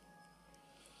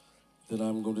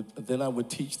 Then I would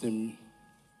teach them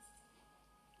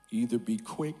either be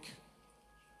quick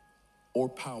or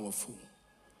powerful.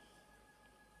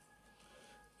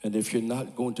 And if you're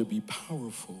not going to be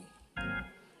powerful,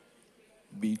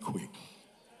 be quick.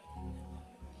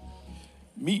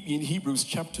 Meet me in Hebrews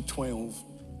chapter 12.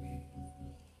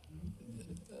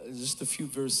 Just a few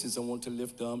verses I want to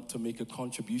lift up to make a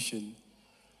contribution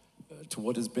to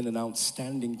what has been an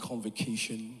outstanding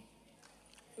convocation.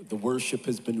 The worship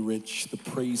has been rich, the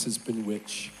praise has been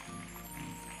rich,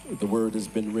 the word has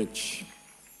been rich.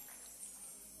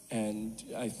 And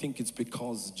I think it's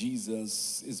because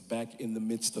Jesus is back in the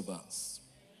midst of us.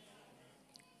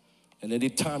 And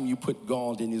anytime you put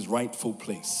God in his rightful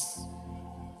place, oh,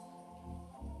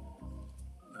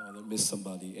 I missed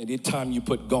somebody. Anytime you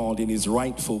put God in his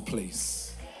rightful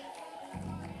place,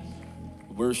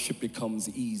 worship becomes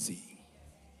easy.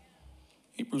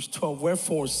 Hebrews 12,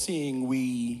 wherefore seeing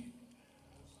we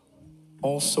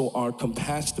also are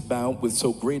compassed about with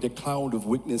so great a cloud of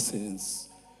witnesses,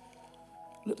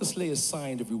 let us lay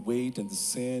aside every weight and the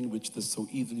sin which does so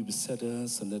easily beset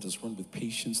us, and let us run with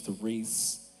patience the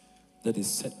race that is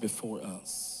set before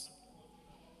us.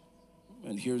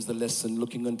 And here's the lesson: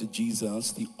 looking unto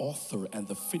Jesus, the author and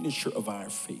the finisher of our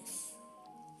faith,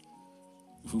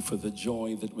 who for the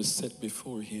joy that was set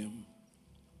before him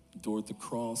endured the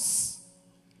cross,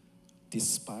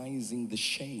 despising the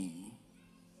shame,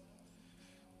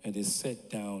 and is set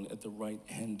down at the right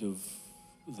hand of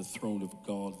the throne of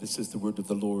God. This is the word of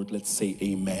the Lord. Let's say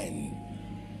amen.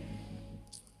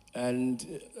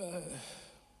 And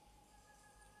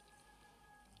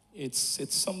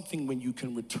it's something when you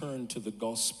can return to the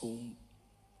gospel,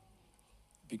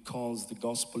 because the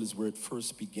gospel is where it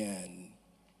first began.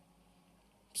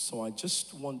 So I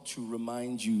just want to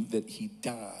remind you that he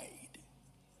died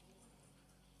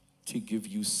to give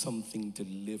you something to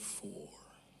live for.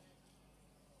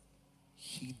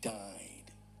 He died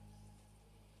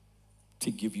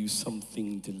to give you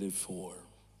something to live for.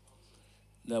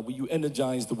 Now, will you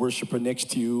energize the worshiper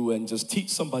next to you and just teach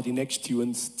somebody next to you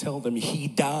and tell them, he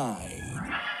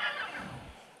died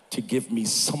to give me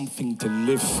something to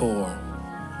live for.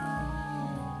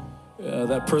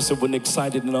 That person wasn't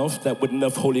excited enough, that wasn't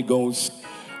enough Holy Ghost.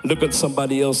 Look at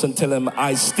somebody else and tell them,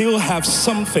 I still have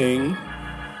something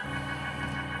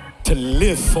to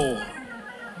live for.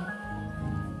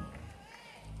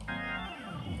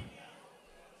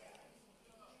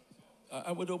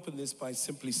 I would open this by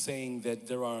simply saying that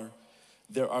there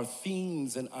are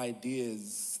themes and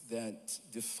ideas that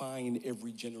define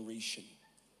every generation.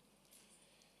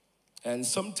 And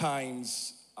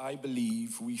sometimes I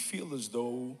believe we feel as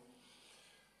though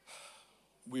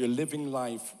we are living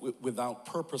life without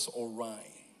purpose or rhyme.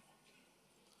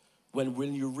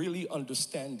 When you really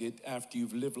understand it after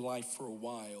you've lived life for a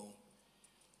while,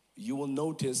 you will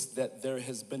notice that there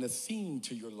has been a theme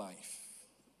to your life.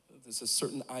 There's a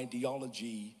certain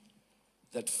ideology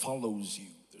that follows you.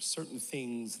 There's certain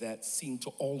things that seem to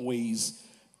always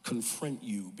confront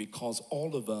you because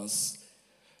all of us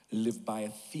live by a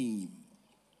theme.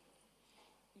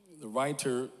 The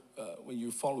writer, when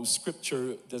you follow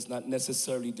scripture, does not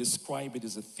necessarily describe it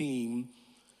as a theme,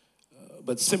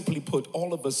 but simply put,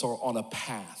 all of us are on a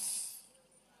path.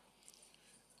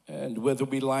 And whether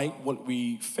we like what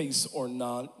we face or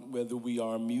not, whether we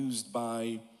are amused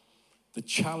by the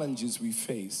challenges we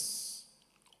face,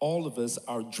 all of us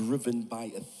are driven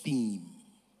by a theme,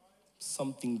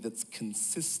 something that's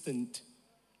consistent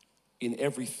in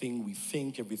everything we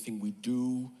think, everything we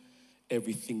do,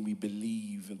 everything we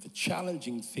believe. And the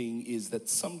challenging thing is that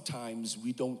sometimes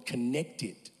we don't connect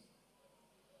it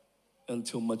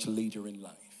until much later in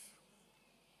life.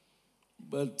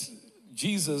 But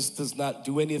Jesus does not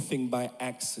do anything by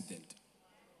accident.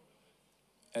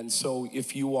 And so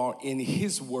if you are in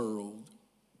his world,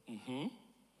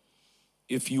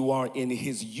 if you are in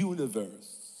his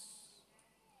universe,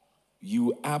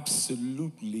 you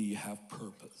absolutely have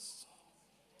purpose.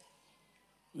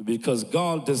 Because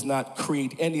God does not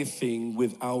create anything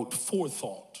without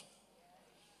forethought.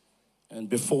 And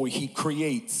before he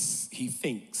creates, he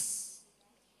thinks.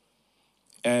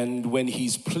 And when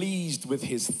he's pleased with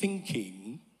his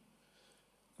thinking,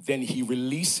 then he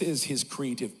releases his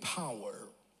creative power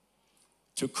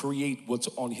to create what's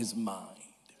on his mind.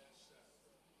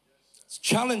 It's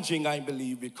challenging, I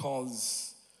believe,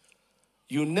 because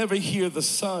you never hear the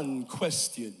sun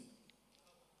question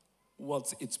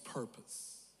what's its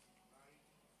purpose.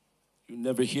 You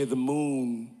never hear the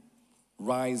moon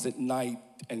rise at night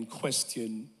and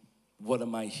question, what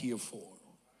am I here for?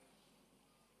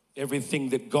 Everything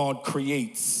that God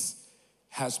creates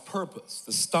has purpose.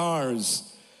 The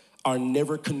stars are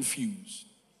never confused.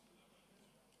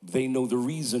 They know the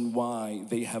reason why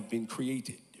they have been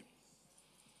created.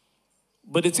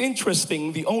 But it's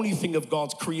interesting, the only thing of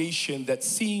God's creation that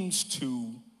seems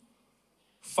to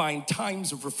find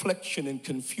times of reflection and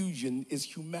confusion is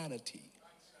humanity.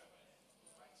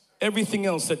 Everything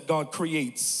else that God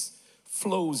creates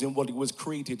flows in what it was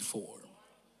created for.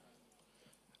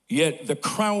 Yet the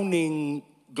crowning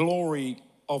glory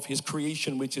of his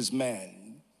creation, which is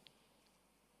man,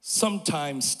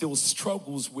 sometimes still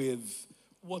struggles with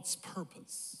what's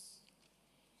purpose.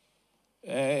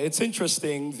 It's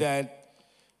interesting that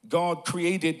God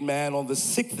created man on the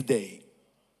 6th day,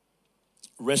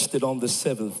 rested on the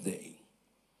 7th day.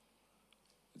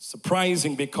 It's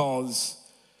surprising because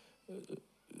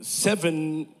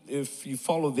 7, if you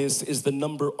follow this, is the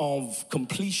number of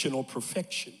completion or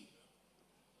perfection.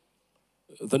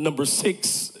 The number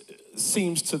 6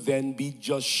 seems to then be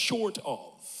just short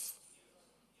of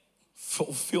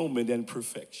fulfillment and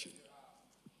perfection.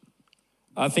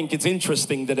 I think it's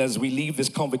interesting that as we leave this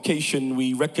convocation,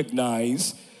 we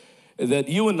recognize that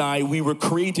you and I, we were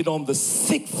created on the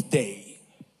 6th day.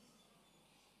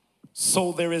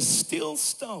 So there is still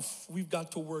stuff we've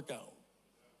got to work out.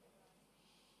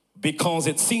 Because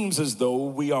it seems as though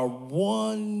we are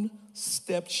one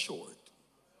step short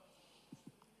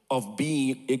of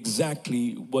being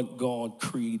exactly what God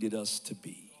created us to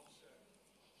be.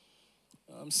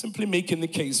 I'm simply making the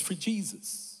case for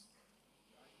Jesus.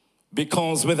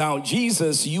 Because without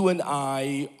Jesus, you and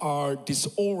I are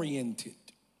disoriented.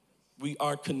 We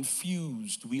are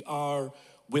confused. We are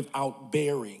without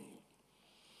bearing.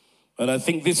 And I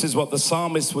think this is what the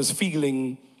psalmist was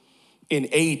feeling in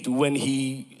 8 when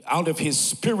he, out of his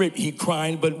spirit, he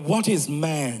cried, but what is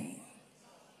man?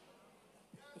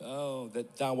 Oh,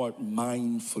 that thou art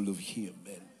mindful of him.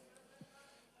 And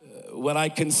when I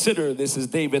consider, this is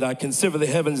David, I consider the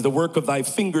heavens, the work of thy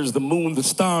fingers, the moon, the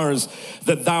stars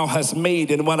that thou hast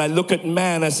made. And when I look at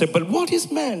man, I said, but what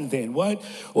is man then? What?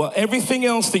 Well, everything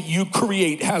else that you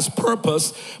create has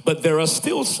purpose, but there are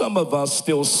still some of us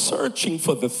still searching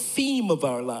for the theme of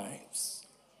our lives.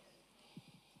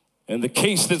 And the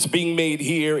case that's being made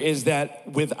here is that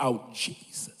without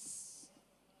Jesus,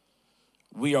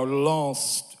 we are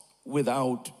lost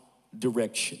without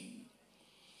direction.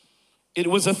 It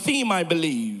was a theme, I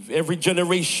believe. Every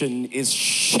generation is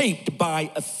shaped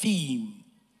by a theme.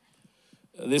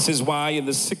 This is why in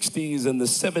the 60s and the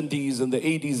 70s and the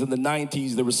 80s and the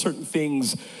 90s, there were certain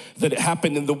things that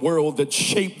happened in the world that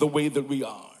shaped the way that we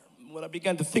are. When But I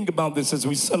began to think about this as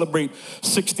we celebrate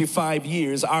 65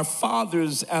 years. Our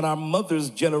fathers and our mothers'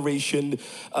 generation,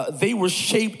 they were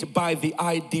shaped by the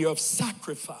idea of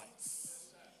sacrifice.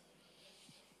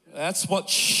 That's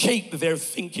what shaped their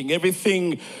thinking.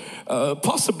 Everything,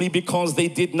 possibly because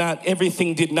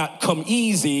everything did not come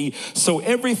easy. So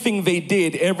everything they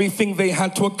did, everything they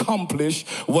had to accomplish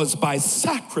was by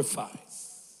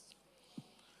sacrifice.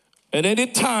 And any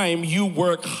time you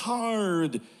work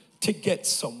hard to get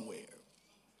somewhere,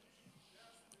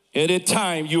 any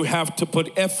time you have to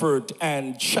put effort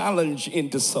and challenge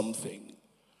into something,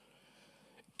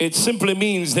 it simply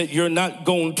means that you're not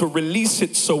going to release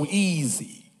it so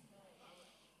easy,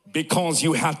 because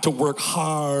you have to work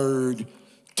hard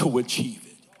to achieve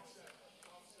it.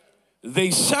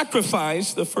 They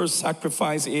sacrificed. The first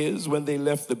sacrifice is when they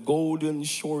left the golden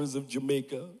shores of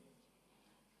Jamaica,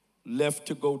 left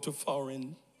to go to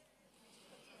foreign,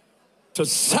 to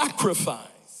sacrifice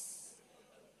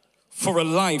for a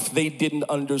life they didn't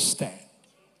understand.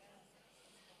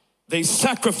 They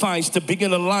sacrificed to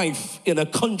begin a life in a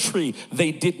country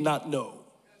they did not know.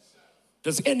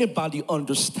 Does anybody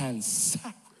understand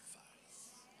sacrifice?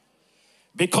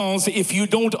 Because if you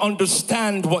don't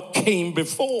understand what came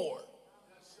before,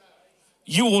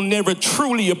 you will never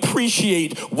truly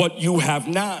appreciate what you have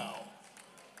now.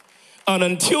 And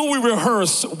until we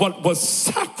rehearse what was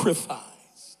sacrificed,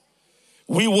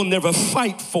 we will never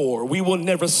fight for, we will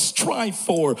never strive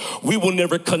for, we will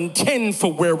never contend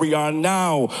for where we are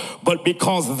now. But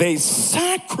because they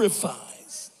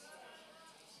sacrificed,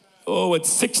 at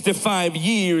 65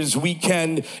 years, we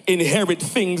can inherit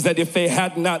things that if they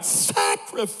had not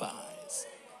sacrificed,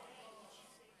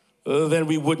 then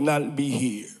we would not be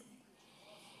here.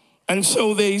 And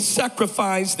so they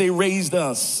sacrificed, they raised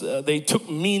us. They took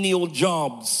menial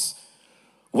jobs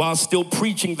while still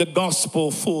preaching the gospel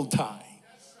full time.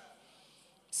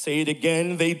 Say it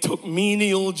again, they took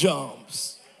menial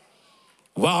jobs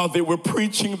while they were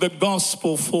preaching the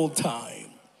gospel full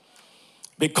time,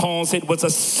 because it was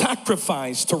a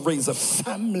sacrifice to raise a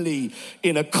family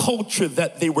in a culture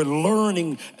that they were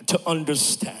learning to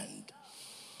understand.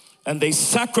 And they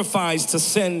sacrificed to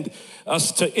send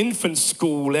us to infant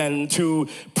school and to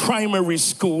primary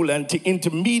school and to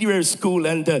intermediate school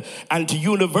and to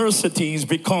universities,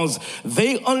 because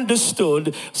they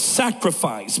understood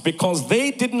sacrifice, because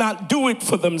they did not do it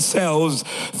for themselves.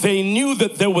 They knew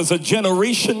that there was a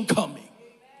generation coming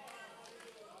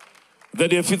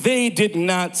that if they did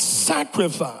not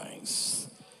sacrifice.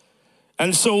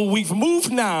 And so we've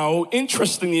moved now,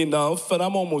 interestingly enough, and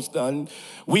I'm almost done,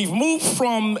 we've moved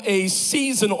from a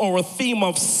season or a theme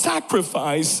of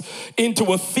sacrifice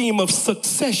into a theme of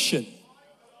succession.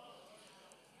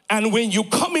 And when you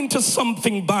come into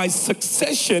something by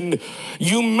succession,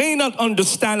 you may not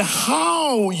understand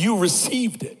how you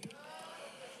received it.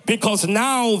 Because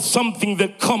now something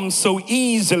that comes so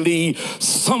easily,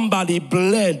 somebody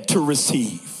bled to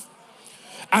receive.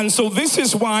 And so this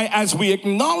is why, as we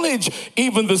acknowledge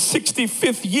even the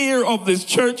 65th year of this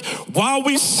church, while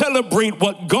we celebrate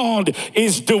what God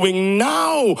is doing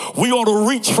now, we ought to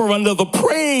reach for another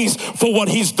praise for what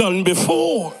he's done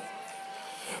before.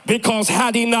 Because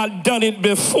had he not done it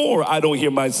before, I don't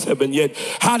hear my seven yet,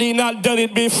 had he not done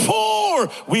it before,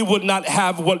 we would not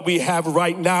have what we have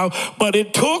right now. But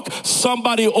it took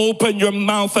somebody open your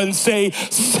mouth and say,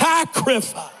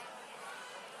 sacrifice.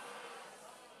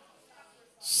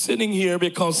 Sitting here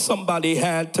because somebody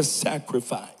had to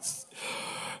sacrifice.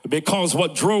 Because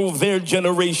what drove their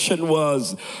generation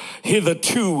was,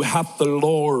 hitherto hath the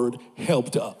Lord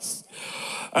helped us.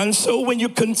 And so when you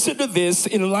consider this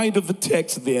in light of the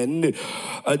text, then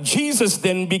Jesus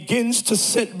then begins to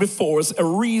set before us a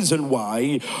reason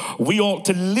why we ought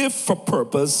to live for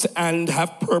purpose and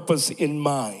have purpose in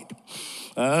mind.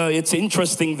 It's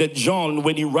interesting that John,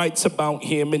 when he writes about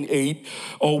him in 8,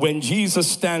 or when Jesus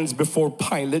stands before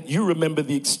Pilate, you remember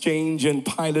the exchange, and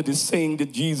Pilate is saying to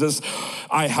Jesus,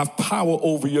 I have power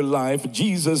over your life.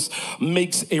 Jesus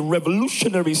makes a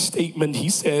revolutionary statement. He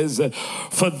says,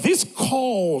 for this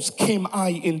cause came I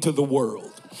into the world,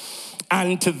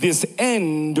 and to this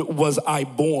end was I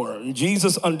born.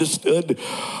 Jesus understood,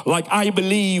 like I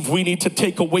believe we need to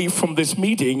take away from this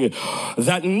meeting,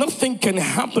 that nothing can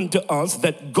happen to us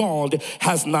that God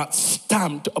has not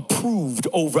stamped approved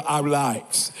over our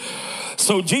lives.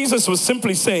 So Jesus was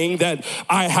simply saying that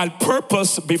I had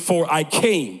purpose before I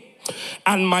came.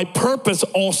 And my purpose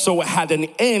also had an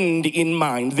end in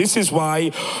mind. This is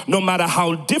why no matter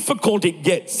how difficult it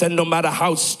gets and no matter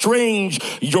how strange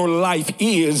your life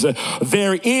is,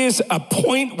 there is a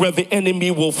point where the enemy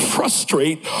will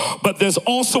frustrate, but there's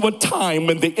also a time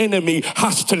when the enemy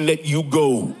has to let you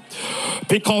go.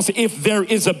 Because if there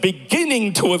is a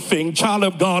beginning to a thing, child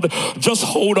of God, just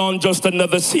hold on just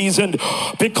another season.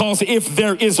 Because if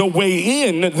there is a way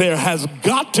in, there has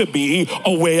got to be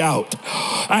a way out.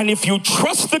 And if you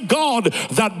trust the God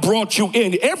that brought you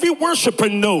in, every worshiper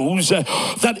knows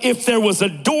that if there was a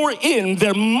door in,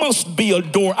 there must be a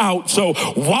door out. So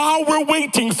while we're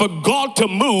waiting for God to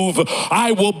move,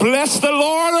 I will bless the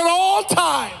Lord at all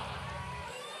times.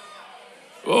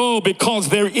 Oh, because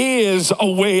there is a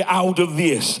way out of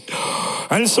this.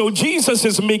 And so Jesus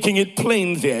is making it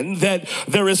plain then that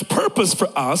there is purpose for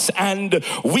us, and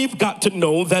we've got to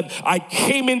know that I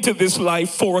came into this life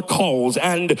for a cause,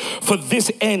 and for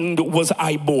this end was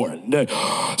I born.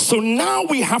 So now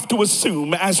we have to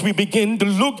assume, as we begin to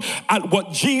look at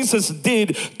what Jesus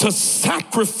did to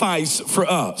sacrifice for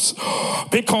us,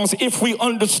 because if we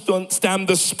understand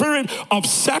the spirit of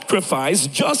sacrifice,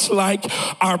 just like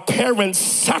our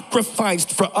parents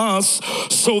sacrificed for us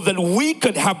so that we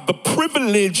could have the privilege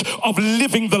of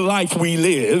living the life we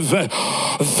live,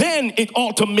 then it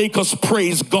ought to make us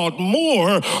praise God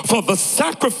more for the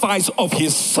sacrifice of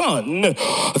his son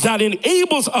that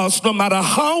enables us, no matter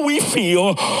how we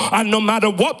feel and no matter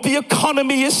what the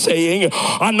economy is saying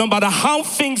and no matter how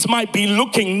things might be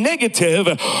looking negative,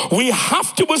 we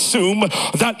have to assume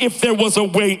that if there was a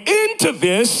way into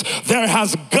this, there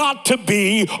has got to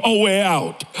be a way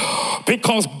out,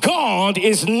 because God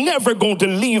is never going to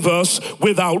leave us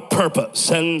without purpose.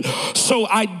 And so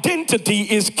identity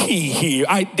is key here.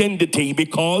 Identity,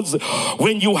 because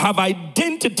when you have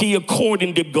identity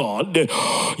according to God,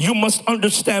 you must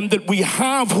understand that we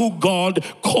have who God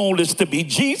called us to be.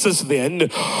 Jesus then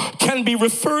can be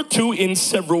referred to in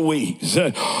several ways.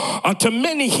 To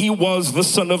many he was the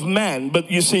Son of Man,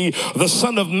 but you see, the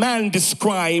Son of Man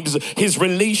describes his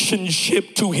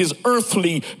relationship to his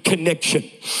earthly connection.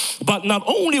 But not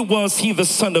only was he the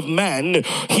Son of Man,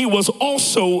 he was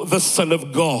also the Son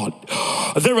of God.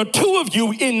 There are two of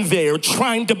you in there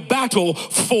trying to battle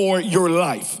for your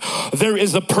life. There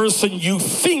is a person you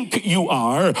think you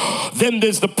are, then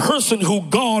there's the person who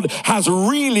God has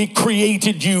really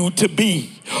created you to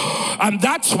be. And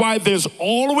that's why there's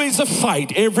always a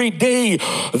fight. Every day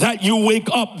that you wake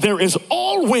up, there is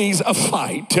always a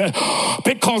fight,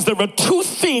 because there are two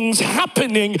things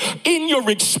happening in your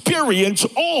experience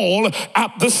all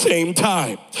at the same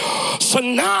time. So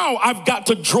now I've got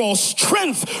to draw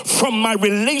strength from my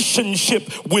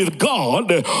relationship with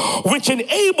God, which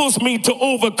enables me to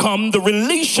overcome the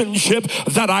relationship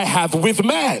that I have with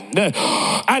man.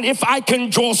 And if I can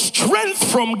draw strength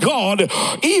from God,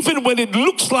 even when it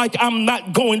looks like I'm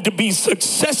not going to be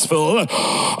successful,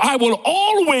 I will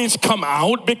always come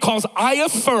out, because I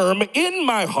affirm in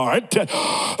my heart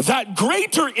that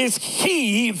greater is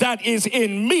he that is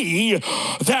in me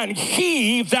than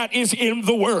he that is in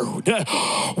the world.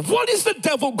 What is the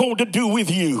devil going to do with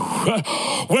you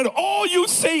when all you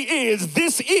say is,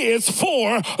 this is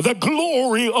for the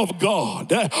glory of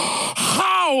God?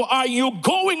 How are you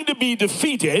going to be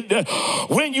defeated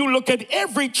when you look at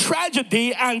every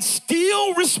tragedy and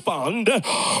still respond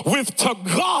with, to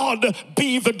God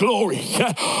be the glory?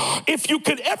 If you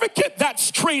could ever get that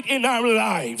straight in our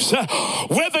lives,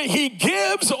 whether he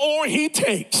gives or he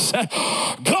takes,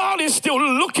 God is still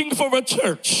looking for a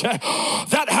church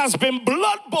that has been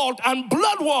blood bought and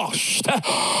blood washed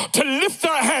to lift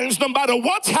their hands no matter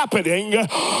what's happening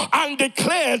and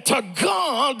declare, to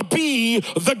God be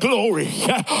the glory.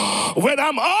 When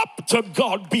I'm up, to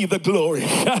God be the glory.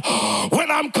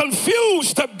 When I'm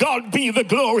confused, to God be the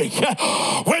glory.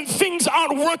 When things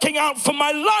aren't working out for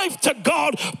my life, to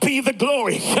God be the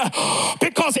glory.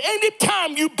 Because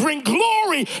anytime you bring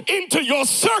glory into your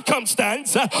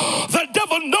circumstance, the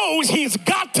devil knows he's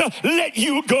got to let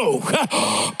you go.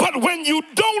 But when you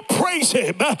don't praise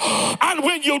him and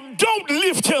when you don't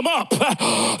lift him up,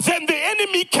 then the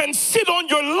enemy can sit on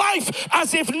your life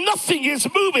as if nothing is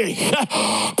moving.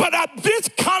 But at this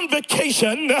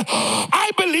convocation,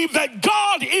 I believe that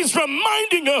God is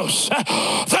reminding us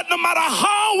that no matter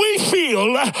how we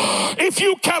feel, if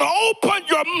you can open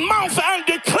your mouth and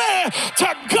declare,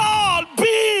 to God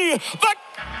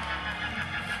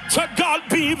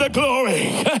be the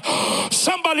glory.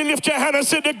 Somebody lift your hand and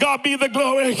say, to God be the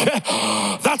glory.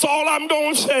 That's all I'm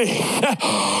going to say.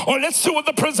 Or let's do what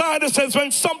the presider says.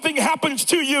 When something happens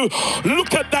to you,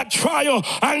 look at that trial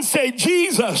and say,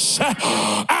 Jesus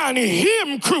and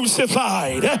him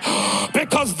crucified,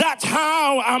 because that's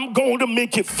how I'm going to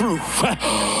make it through.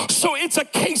 So it's a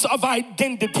case of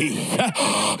identity.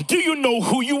 Do you know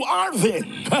who you are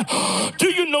then? Do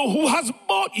you know who has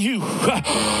bought you?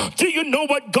 Do you know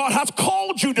what God has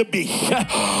called called you to be?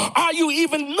 Are you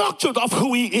even nurtured of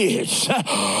who he is?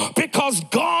 Because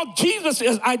God,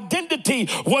 Jesus' identity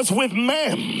was with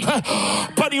man,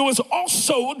 but he was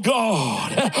also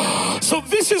God. So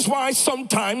this is why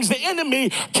sometimes the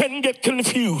enemy can get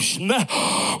confused.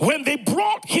 When they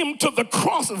brought him to the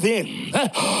cross then,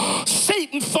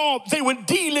 Satan thought they were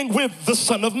dealing with the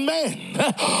Son of Man,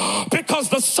 because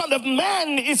the Son of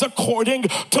Man is according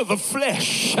to the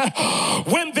flesh.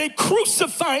 When they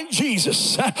crucified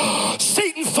Jesus,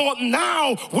 Satan thought,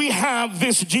 now we have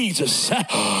this Jesus.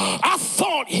 I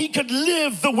thought he could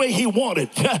live the way he wanted.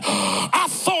 I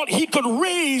thought he could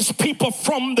raise people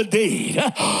from the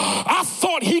dead. I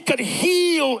thought he could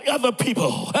heal other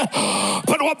people.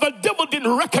 But what the devil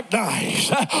didn't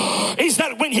recognize is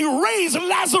that when he raised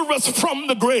Lazarus from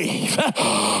the grave,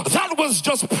 that was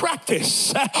just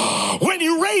practice. When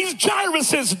he raised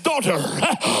Jairus' daughter,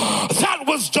 that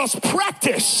was just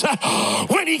practice.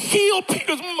 When he healed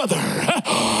Peter's mother,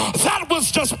 that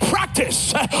was just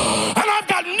practice. And I've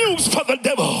got news for the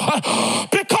devil,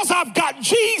 because I've got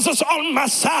Jesus on my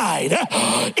side.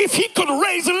 If he could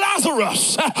raise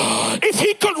Lazarus, if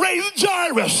he could raise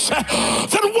Jairus,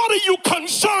 then what are you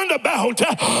concerned about?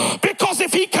 Because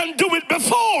if he can do it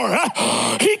before,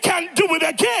 he can do it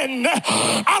again.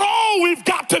 And all we've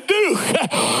got to do,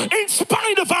 in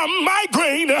spite of our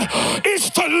migraine, is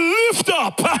to lift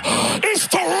up, is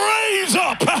to raise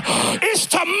up, is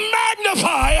to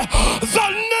magnify the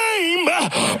name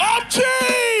of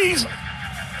Jesus.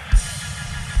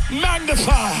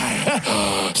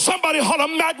 Magnify. Somebody ought to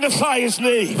magnify his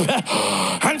name.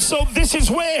 And so this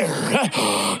is where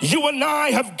you and I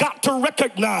have got to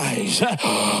recognize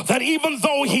that even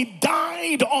though he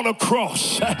died on a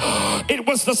cross, it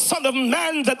was the Son of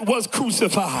Man that was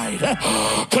crucified.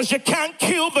 Because you can't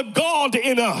kill the God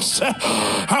in us.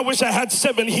 I wish I had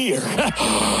 7 here.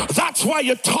 That's why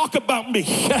you talk about me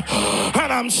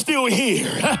and I'm still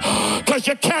here. Because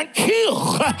you can't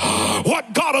kill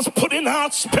what God has put in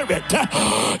our spirit.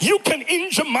 You can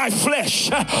injure my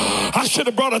flesh. I should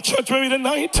have brought a church with me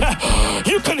tonight.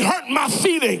 You can hurt my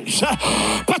feelings,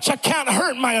 but you can't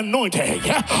hurt my anointing,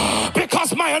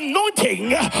 because my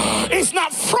anointing is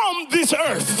not from this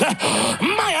earth.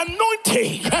 My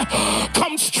anointing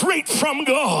comes straight from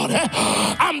God.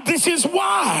 And this is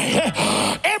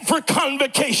why every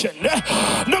convocation,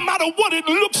 no matter what it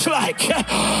looks like,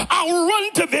 I'll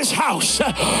run to this house,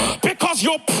 because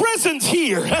your presence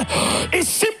here is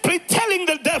simply telling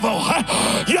the devil,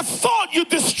 you thought you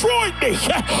destroyed me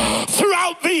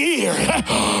throughout the year,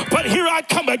 but here I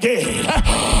come again.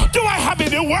 Do I have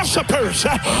any worshipers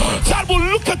that will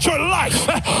look at your life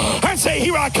and say,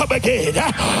 here I come again?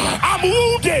 I'm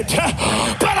wounded,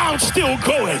 but I'm still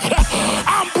going.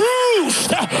 I'm bruised,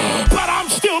 but I'm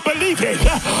still believing,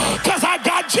 because I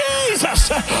got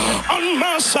Jesus on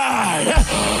my side,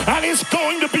 and it's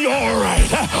going to be all right.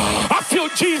 I feel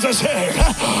Jesus here.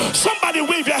 Somebody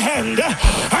wave your hand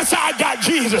and say, I got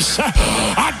Jesus.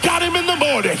 I got him in the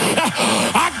morning.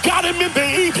 I got him in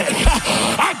the evening.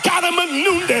 I got him at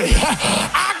noonday.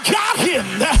 I got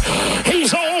him.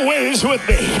 He's always with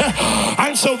me.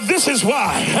 And so this is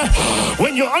why,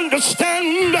 when you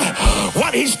understand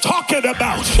what he's talking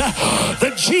about,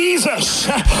 the Jesus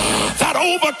that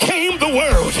overcame the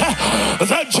world,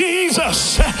 the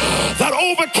Jesus that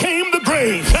overcame the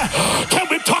grave. Can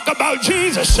we talk about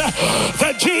Jesus?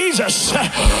 The Jesus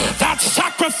that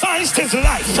sacrificed his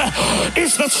life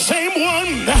is the same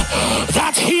one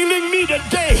that's healing me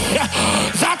today,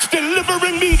 that's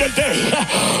delivering me today.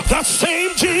 The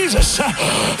same Jesus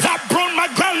that brought my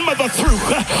grandmother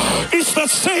through is the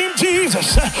same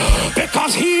Jesus,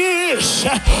 because he is,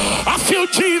 I feel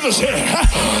Jesus here,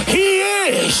 he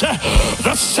is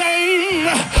the same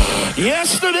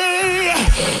yesterday,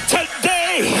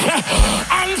 today,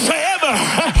 and forever.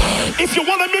 If you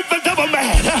want to make the devil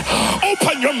mad,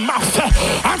 open your mouth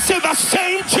and say, the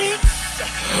same Jesus,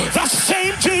 the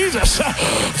same Jesus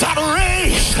that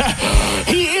raised,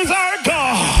 he is our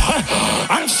God.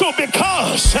 And so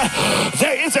because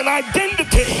there is an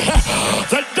identity,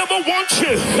 the devil wants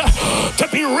you to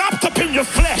be wrapped up in your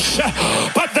flesh,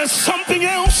 but there's something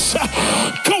else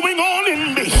going on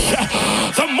in me.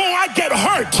 The more I get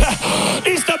hurt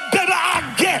is the better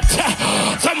I get.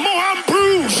 The more I'm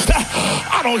bruised,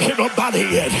 I don't hear nobody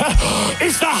yet.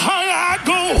 It's the higher I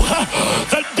go.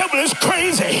 The devil is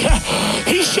crazy.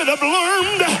 He should have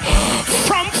learned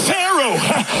from Pharaoh.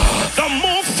 The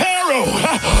more Pharaoh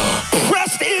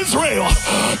pressed Israel,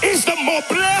 is the more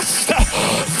blessed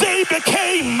they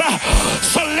became.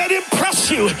 So let him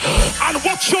press you and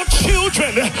watch your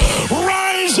children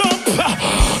rise up.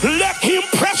 Let him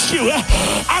press you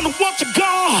and watch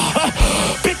God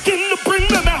begin to bring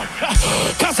them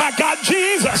got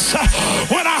Jesus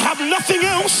when I have nothing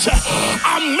else.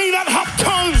 I may not have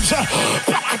tongues,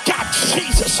 but I got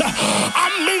Jesus. I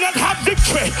may not have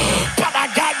victory, but I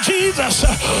got Jesus,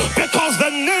 because the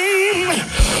name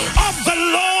of the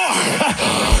Lord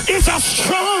is a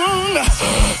strong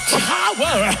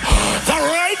tower. The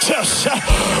righteous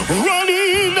run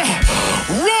in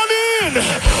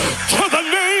to the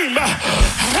name.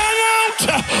 Hang out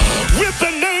with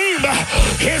the name.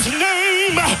 His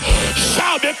name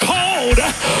shall be called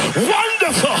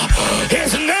Wonderful.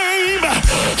 His name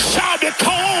shall be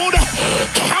called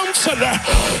Counselor.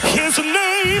 His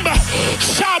name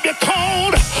shall be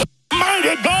called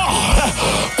Mighty God,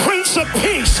 Prince of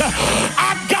Peace.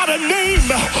 I got a name.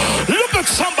 Look at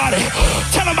somebody.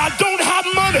 Tell them I don't have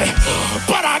money,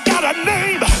 but I got a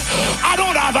name. I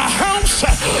don't have a house,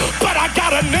 but I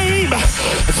got a name.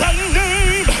 The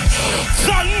name,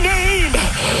 the name.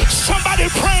 Somebody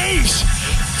praise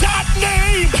that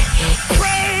name.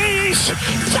 Praise.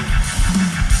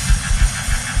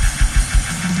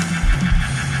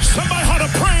 Somebody ought to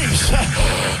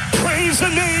praise the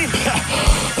name.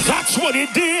 That's what he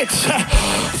did.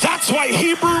 That's why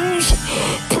Hebrews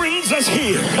brings us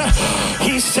here.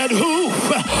 He said who?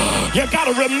 You got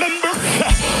to remember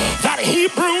that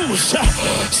Hebrews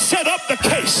set up the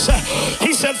case.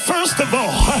 He said, first of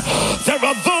all, there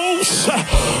are those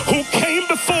who came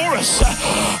before us.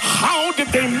 How did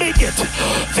they make it?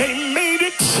 They made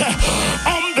it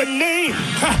on the name.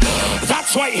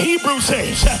 That's why Hebrews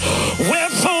says,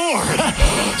 wherefore,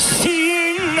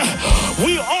 seeing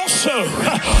we also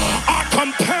are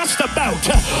compassed about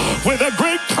with a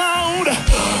great cloud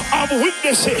of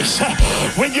witnesses.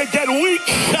 When you get weak,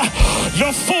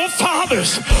 your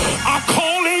forefathers are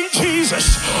calling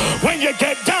Jesus. When you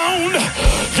get down,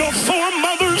 your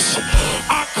foremothers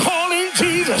are calling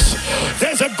Jesus.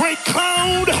 There's a great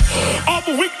cloud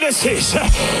of witnesses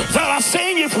that are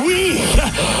saying if we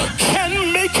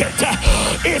can make it,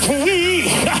 if we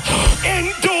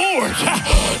endured,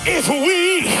 if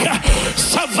we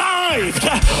survived,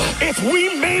 if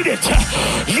we made it,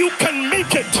 you can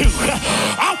make it too.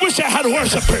 I wish I had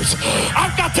worshipers.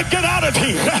 I've got to get out of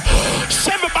here.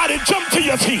 So everybody jump to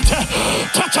your feet.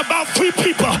 Touch about 3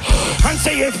 people and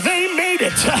say, if they made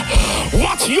it,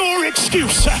 what's your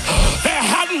excuse? They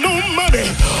had no money,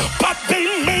 but they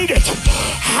made it.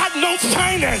 Had no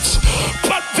finance,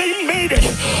 but they made it.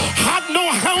 Had no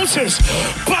houses,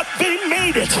 but they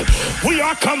made it. We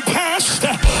are compassed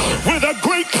with a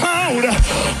great cloud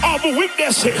of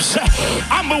witnesses.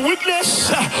 I'm a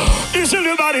witness. Is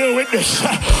anybody a witness?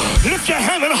 Lift your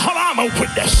hand and holler, I'm a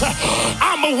witness.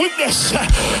 I'm a witness.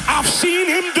 I've seen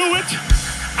him do it.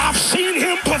 I've seen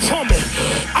him perform it.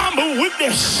 I'm a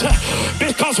witness,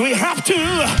 because we have to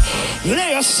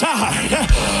lay aside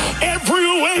every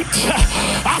weight.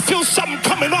 I feel something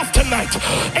coming off tonight.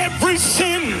 Every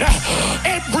sin,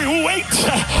 every weight,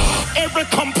 every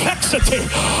complexity,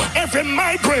 every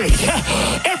migraine,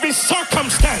 every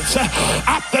circumstance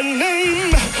at the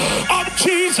name of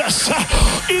Jesus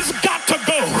is got to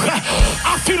go.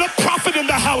 I feel a prophet in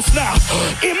the house now.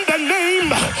 In the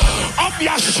name of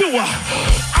Yeshua,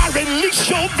 I release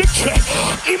your victory.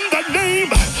 In the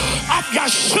name of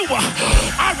Yeshua,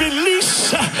 I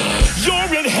release your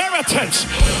inheritance,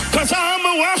 because I'm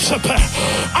a worshiper.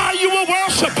 Are you a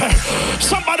worshiper?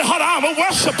 Somebody holler, I'm a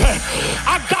worshiper.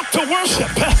 I got to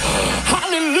worship.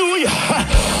 Hallelujah.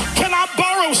 Can I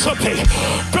borrow something?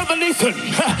 Brother Nathan,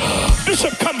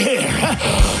 Bishop, come here.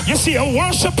 You see, a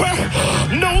worshiper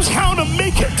knows how to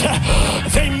make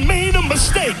it. They made a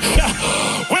mistake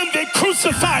when they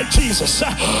crucified Jesus.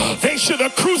 They should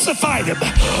have crucified him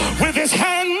with his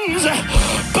hands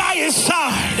by his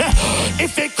side.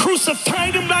 If they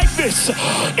crucified him like this,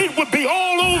 it would be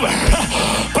all over.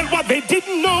 But what they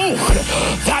didn't know,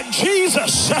 that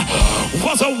Jesus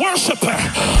was a worshiper.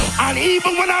 And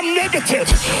even when I'm negative,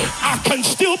 I can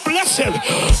still bless him.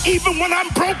 Even when I'm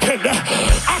broken,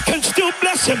 I can still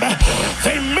bless him.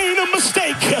 They made a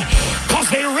mistake because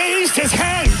they raised his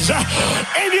hands.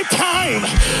 Anytime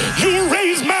you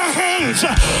raise my hands,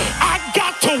 I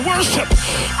got to worship.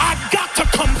 I got to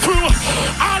come through.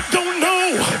 I don't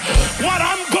know what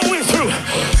I'm going through.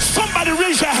 Somebody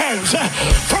raise your hands.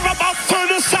 For about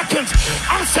 30 seconds,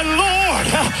 I said, Lord,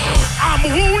 I'm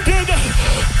wounded,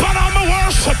 but I'm a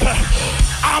worshiper.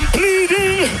 I'm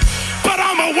bleeding, but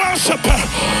I'm a worshiper.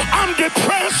 I'm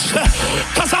depressed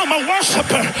because I'm a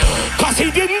worshiper. Because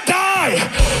he didn't die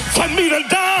for me to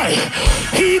die.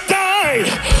 He died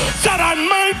that I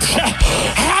might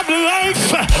have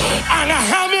life and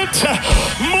have it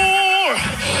more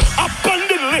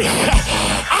abundantly.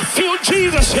 I feel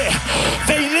Jesus here.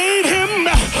 They laid him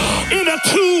in a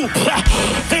tomb.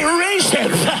 They raised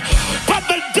him. But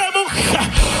the devil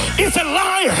is a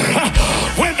liar.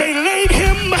 When they laid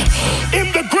him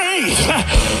in the grave,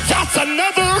 that's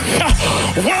another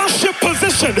worship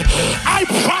position. I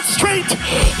prostrate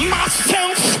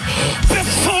myself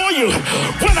before you.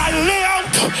 When I lay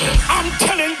out, I'm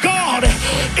telling God,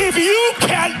 if you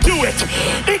can't do it,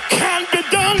 it can be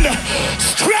done.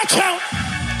 Stretch out,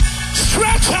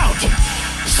 stretch out,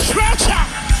 stretch out,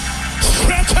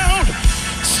 stretch out,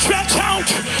 stretch out,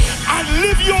 and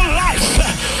live your life.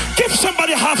 Give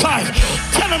somebody a high five.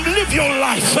 Tell them, live your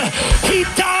life. He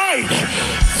died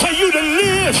for you to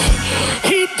live.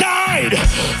 He died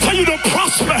for you to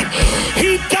prosper.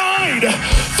 He died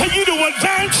for you to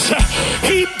advance.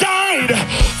 He died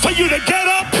for you to get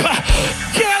up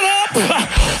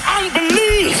and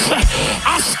believe.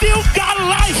 I still got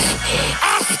life.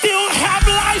 I still have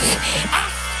life.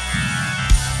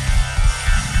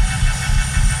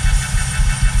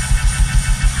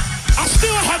 I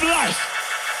still have life.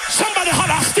 Somebody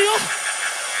holler, I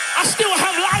still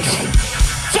have life.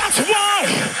 That's why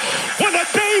when a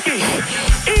baby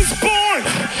is born,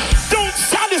 don't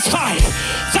satisfy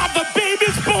that the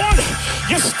baby's born.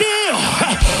 You still,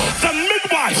 the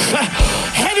midwife,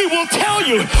 Hetty will tell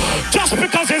you, just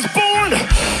because it's born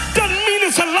doesn't mean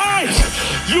it's alive.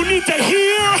 You need to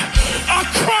hear a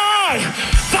cry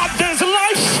that there's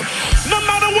life no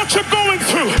matter what you're going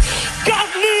through. God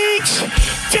needs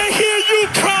to hear you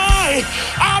cry,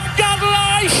 I've got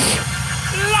life,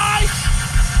 life.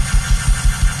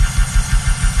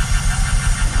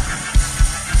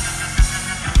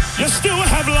 You still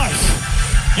have life.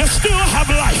 You still have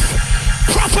life.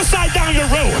 Prophesy down your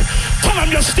road. Tell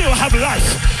them you still have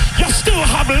life. You still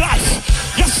have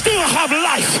life. You still have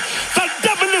life. The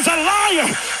devil is a liar.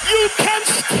 You can't.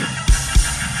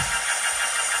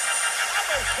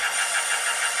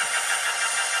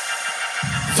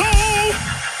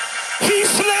 He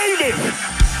slay me,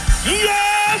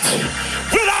 yet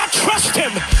will I trust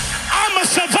him. I'm a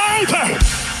survivor,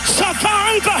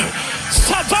 survivor,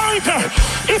 survivor.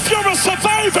 If you're a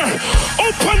survivor,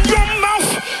 open your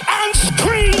mouth and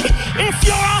scream if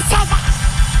you're a survivor.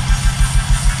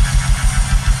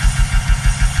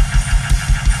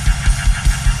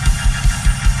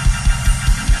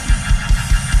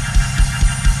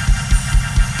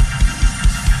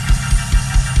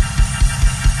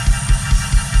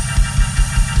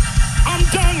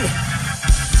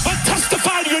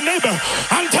 Neighbor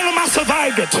and tell him I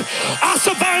survived it. I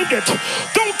survived it.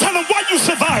 Don't tell him what you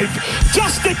survived.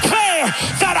 Just declare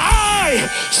that I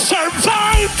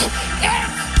survived it.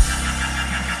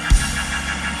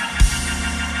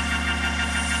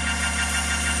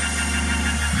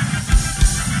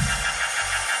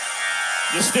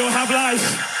 You still have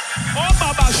life. Oh,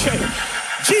 Baba Shay.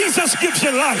 Jesus gives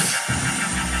you life.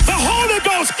 The Holy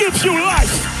Ghost gives you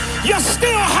life. You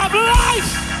still have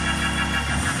life.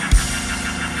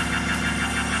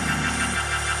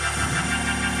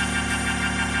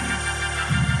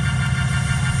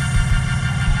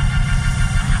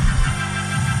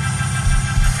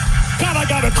 I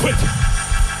gotta quit.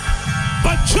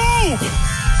 But Job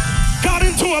got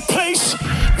into a place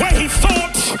where he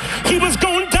thought he was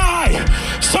going to die.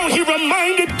 So he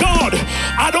reminded God,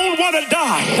 I don't want to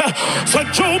die. So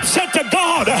Job said to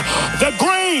God, the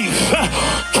grave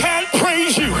can't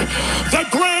praise you. The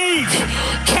grave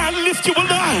can't lift you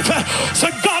alive. So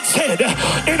God said,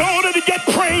 in order to get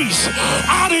praise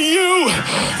out of you,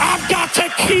 I've got to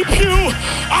keep you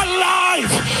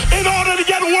alive. In order to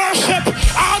get worship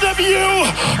out of you,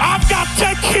 I've got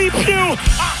to keep you.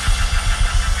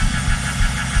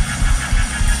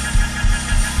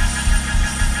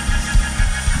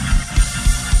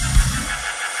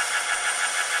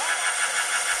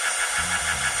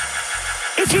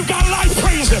 If you've got life,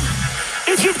 praise him.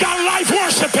 If you've got life,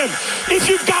 worship him. If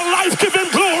you've got life, give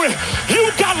him glory.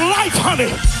 You've got life,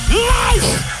 honey. Life.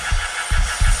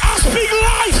 I speak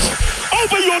life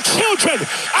over your children.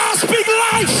 I speak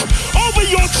life over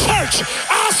your church.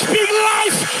 I speak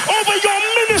life over your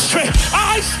ministry.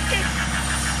 I speak.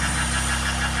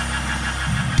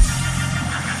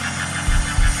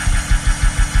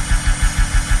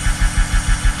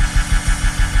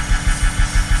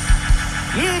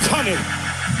 Live, honey.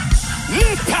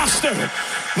 Live, pastor.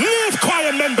 Live,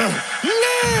 choir member.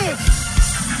 Live.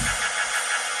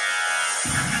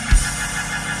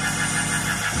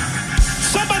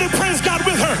 Somebody praise God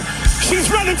with her.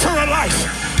 She's running for her life.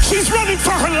 She's running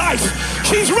for her life.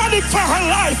 She's running for her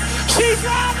life. She's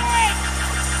running.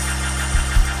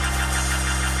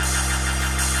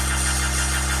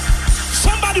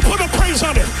 Somebody put a praise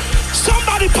on it.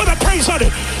 Somebody put a praise on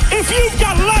it. If you've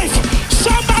got life,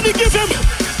 somebody give him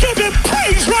Give him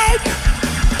praise, right?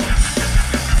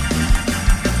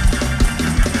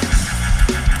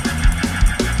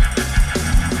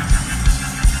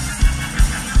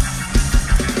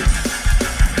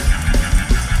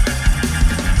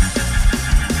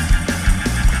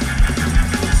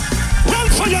 Run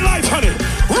for your life, honey.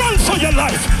 Run for your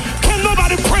life. Can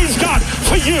nobody praise God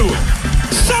for you?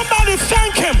 Somebody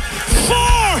thank him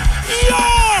for your...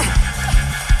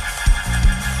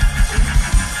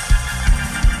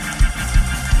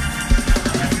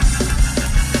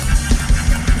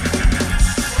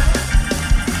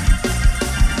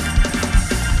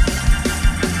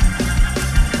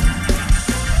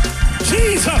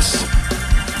 Jesus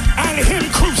and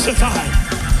him crucified.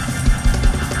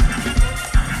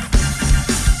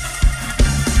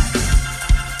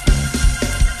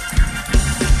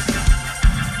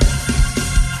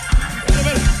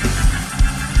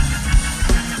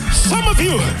 Some of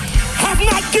you have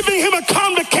not given him a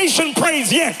convocation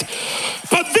praise yet,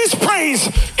 but this praise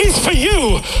is for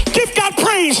you. Give God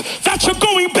praise that you're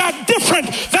going back different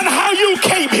than how you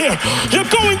came here. You're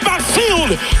going back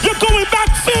filled. You're going back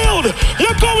filled.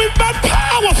 You're going back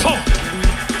powerful.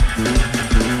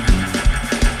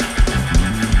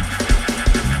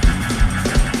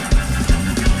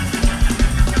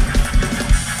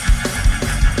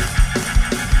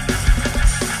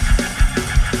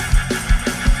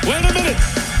 Wait a minute.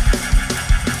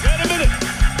 Wait a minute.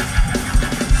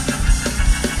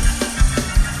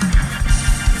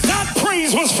 That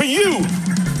praise was for you.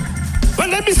 But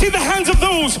let me see the hands of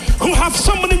those who have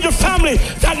someone in your family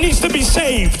that needs to be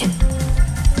saved.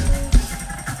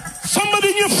 Somebody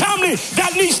in your family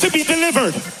that needs to be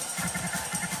delivered.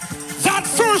 That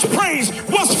first praise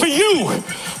was for you.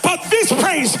 But this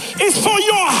praise is for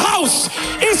your house.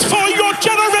 It's for your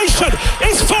generation.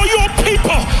 It's for your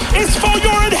people. It's for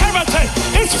your inheritance.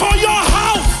 It's for your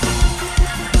house.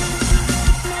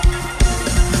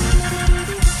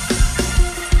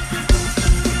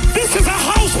 This is a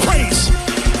house praise.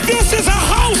 This is a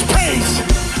house praise.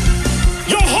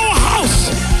 Your whole house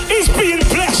is being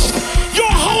blessed.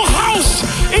 Your whole house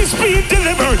is being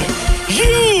delivered.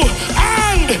 You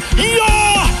and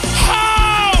your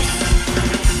house.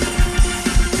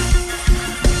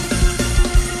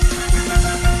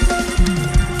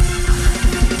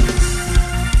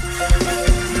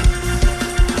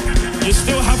 You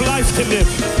still have life to live.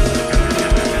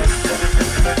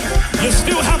 You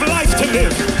still have life to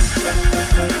live.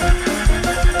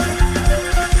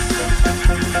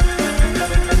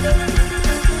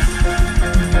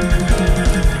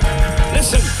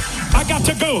 Listen, I got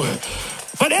to go.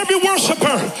 But every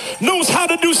worshiper knows how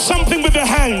to do something with their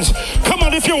hands. Come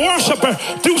on, if you're a worshiper,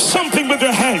 do something with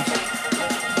your hands.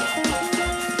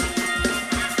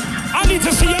 I need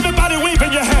to see everybody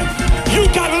waving your hand. You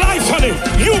got life, honey.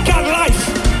 You got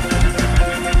life.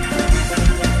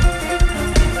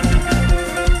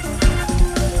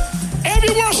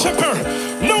 Every worshiper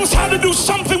knows how to do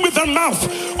something with their mouth.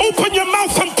 Open your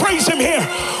mouth and praise him here.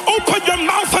 Open your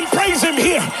mouth and praise him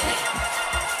here.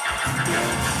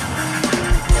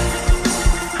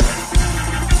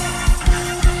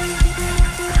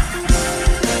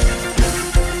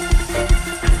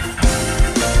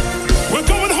 We're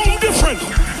going home different.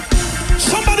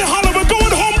 Somebody holler, we're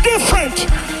going home different.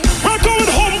 We're going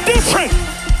home different.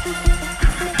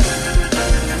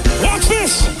 Watch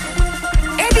this.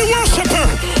 Every worshiper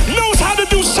knows how to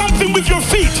do something with your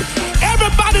feet.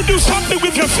 Everybody do something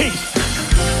with your feet.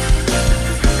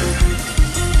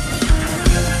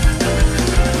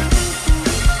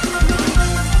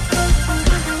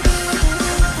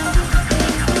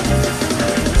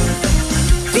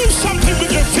 Do something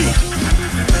with your feet.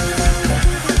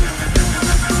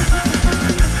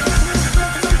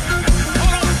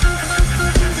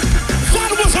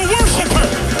 That was a worshiper.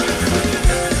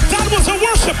 That was a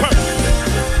worshiper.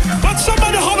 But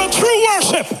somebody hold a true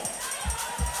worship.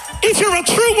 If you're a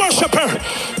true worshiper,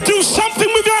 do something.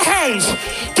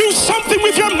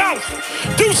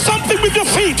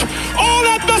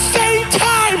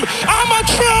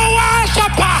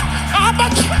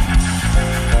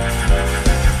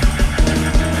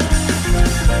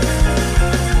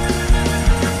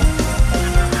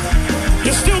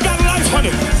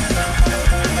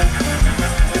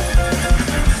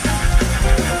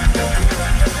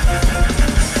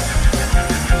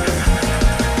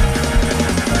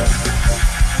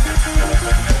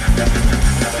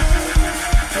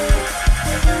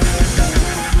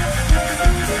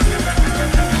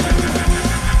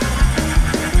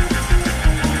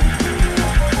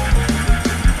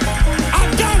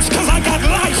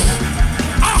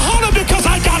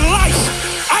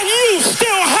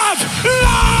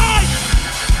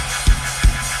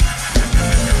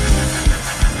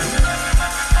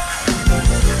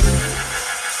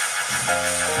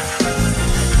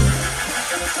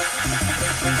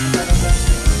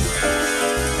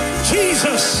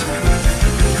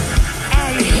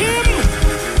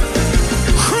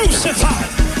 testify.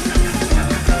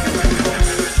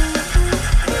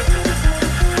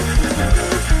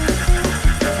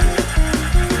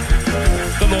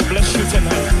 The Lord bless you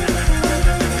tonight.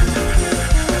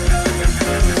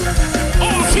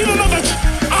 Oh, I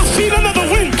feel another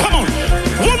wind. Come on.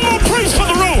 One more praise for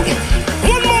the road.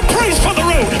 One more praise for the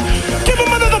road. Give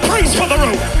him another praise for the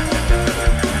road.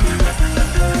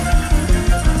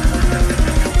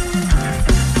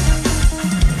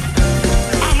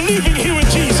 I'm leaving here in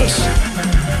Jesus.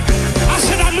 I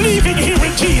said I'm leaving here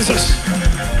in Jesus.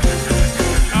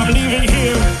 I'm leaving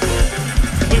here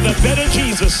with a better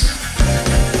Jesus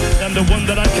than the one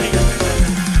that I came.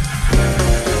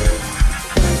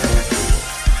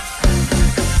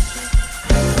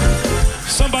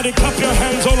 Somebody clap your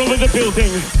hands all over the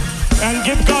building and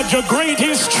give God your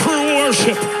greatest true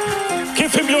worship.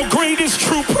 Give him your greatest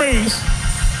true praise.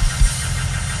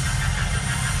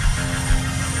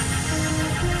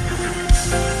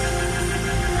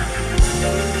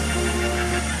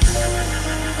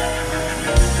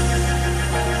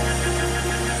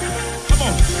 Come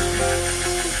on.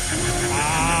 I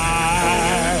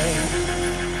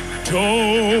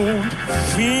don't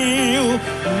feel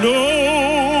no.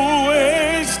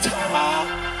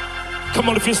 Come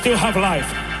on, if you still have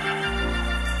life.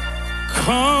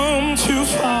 Come too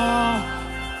far.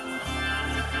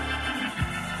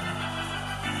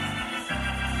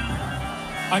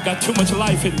 I got too much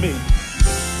life in me.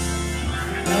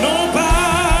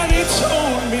 Nobody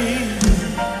told me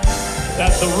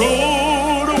that the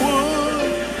road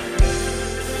would.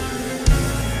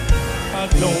 I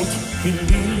don't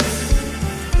believe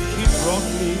he brought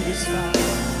me this far.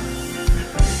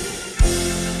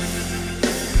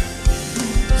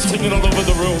 Singing all over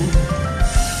the room.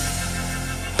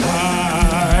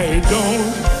 I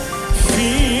don't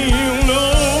feel no.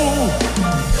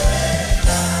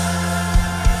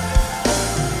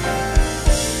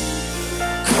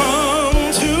 Come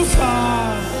too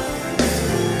far.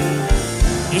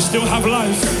 You still have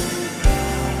life.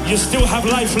 You still have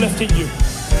life left in you.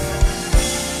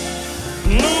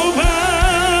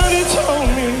 Nobody told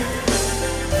me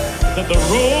that the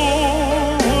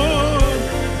road would.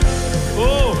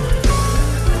 Oh,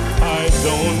 I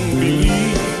don't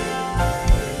believe.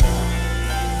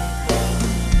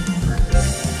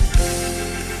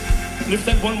 Lift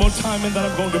that one more time and then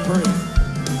I'm going to pray.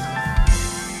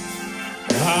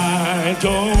 I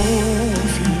don't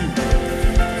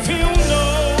feel no.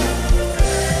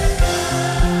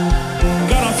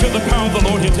 God, I feel the power of the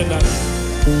Lord here tonight.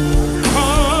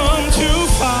 Come too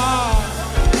far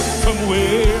from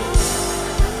where.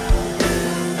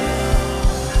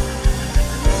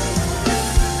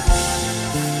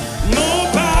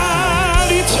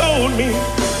 Nobody told me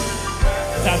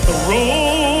that the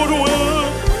road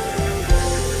would,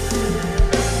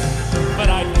 but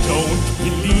I don't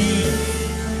believe.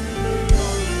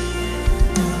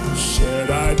 Said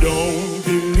I don't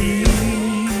believe.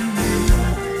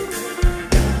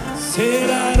 Said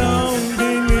I don't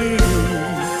believe.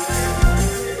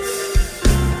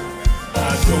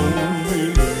 I don't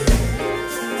believe.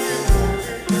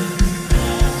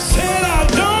 Said I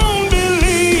don't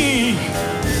believe.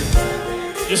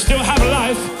 You still have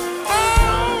life. I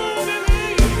don't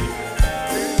believe.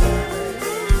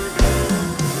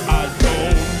 I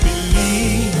don't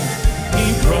believe he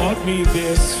brought me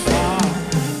this far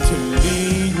to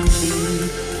lead me.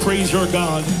 Praise your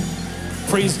God.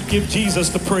 Praise, give Jesus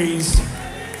the praise.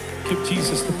 Give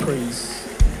Jesus the praise.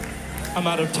 I'm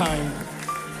out of time.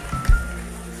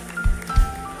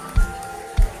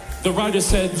 The writer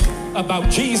said about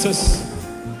Jesus,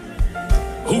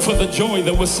 who for the joy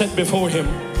that was set before him.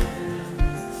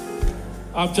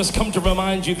 I've just come to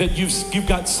remind you that you've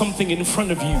got something in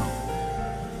front of you.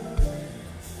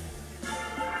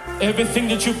 Everything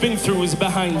that you've been through is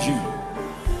behind you.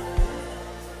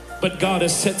 But God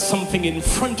has set something in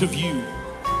front of you.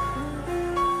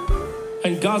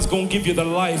 And God's going to give you the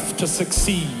life to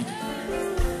succeed.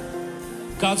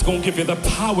 God's going to give you the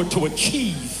power to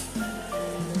achieve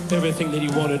everything that he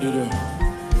wanted to do.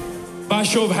 By a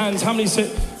show of hands, how many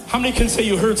can say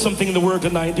you heard something in the word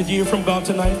tonight? Did you hear from God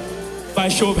tonight? By a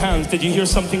show of hands, did you hear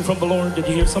something from the Lord? Did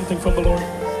you hear something from the Lord?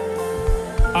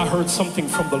 I heard something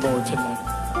from the Lord tonight.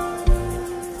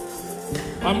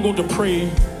 I'm going to pray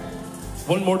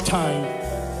one more time.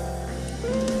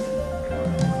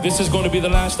 This is going to be the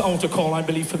last altar call, I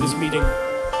believe, for this meeting.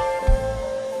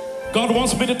 God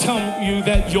wants me to tell you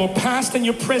that your past and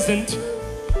your present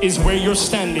is where you're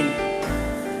standing.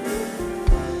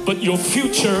 But your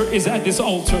future is at this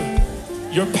altar.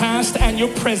 Your past and your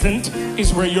present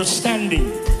is where you're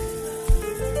standing.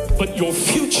 But your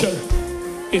future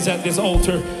is at this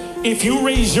altar. If you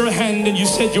raise your hand and you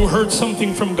said you heard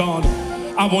something from God,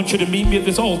 I want you to meet me at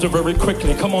this altar very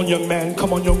quickly. Come on, young man.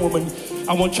 Come on, young woman.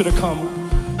 I want you to come.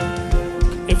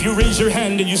 If you raise your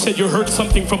hand and you said you heard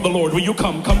something from the Lord, will you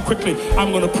come? Come quickly.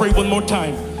 I'm going to pray one more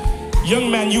time.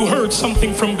 Young man, you heard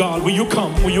something from God. Will you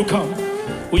come? Will you come?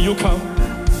 Will you come?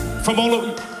 From all of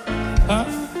you. Huh?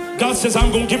 God says,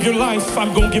 I'm going to give you life.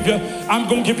 I'm going to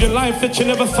give you life that you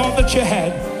never thought that you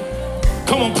had.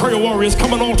 Come on, prayer warriors.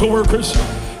 Come on, altar workers.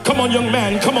 Come on, young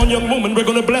man. Come on, young woman. We're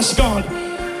going to bless God.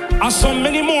 I saw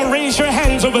many more. Raise your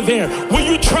hands over there. Will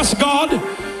you trust God?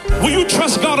 Will you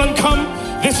trust God and come?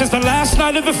 This is the last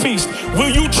night of the feast. Will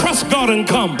you trust God and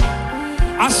come?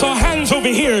 I saw hands over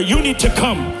here. You need to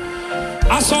come.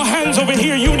 I saw hands over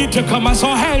here. You need to come. I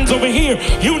saw hands over here.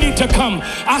 You need to come.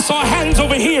 I saw hands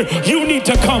over here. You need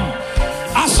to come.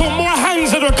 I saw more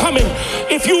hands that are coming.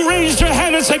 If you raised your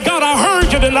hand and said, God, I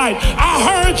heard you tonight. I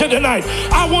heard you tonight.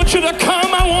 I want you to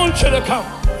come. I want you to come.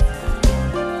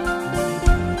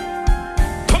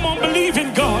 Come on, believe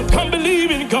in God. Come believe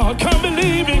in God. Come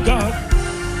believe in God.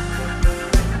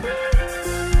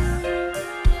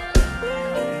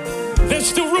 There's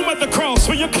still room at the cross.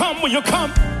 Will you come? Will you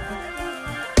come?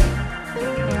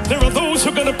 There are those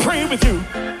who are going to pray with you,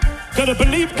 going to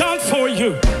believe God for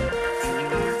you.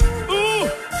 Ooh.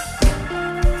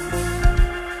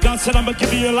 God said, I'm going to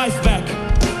give you your life back.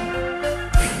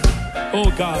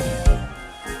 Oh, God.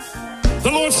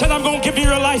 The Lord said, I'm going to give you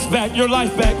your life back, your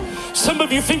life back. Some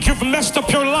of you think you've messed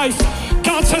up your life.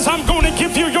 God says, I'm going to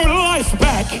give you your life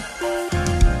back.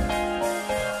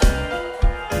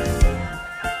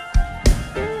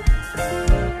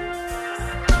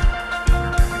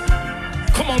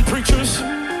 Preachers,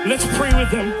 let's pray with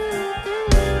them.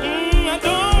 I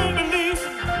don't believe.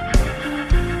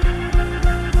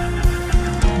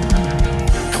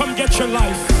 Come get your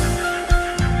life.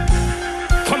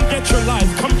 Come get your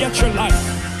life. Come get your life.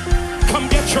 Come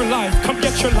get your life. Come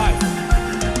get your life.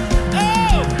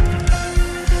 Oh!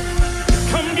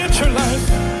 Come get your life.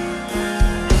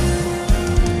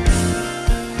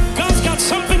 God's got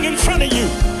something in front of you.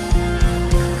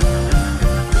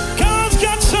 God's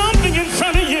got something in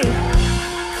front of you.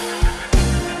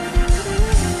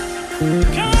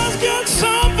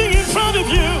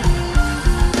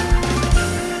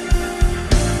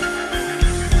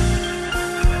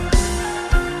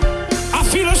 I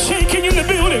feel a shaking in the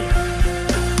building.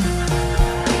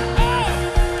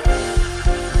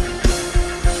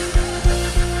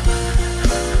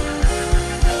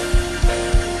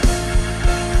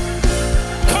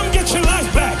 Come get your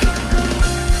life back.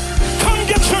 Come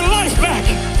get your life back.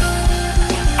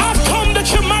 I've come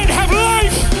that you might have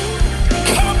life.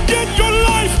 Get your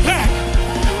life back.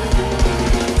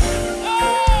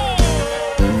 Oh.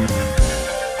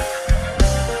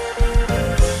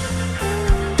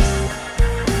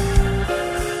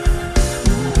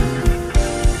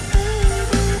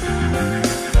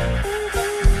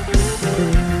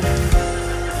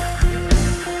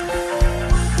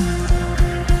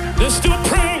 They're still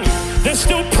praying. They're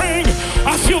still praying.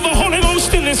 I feel the Holy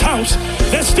Ghost in this house.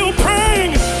 They're still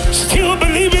praying. Still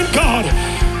believing God.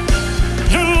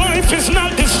 Your life is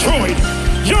not destroyed.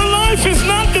 Your life is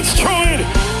not destroyed.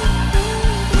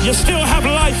 You still have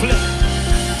life left.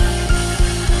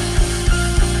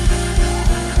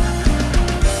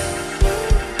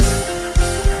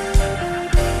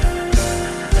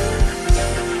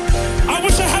 I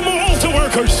wish I had more altar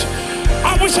workers.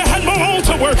 I wish I had more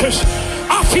altar workers.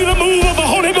 I feel a move of the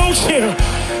Holy Ghost here.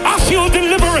 I feel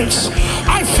deliverance.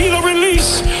 I feel a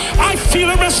release. I feel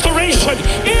a restoration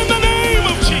in the name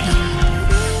of Jesus.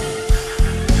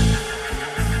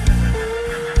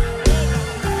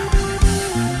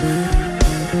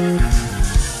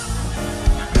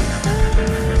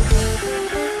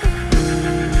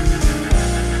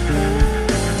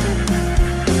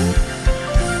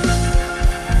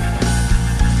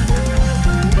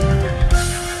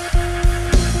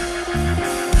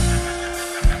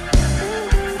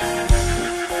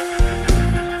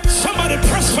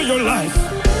 For your life.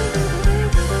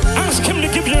 Ask him to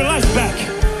give you your life back.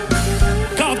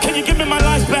 God, can you give me my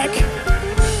life back?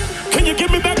 Can you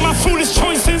give me back my foolish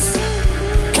choices?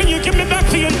 Can you give me back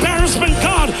the embarrassment?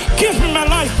 God, give me my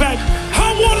life back.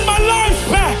 I want my life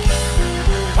back.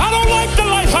 I don't like the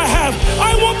life I have.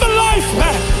 I want the life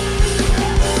back.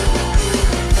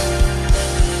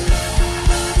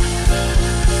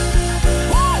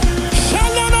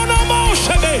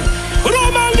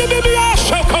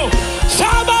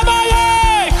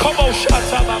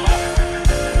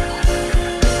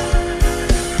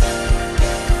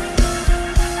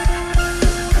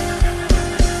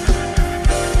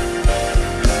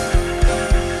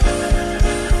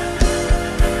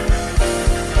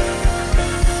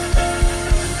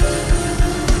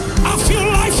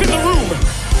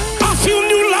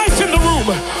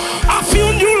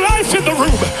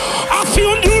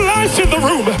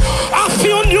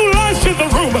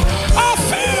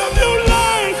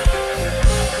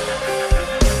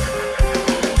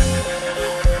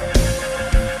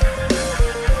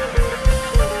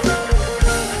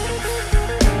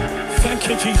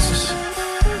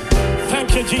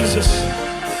 Jesus.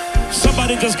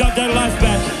 Somebody just got their life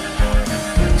back.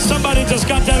 Somebody just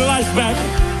got their life back.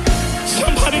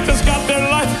 Somebody just got their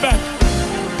life back.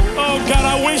 Oh God,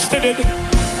 I wasted it,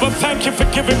 but thank you for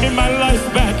giving me my life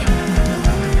back.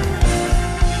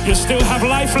 You still have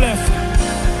life left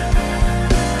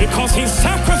because he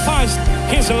sacrificed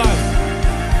his life.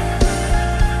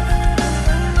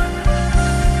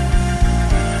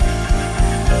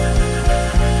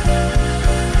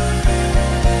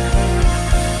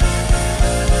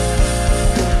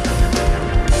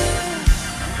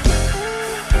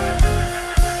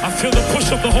 I feel the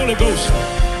push of the Holy Ghost.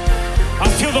 I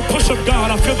feel the push of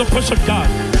God. I feel the push of God.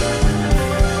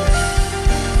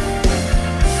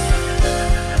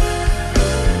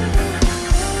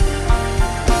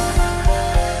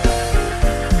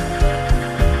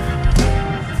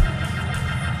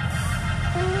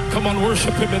 Come on,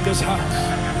 worship him in this house.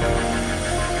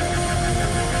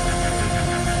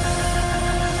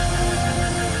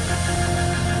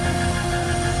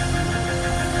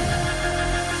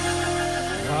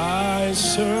 I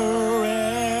surrender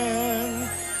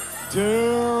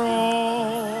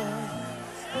all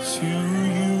to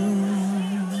you.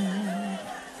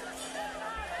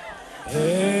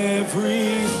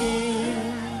 Everything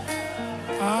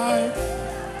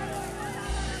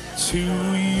to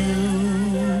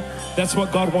you. That's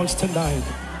what God wants tonight.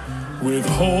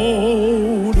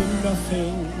 Withholding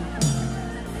nothing.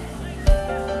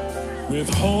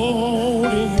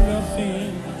 Withholding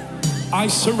nothing. I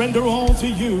surrender all to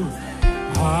you.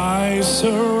 I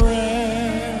surrender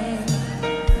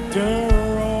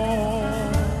all.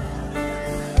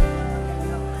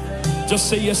 Just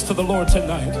say yes to the Lord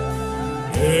tonight.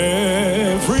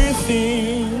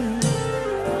 Everything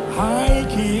I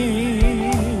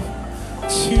give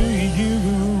to you.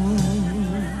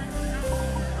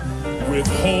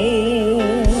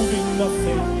 Withholding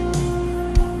nothing.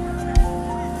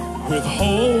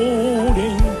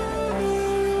 Withholding.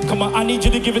 Come on, I need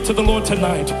you to give it to the Lord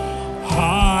tonight.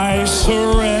 I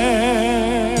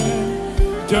surrender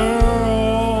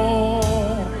all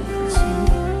to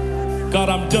you. God,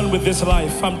 I'm done with this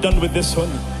life. I'm done with this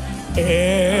one.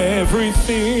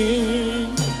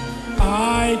 Everything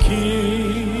I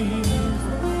give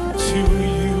to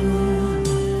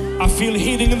you. I feel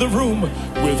healing in the room.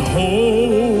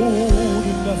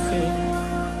 Withholding nothing.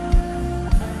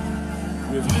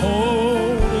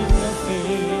 Withholding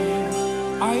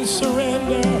nothing. I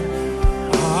surrender.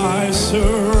 I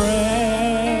surrender.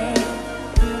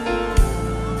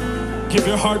 Give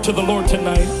your heart to the Lord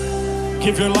tonight.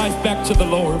 Give your life back to the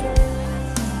Lord.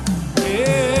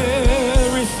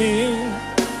 Everything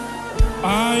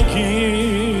I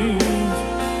give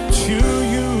to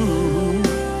you.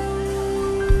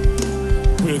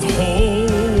 Withhold.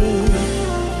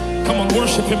 Come on,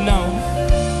 worship him now.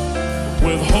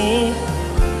 Withhold.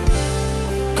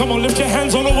 Come on, lift your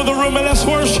hands all over the room and let's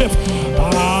worship.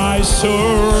 I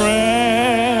surrender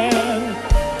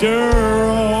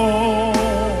all.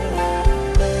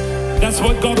 That's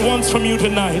what God wants from you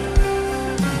tonight.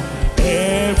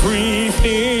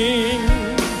 Everything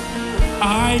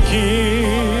I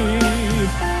give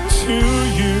to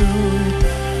you.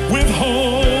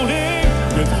 Withholding,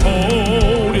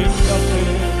 withholding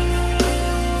nothing.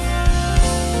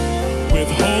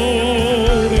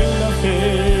 Withholding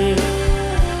nothing.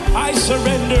 I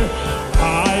surrender.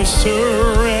 I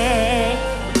surrender.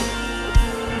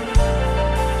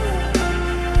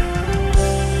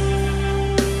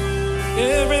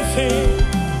 Everything.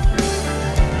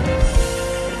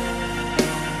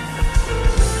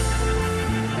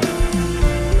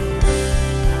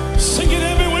 Sing it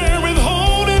everywhere.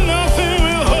 Withholding nothing.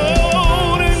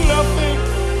 Withholding nothing.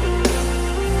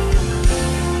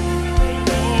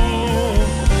 Oh,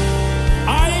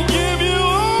 I give you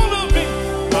all of me.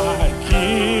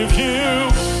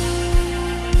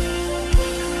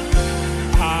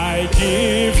 I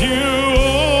give you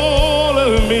all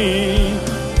of me.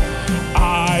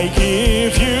 I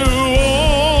give you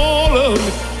all of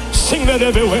me. Sing that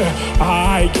everywhere.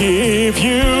 I give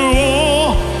you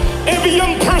all. Every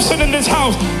young person in this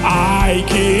house, I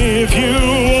give you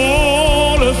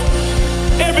all of.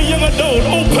 Every young adult,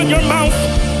 open your mouth.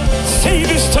 Say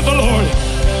this to the Lord.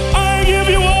 I give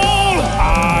you all.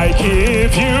 I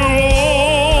give you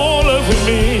all of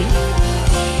me.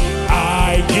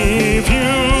 I give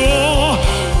you all.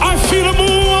 I feel a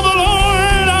move of the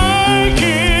Lord. I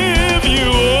give you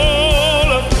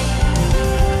all of.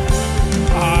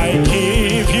 I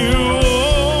give you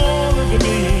all of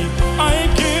me. I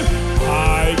give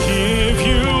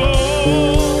you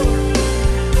all.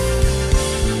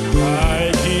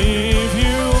 I give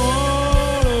you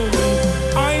all of me.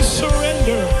 I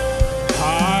surrender.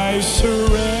 I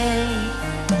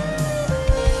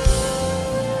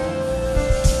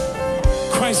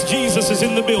Christ Jesus is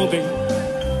in the building.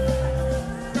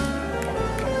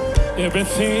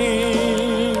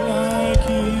 Everything I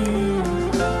give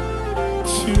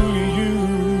to you,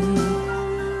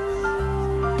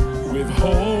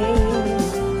 withhold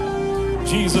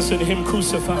Jesus and him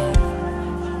crucified.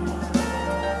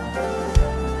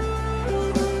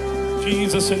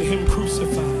 Jesus and him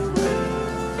crucified.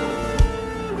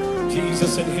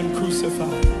 Jesus and him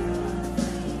crucified.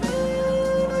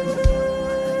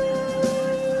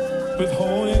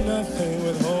 Withholding nothing,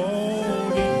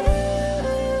 withholding.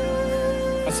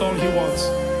 That's all he wants.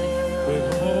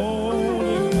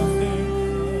 Withholding nothing.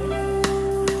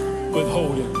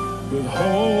 Withholding.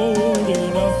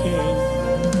 Withholding nothing.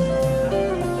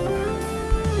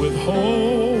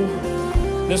 Withhold.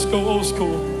 Let's go old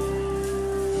school.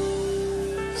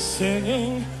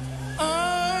 Singing,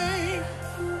 I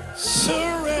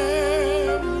surrender.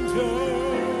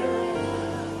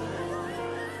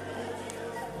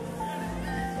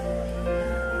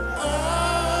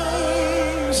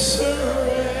 I surrender.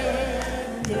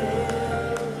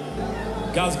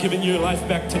 God's giving your life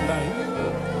back tonight.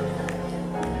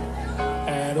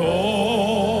 And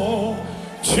all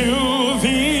to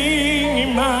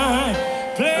thee, my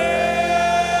blessed.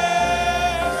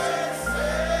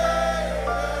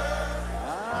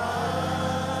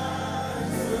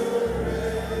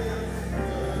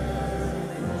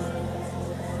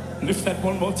 Lift that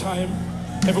one more time.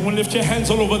 Everyone lift your hands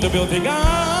all over the building.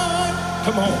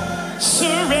 Come on.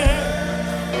 Surrender.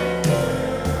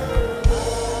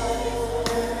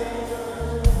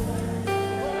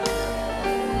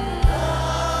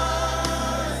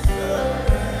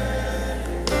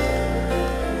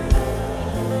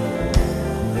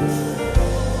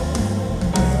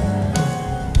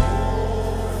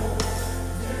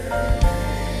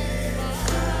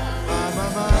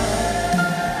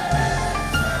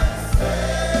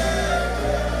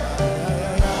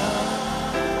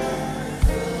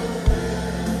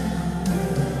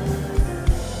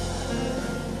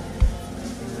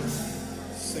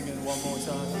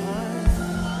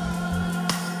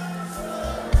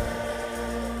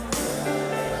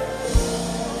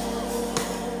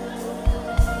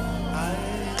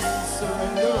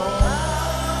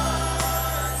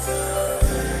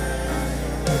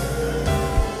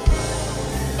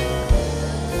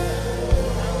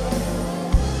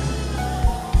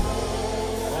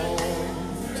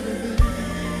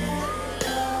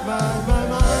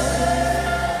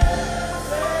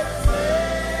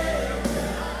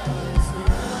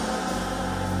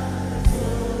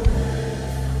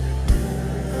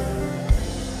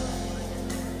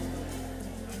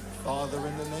 Father,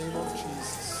 in the name of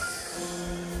Jesus,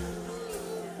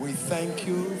 we thank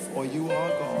you for you are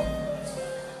God.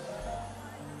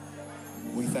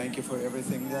 We thank you for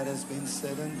everything that has been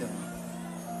said and done.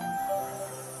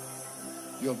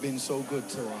 You have been so good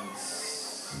to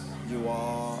us. You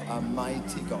are a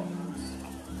mighty God.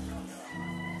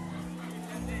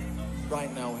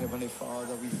 Right now, Heavenly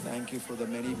Father, we thank you for the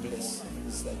many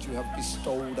blessings that you have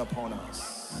bestowed upon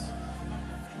us.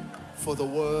 For the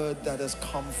word that has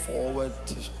come forward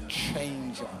to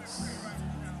change us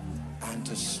and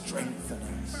to strengthen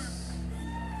us.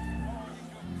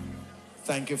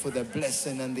 Thank you for the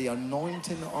blessing and the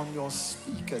anointing on your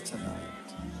speaker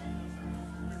tonight.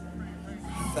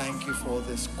 Thank you for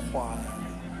this choir,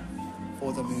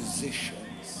 for the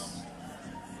musicians,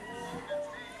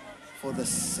 for the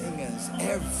singers,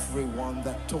 everyone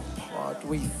that took part.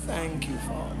 We thank you,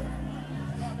 Father.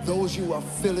 Those you are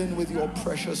filling with your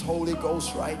precious Holy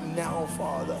Ghost right now,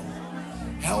 Father,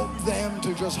 help them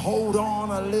to just hold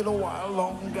on a little while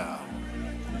longer.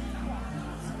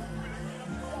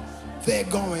 They're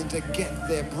going to get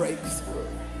their breakthrough.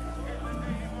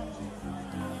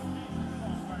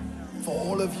 For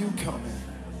all of you coming,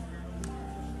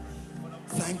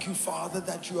 thank you, Father,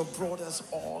 that you have brought us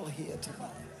all here tonight.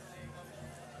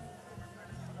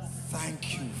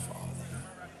 Thank you, Father.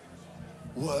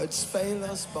 Words fail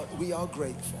us, but we are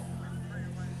grateful.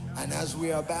 And as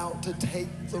we are about to take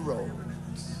the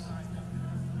roads,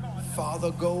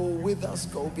 Father, go with us,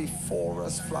 go before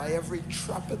us, fly every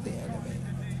trap of the enemy.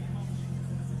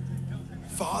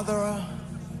 Father,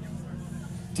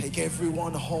 take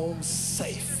everyone home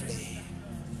safely,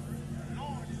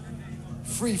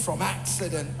 free from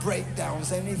accident,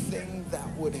 breakdowns, anything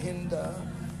that would hinder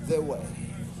their way.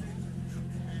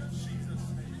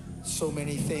 So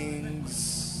many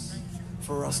things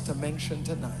for us to mention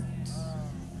tonight,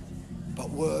 but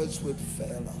words would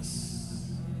fail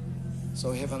us.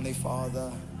 So Heavenly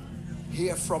Father,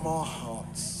 hear from our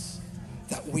hearts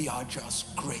that we are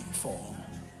just grateful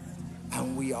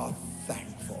and we are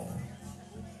thankful.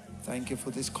 Thank you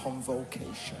for this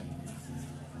convocation.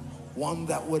 One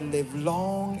that will live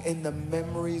long in the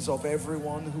memories of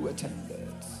everyone who attended.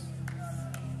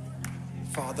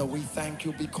 Father, we thank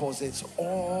you because it's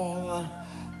all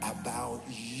about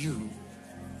you.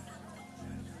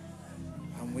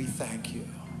 And we thank you.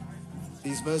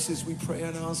 These mercies we pray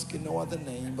and ask in no other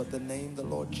name but the name the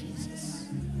Lord Jesus.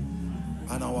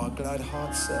 And our glad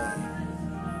hearts say,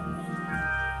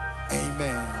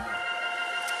 amen.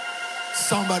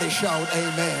 Somebody shout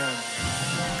amen.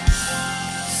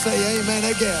 Say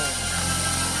amen again.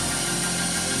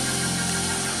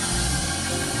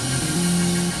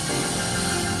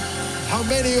 How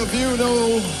many of you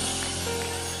know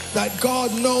that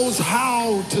God knows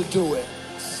how to do it?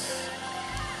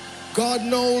 God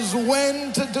knows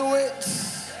when to do it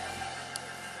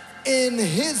in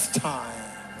his time.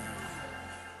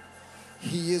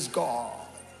 He is God.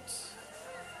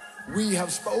 We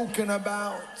have spoken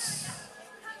about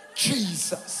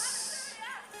Jesus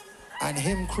and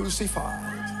him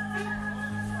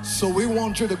crucified. So we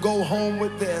want you to go home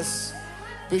with this.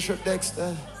 Bishop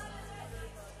Dexter.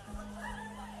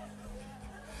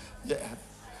 Yeah.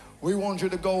 We want you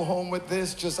to go home with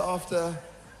this just after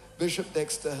Bishop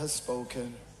Dexter has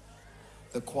spoken.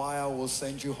 The choir will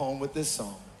send you home with this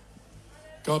song.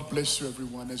 God bless you,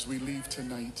 everyone, as we leave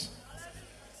tonight.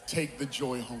 Take the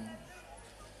joy home.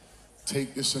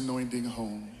 Take this anointing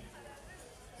home.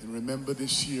 And remember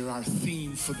this year, our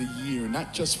theme for the year,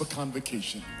 not just for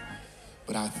Convocation,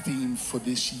 but our theme for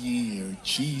this year,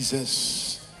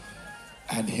 Jesus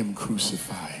and him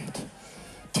crucified.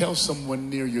 Tell someone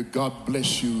near you, God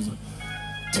bless you.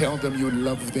 Tell them you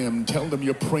love them. Tell them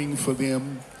you're praying for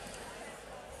them.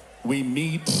 We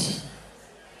meet,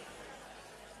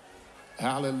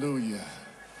 hallelujah,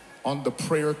 on the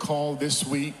prayer call this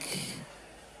week.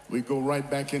 We go right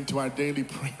back into our daily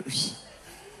prayers.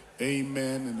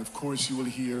 Amen. And of course you will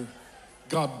hear,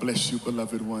 God bless you,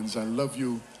 beloved ones. I love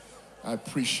you. I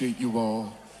appreciate you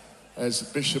all. As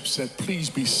Bishop said, please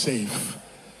be safe.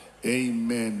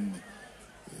 Amen.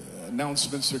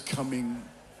 Announcements are coming.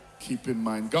 Keep in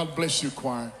mind. God bless you,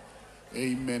 choir.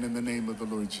 Amen. In the name of the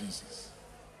Lord Jesus.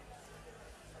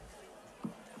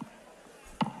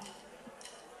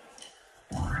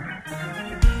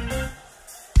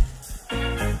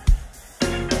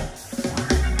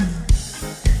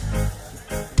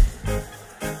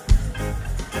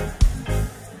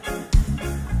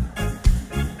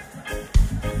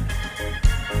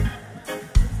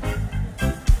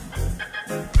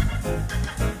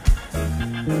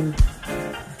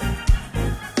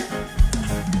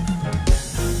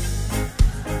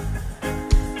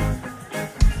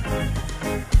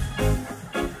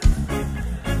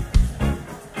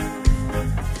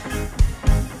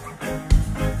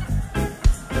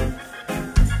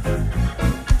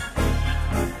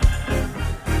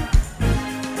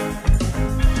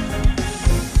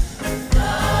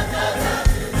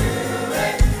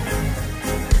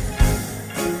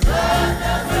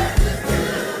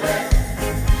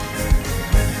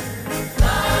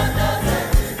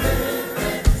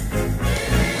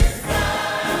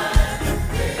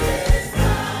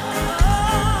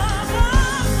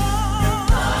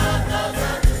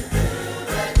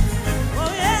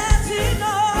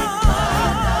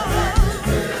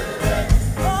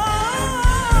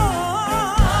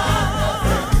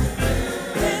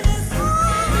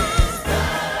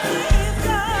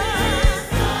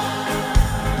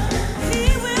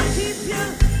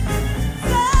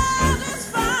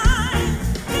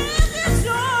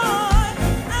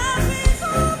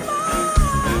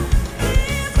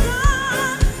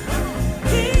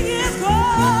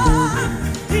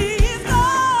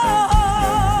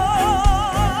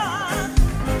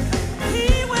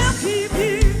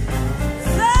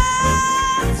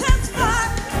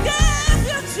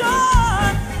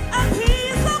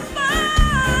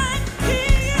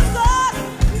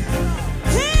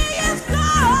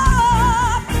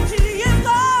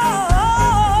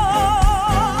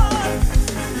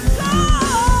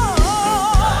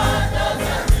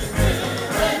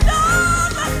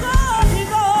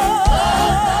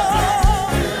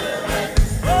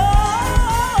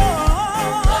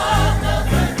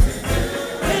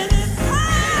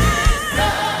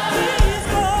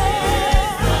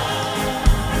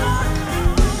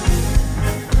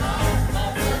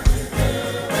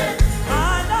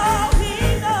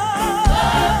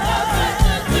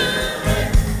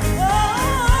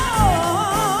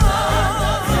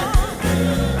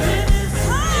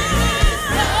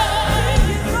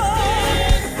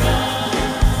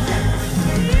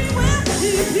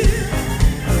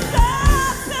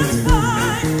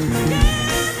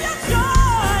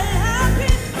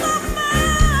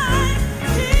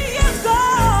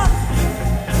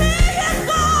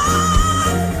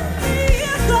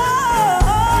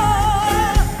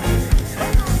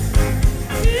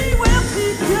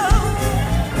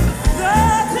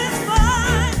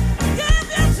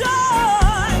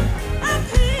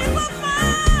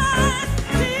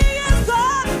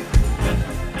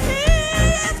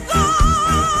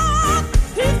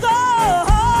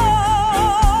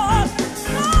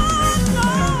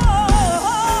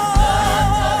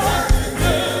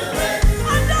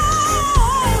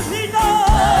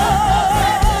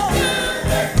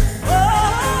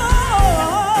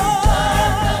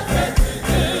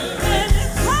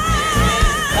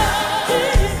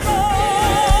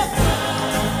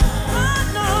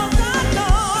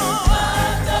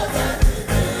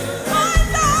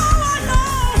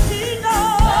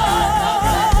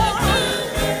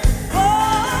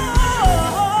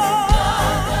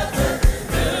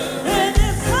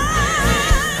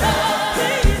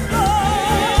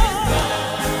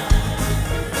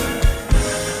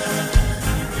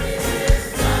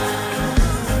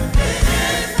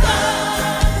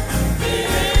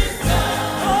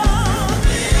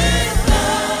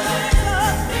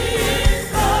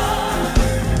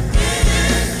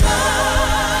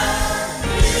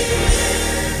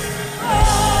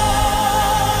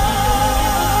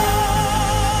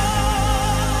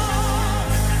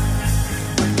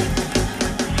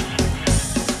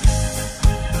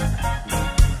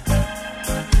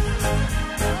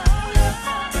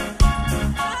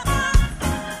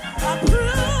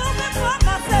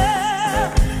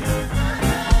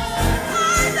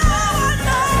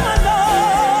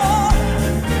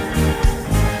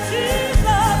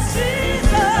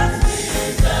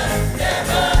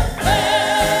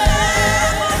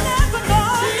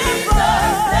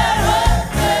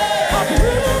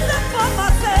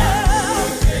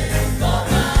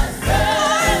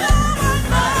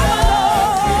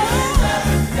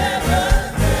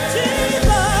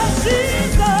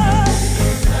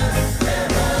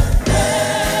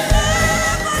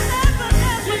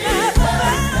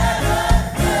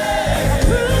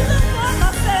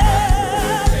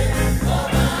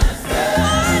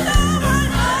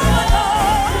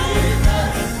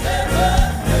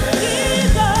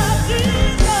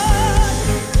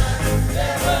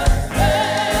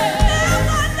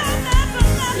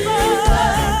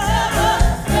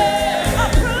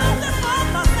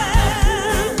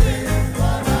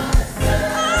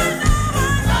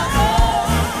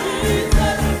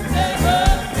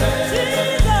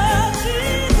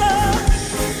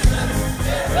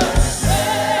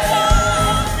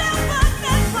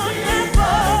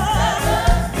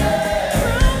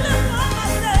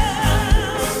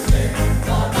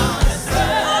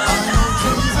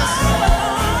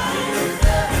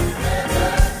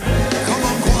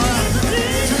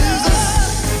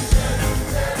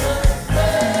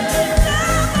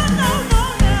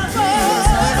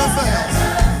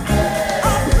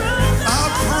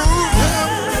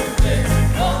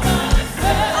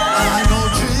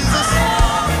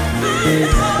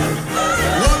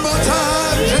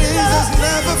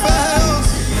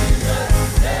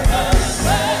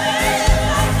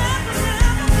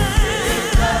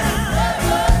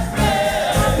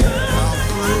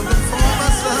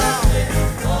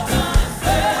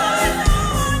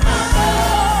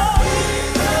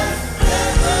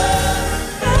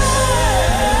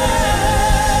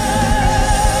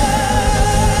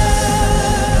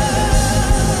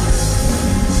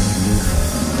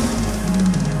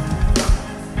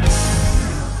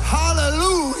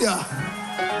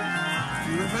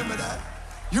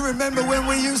 You remember when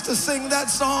we used to sing that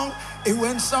song? It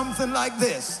went something like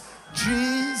this.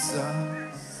 Jesus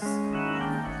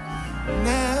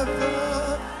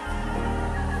never.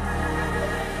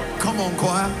 Come on,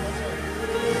 choir.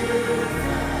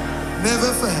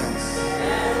 Never fails.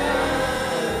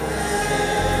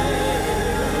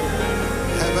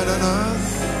 Heaven and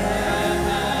earth.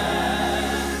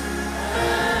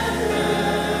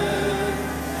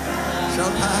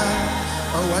 Shall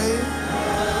pass away.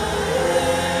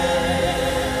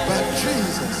 But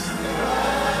Jesus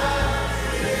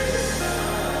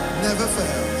never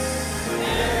fails.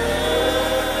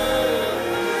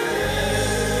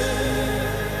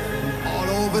 All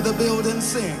over the building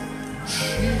sing.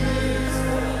 Jesus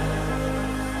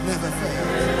never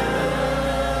fails.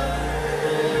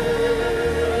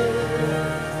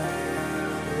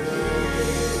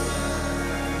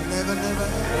 Never, never.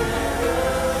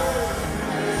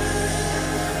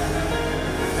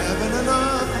 Heaven and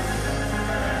earth.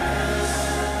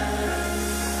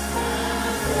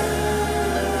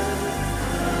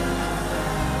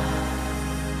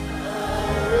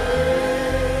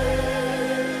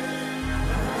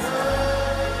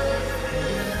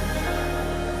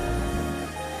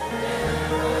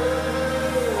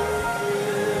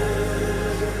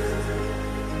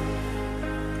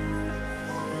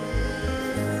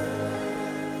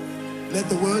 Let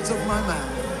the words of my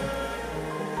mouth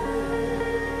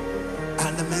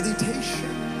and the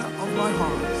meditation of my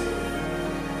heart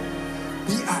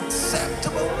be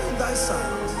acceptable in thy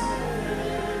sight.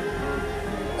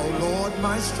 O Lord,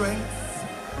 my strength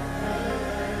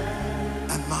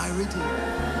and my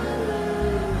redeemer.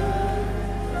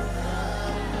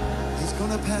 He's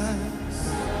gonna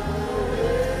pass,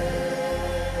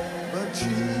 but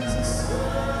Jesus,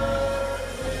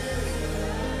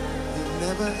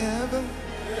 never ever.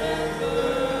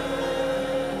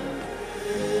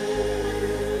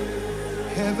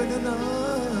 Heaven and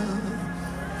earth.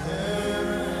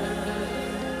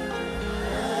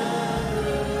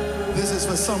 This is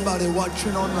for somebody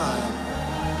watching online.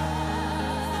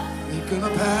 You're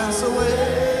gonna pass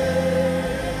away.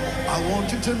 I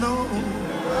want you to know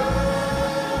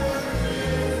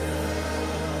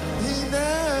he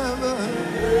never.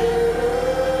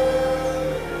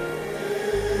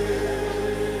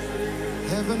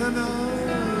 Heaven and earth.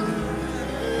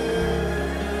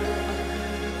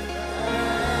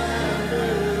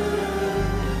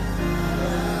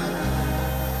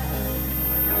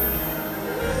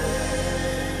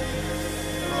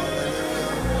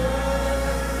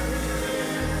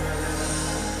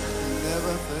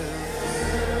 Never fails.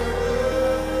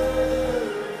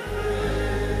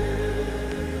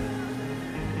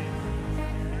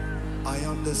 I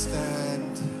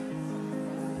understand.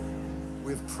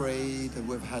 We've prayed and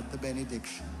we've had the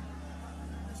benediction.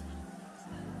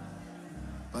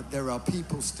 But there are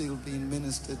people still being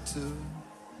ministered to.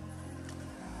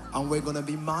 And we're going to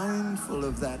be mindful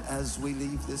of that as we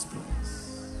leave this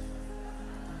place.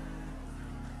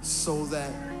 So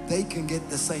that they can get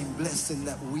the same blessing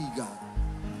that we got.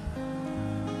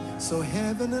 So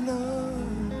heaven and earth.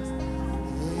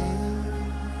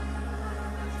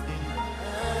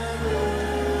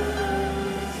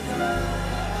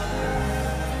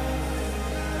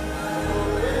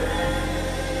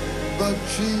 But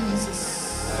Jesus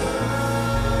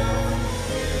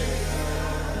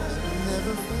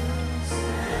never fails.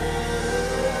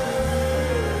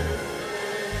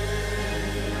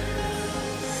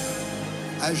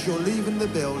 As you're leaving the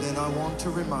building, I want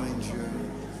to remind you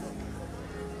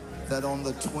that on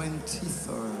the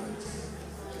 23rd,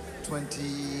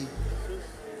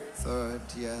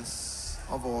 yes,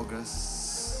 of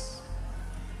August,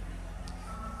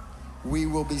 we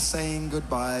will be saying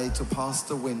goodbye to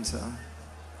Pastor Winter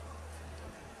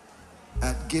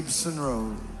at Gibson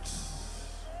Road.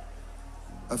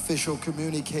 Official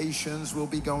communications will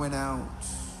be going out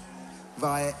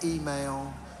via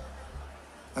email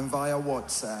and via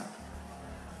WhatsApp.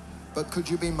 But could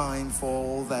you be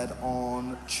mindful that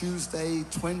on Tuesday,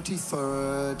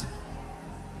 23rd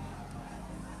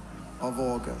of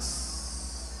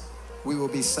August, we will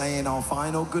be saying our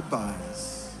final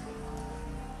goodbyes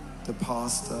to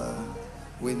Pastor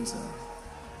Winter.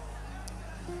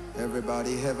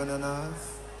 Everybody, heaven and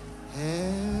earth.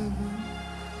 Heaven.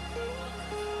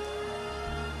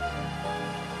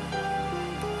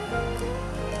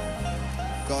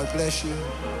 God bless you.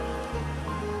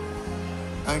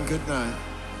 And good night.